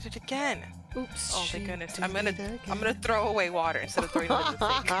it! I did it again. Oops. Oh she thank goodness. did I'm gonna it throw away water instead of throwing it in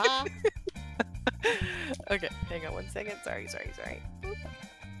the sink. again. Okay, hang on 1 second. Sorry. Oop.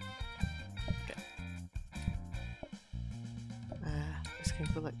 This can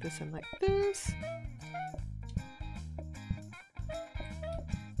go like this and like this.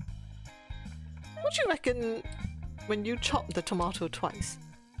 What do you reckon when you chop the tomato twice?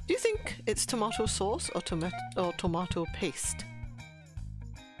 Do you think it's tomato sauce or tomato paste?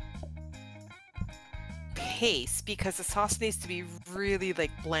 Paste, because the sauce needs to be really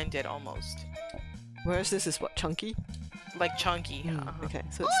like blended almost. Whereas this is what, chunky? Like chunky. Okay,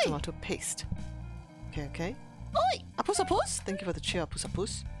 so it's Oi! tomato paste. Okay. Oi! Apus. Thank you for the cheer,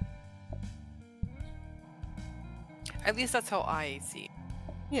 apus. At least that's how I see it.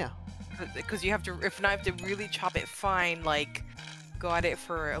 Yeah. Because you have to, if not, you have to really chop it fine, like, go at it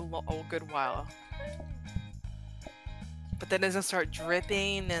for a good while. But then it doesn't start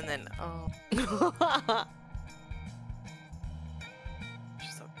dripping, and then, oh.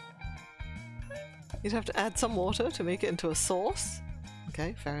 So- You'd have to add some water to make it into a sauce.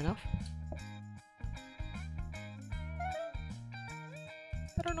 Okay, fair enough.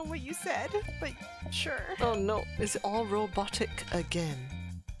 I don't know what you said, but sure. Oh no, is it all robotic again?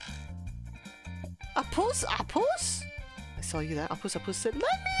 Apus! I saw you there. Apus said, "Let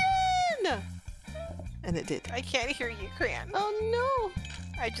me in!" And it did. I can't hear you, Cran. Oh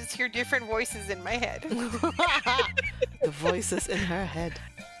I just hear different voices in my head. no! The voices in her head.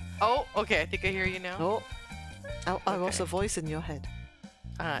 Oh, okay, I think I hear you now. Oh, I was Okay. a voice in your head.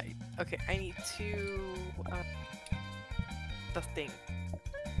 Okay, I need to, the thing.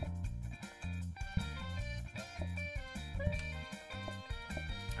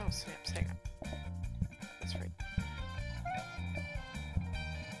 Oh, snaps, hang on. That's right.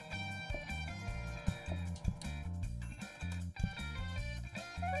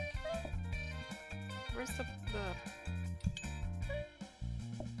 Where's the...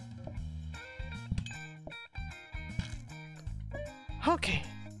 Okay.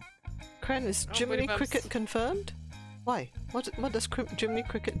 Cran, is Oh, Jiminy but if I'm Cricket confirmed? Why? What does Jiminy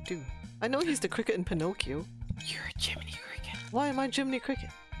Cricket do? I know he's the cricket in Pinocchio. You're a Jiminy Cricket. Why am I Jiminy Cricket?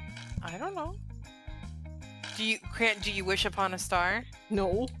 I don't know. Do you wish upon a star?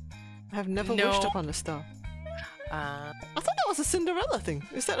 No. I have never No. wished upon a star. Uh, I thought that was a Cinderella thing.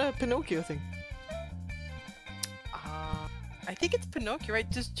 Is that a Pinocchio thing? I think it's Pinocchio, right?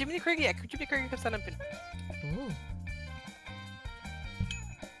 Just Jiminy Cricket. Yeah, Jiminy Cricket comes out in Pinocchio. Oh.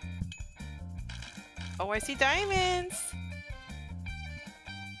 Oh, I see diamonds.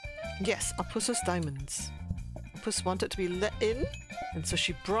 Yes, Apus's diamonds. Apus wanted to be let in, and so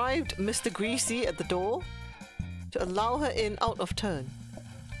she bribed Mr. Greasy at the door to allow her in out of turn.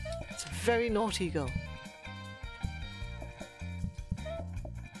 It's a very naughty girl.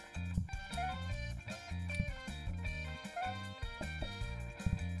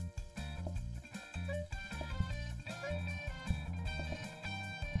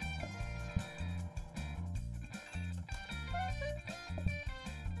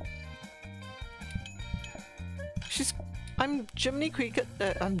 I'm Jiminy Cricket.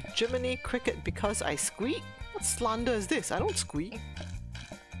 I'm Jiminy Cricket because I squeak. What slander is this? I don't squeak.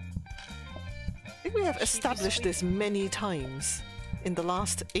 I think we have established this many times in the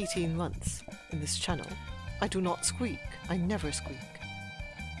last 18 months in this channel. I do not squeak. I never squeak.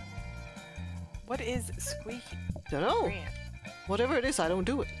 What is squeaky? Don't know. Grant? Whatever it is, I don't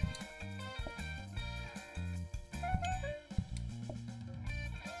do it.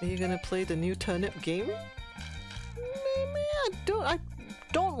 Are you gonna play the new turnip game? I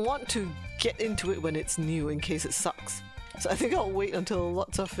don't want to get into it when it's new in case it sucks. So I think I'll wait until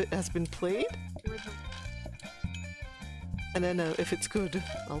lots of it has been played. And then if it's good,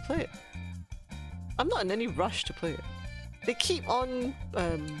 I'll play it. I'm not in any rush to play it. They keep on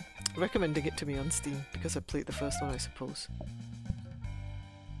recommending it to me on Steam because I played the first one, I suppose.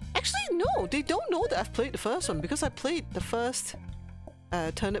 Actually, no, they don't know that I've played the first one because I played the first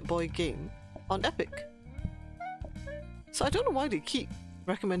Turnip Boy game on Epic. So I don't know why they keep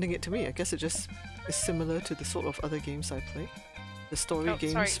recommending it to me. I guess it just is similar to the sort of other games I play. The story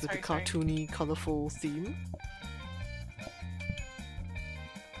games with the cartoony, colourful theme.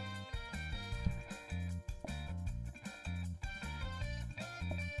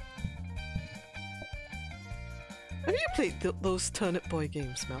 Have you played those Turnip Boy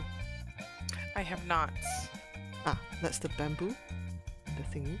games, Mel? I have not. Ah, that's the bamboo and the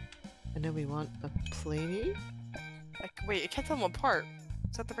thingy. And then we want a planey. Wait, I can't tell them apart.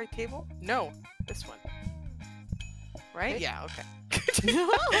 Is that the right table? No, this one. Right? Okay. Yeah, okay.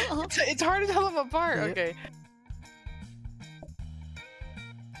 It's hard to tell them apart. Yep. Okay.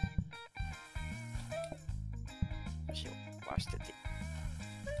 She'll wash the tea.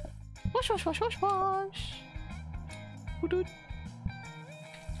 Wash, wash, wash, wash, wash.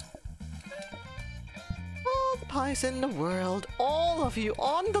 All the pies in the world, all of you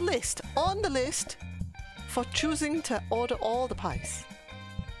on the list, for choosing to order all the pies.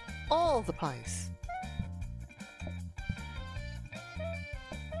 All the pies.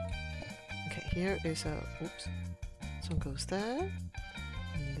 Okay, here is a, oops, this one goes there,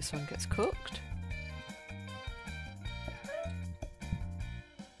 and this one gets cooked.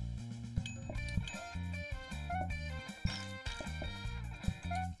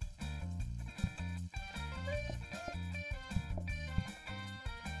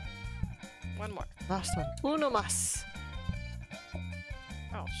 One more. Last one. Uno mas.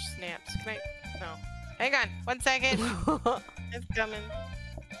 Oh, snaps. Can I? No. Hang on. 1 second. It's coming.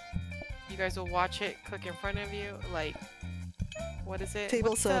 You guys will watch it cook in front of you. Like, what is it? Table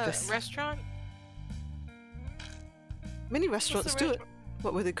What's service. The restaurant? Many restaurants do it.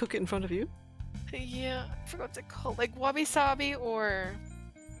 What, where they cook it in front of you? Yeah, I forgot what it's called. Like Wabi Sabi or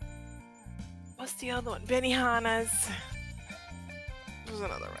what's the other one? Benihana's. There's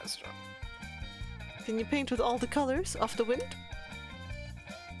another restaurant. Can you paint with all the colors of the wind?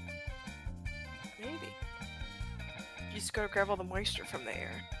 Maybe. You just gotta grab all the moisture from the air.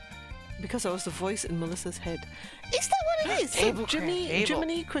 Because I was the voice in Melissa's head. Is that what it is? Table, So table.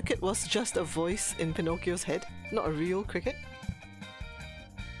 Jiminy Cricket was just a voice in Pinocchio's head, not a real cricket.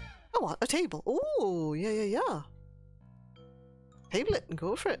 I want a table. Oh, yeah. Table it and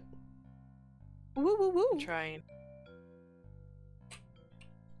go for it. Woo, woo, woo. I'm trying.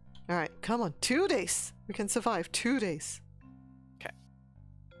 Alright, come on. 2 days. We can survive 2 days. Okay.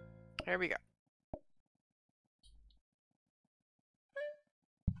 Here we go.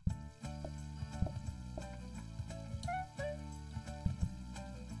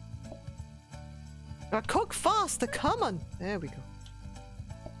 Now cook faster, come on. There we go.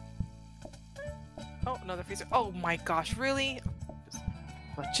 Oh, another freezer. Oh my gosh, really? Just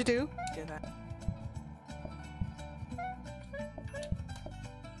What you do? did that.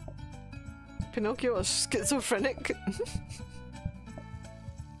 Pinocchio is schizophrenic.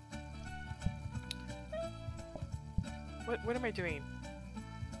 What am I doing?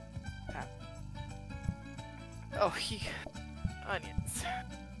 Ah. Oh, onions.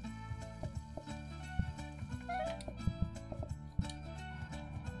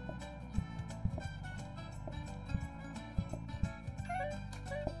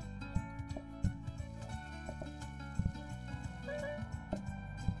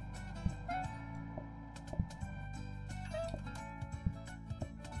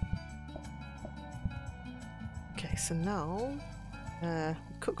 Okay, so now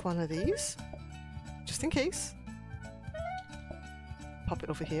cook one of these, just in case. Pop it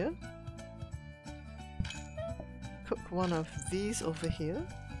over here. Cook one of these over here.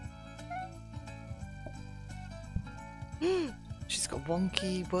 She's got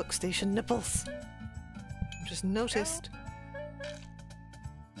wonky workstation nipples. I've just noticed.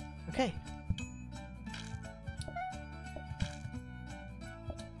 Okay.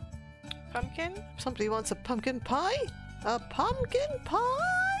 Pumpkin? Somebody wants a pumpkin pie? A pumpkin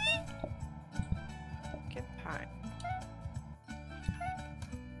pie? Pumpkin pie.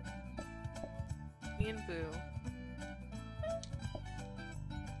 Me and Boo.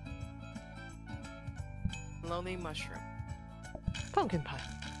 Lonely mushroom. Pumpkin pie.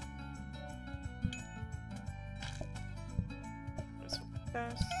 This will be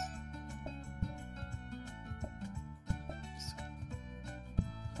best.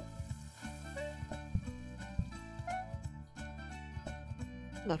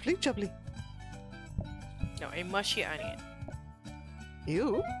 Lovely jubbly. No, a mushy onion.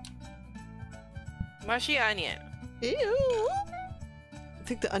 Ew. Mushy onion. Ew. I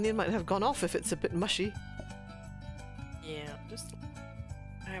think the onion might have gone off if it's a bit mushy. Yeah, just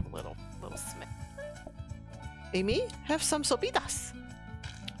I have a little smell. Amy, have some sopitas.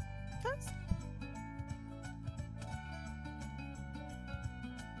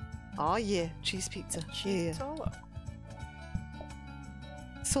 Oh yeah, cheese pizza. Cheese solo.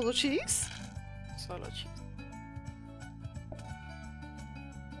 Solo cheese? Solo cheese.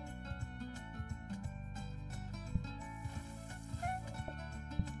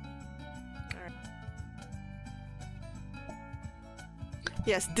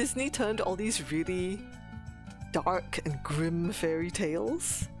 Yes, Disney turned all these really dark and grim fairy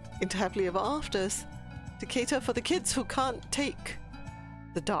tales into happily ever afters to cater for the kids who can't take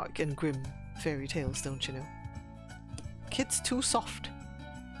the dark and grim fairy tales, don't you know? Kids too soft.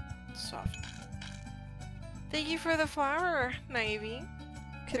 Soft. Thank you for the flower, Navy.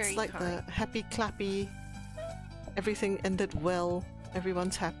 Kids Very like kind. the happy clappy, everything ended well,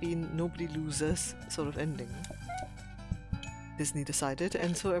 everyone's happy, nobody loses sort of ending. Disney decided,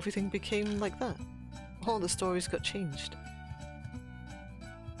 and so everything became like that. All the stories got changed.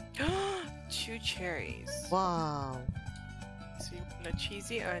 2 cherries. Wow. So you want a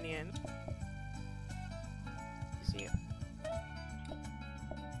cheesy onion. Cheesy.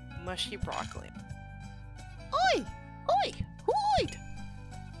 Mushy broccoli. Oi! Oi! Who oid?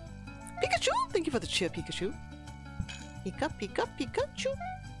 Pikachu! Thank you for the cheer, Pikachu. Pika, Pika, Pikachu.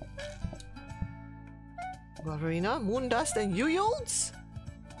 Guavarina, Moondust, and Yuyolds?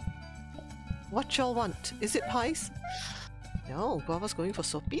 What y'all want? Is it pies? No, Guava's going for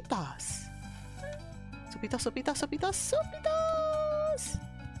sopitas. Sopitas, sopitas, sopitas, sopitas!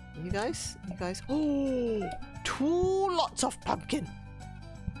 You guys? Oh! 2 lots of pumpkin!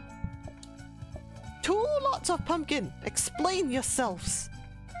 2 lots of pumpkin! Explain yourselves!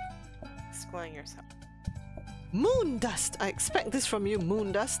 Explain yourself. Moondust! I expect this from you,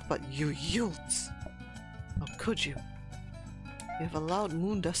 Moondust, but you Yults! How could you? You have allowed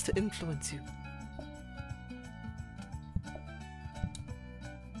Moondust to influence you.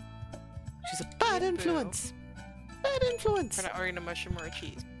 She's a bad influence! Bad influence! We're not ordering a mushroom or a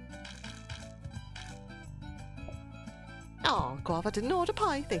cheese. Oh, Guava didn't order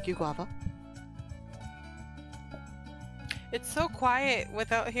pie. Thank you, Guava. It's so quiet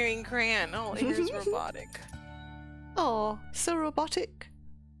without hearing Cran. All I hear is robotic. Oh, so robotic.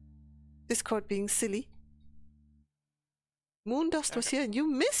 Discord being silly. Moondust was here and you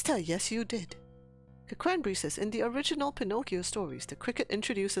missed her. Yes, you did. Cranberry says, in the original Pinocchio stories, the cricket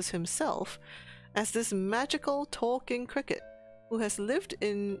introduces himself as this magical talking cricket who has lived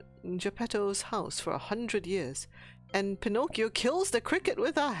in Geppetto's house for 100 years. And Pinocchio kills the cricket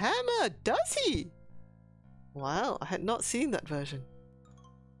with a hammer, does he? Wow, I had not seen that version.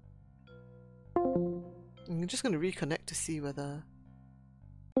 I'm just going to reconnect to see whether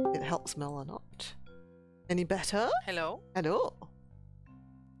it helps Mel or not. Any better? Hello? Hello?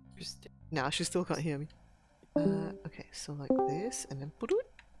 Nah, she still can't hear me. Okay, so like this, and then put-oot,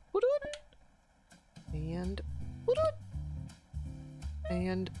 and put-oot,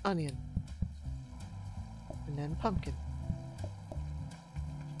 and onion, and then pumpkin.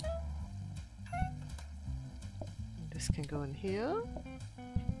 This can go in here.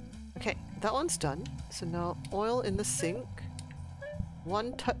 Okay, that one's done. So now oil in the sink,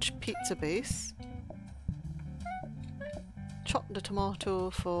 1 touch pizza base. Chop the tomato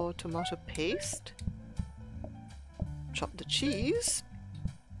for tomato paste. Chop the cheese,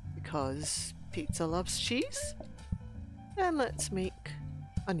 because pizza loves cheese. And let's make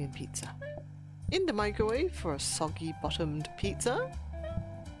onion pizza. In the microwave for a soggy bottomed pizza.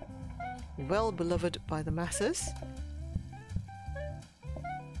 Well beloved by the masses.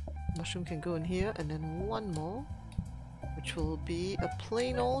 Mushroom can go in here, and then 1 more, which will be a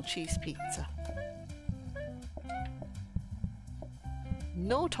plain old cheese pizza.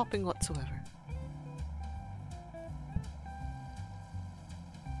 No topping whatsoever.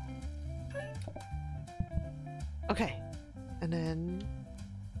 Okay, and then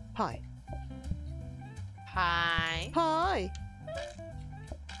pie. Hi. Hi.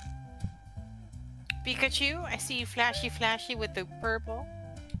 Pikachu, I see you flashy with the purple.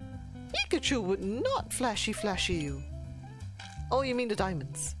 Pikachu would not flashy you. Oh, you mean the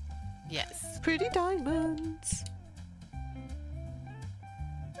diamonds? Yes. Pretty diamonds.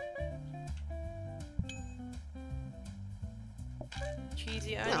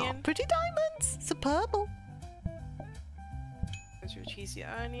 Cheesy Oh, onion. pretty diamonds. It's a purple. There's your cheesy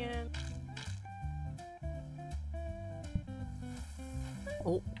onion.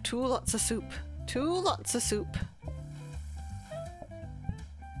 Oh, 2 lots of soup. 2 lots of soup.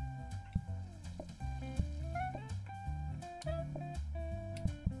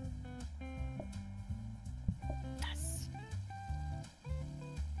 Yes.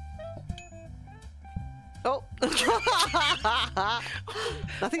 Oh.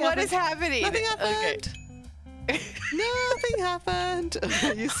 Nothing What happened. is happening? Nothing happened. Nothing happened.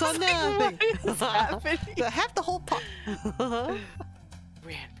 You saw nothing. What is happening? Have the whole pot.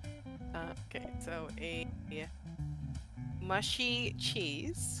 Weird. Okay, so a mushy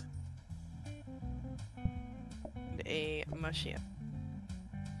cheese and a mushy. Are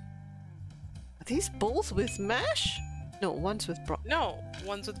these bowls with mash? No, one's with broth. No,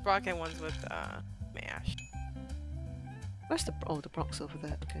 one's with brock and one's with mash. Where's the the brock's over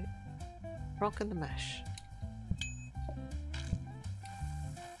there? Okay, brock and the mash.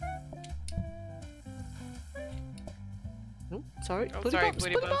 Oh, sorry. Oh, Putty sorry, bumps.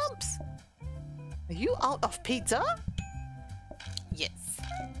 putty Putty bumps. bumps. Are you out of pizza? Yes.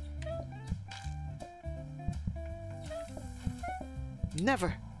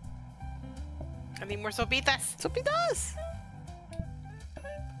 Never. I need more sopitas. Sopitas.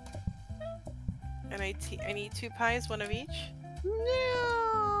 And I need 2 pies, 1 of each. No.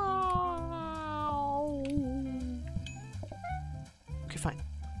 Okay, fine.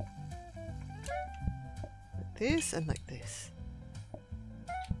 Like this and like this.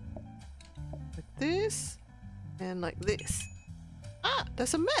 Like this and like this. Ah,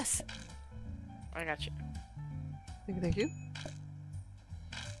 there's a mess. I got you. Thank you.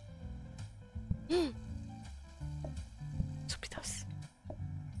 Sopitas.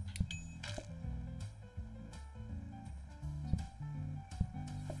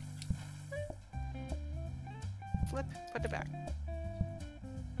 Flip, put it back.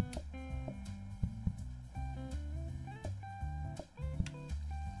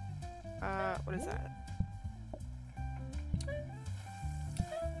 What is that?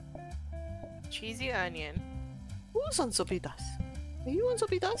 Cheesy onion. Who's on sopitas? Are you on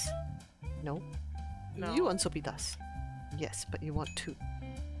sopitas? No. No. You on sopitas? Yes, but you want 2.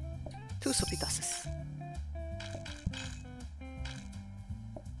 2 sopitases.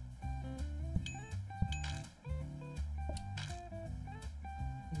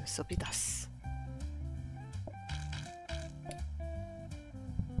 Sopitas.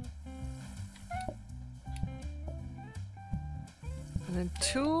 And then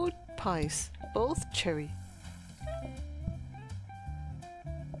 2 pies, both cherry.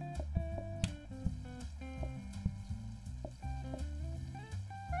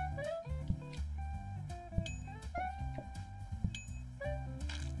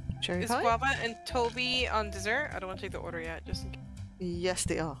 Cherry Is pie? Guava and Toby on dessert? I don't want to take the order yet, just in case Yes,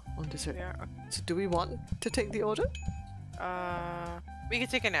 they are on dessert. they are. So do we want to take the order? We can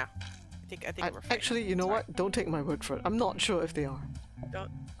take it now. I think we're fine. Actually, you know Sorry. what? Don't take my word for it. I'm not sure if they are.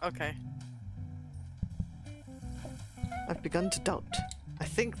 Don't. Okay. I've begun to doubt. I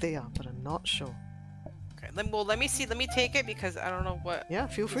think they are, but I'm not sure. Okay. Let me see. Let me take it because I don't know what Yeah,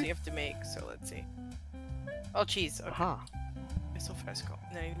 feel cheese you free. have to make. So let's see. Oh, cheese. Okay. Aha. Queso fresco.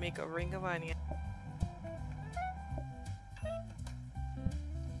 And then I need to make a ring of onion.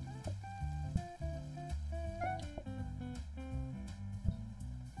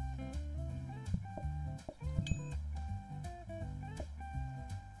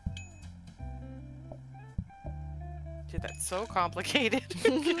 Dude, that's so complicated.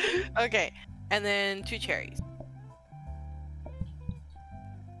 Okay, and then 2 cherries.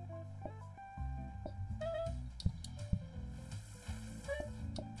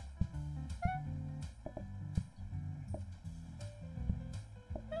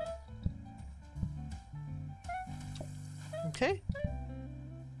 Okay.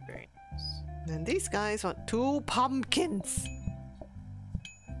 Very nice. And these guys want 2 pumpkins.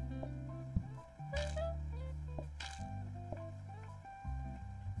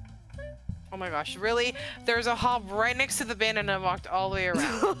 Oh my gosh, really? There's a hob right next to the bin and I walked all the way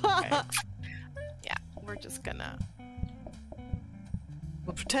around. Okay. Yeah, we're just gonna...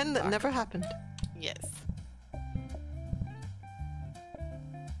 We'll pretend that never happened. Yes.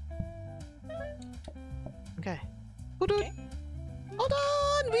 Okay. Okay. Hold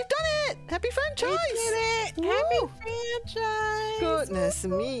on! We've done it! Happy franchise! We did it! Woo! Happy franchise! Goodness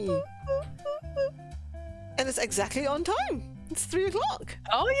me. And it's exactly on time. It's 3 o'clock.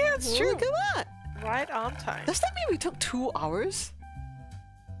 Oh yeah, it's true. Look at that. Right on time. Does that mean we took 2 hours?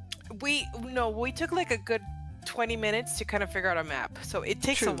 We took like a good 20 minutes to kind of figure out a map, so it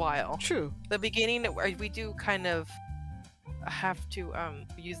takes a while. True. The beginning, we do kind of have to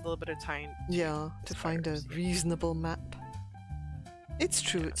use a little bit of time. To find a reasonable map. It's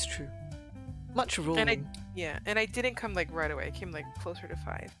true. It's true. Much rolling. And I didn't come like right away. I came like closer to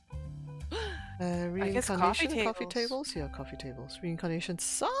 5. Reincarnation, coffee tables? Yeah, coffee tables. Reincarnation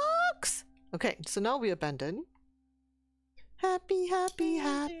sucks! Okay, so now we abandon. Happy, happy,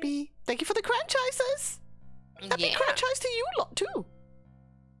 happy. Thank you for the franchises! Happy franchise to you lot too!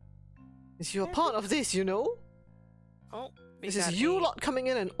 Is you a part of this, you know? Oh, this is you lot coming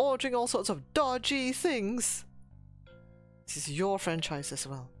in and ordering all sorts of dodgy things. This is your franchise as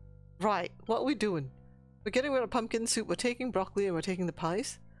well. Right, what are we doing? We're getting rid of pumpkin soup, we're taking broccoli, and we're taking the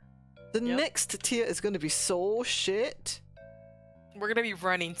pies. The next tier is going to be so shit. We're going to be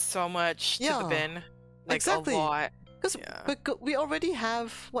running so much to the bin. Like, exactly. A lot. Because we already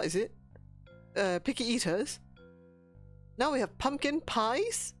have, what is it? Picky eaters. Now we have pumpkin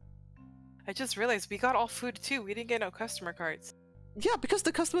pies. I just realized we got all food too. We didn't get no customer cards. Yeah, because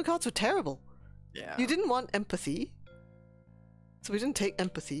the customer cards were terrible. Yeah. You didn't want empathy. So we didn't take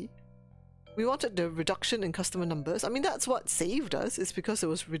empathy. We wanted the reduction in customer numbers. I mean, that's what saved us. It's because it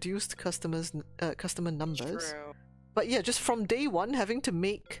was reduced customer numbers. True. But yeah, just from day one, having to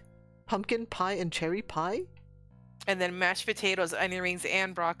make pumpkin pie and cherry pie. And then mashed potatoes, onion rings,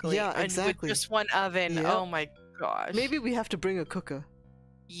 and broccoli. Yeah, exactly. And with just one oven. Yep. Oh my gosh. Maybe we have to bring a cooker.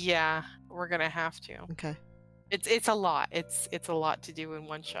 Yeah, we're gonna have to. Okay. It's a lot. It's a lot to do in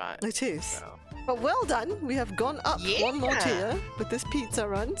one shot. It is. So. But well done. We have gone up one more tier with this pizza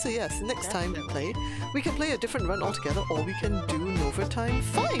run. So yes, next time we can play a different run altogether, or we can do NOvertime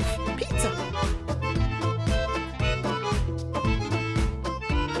 5 pizza.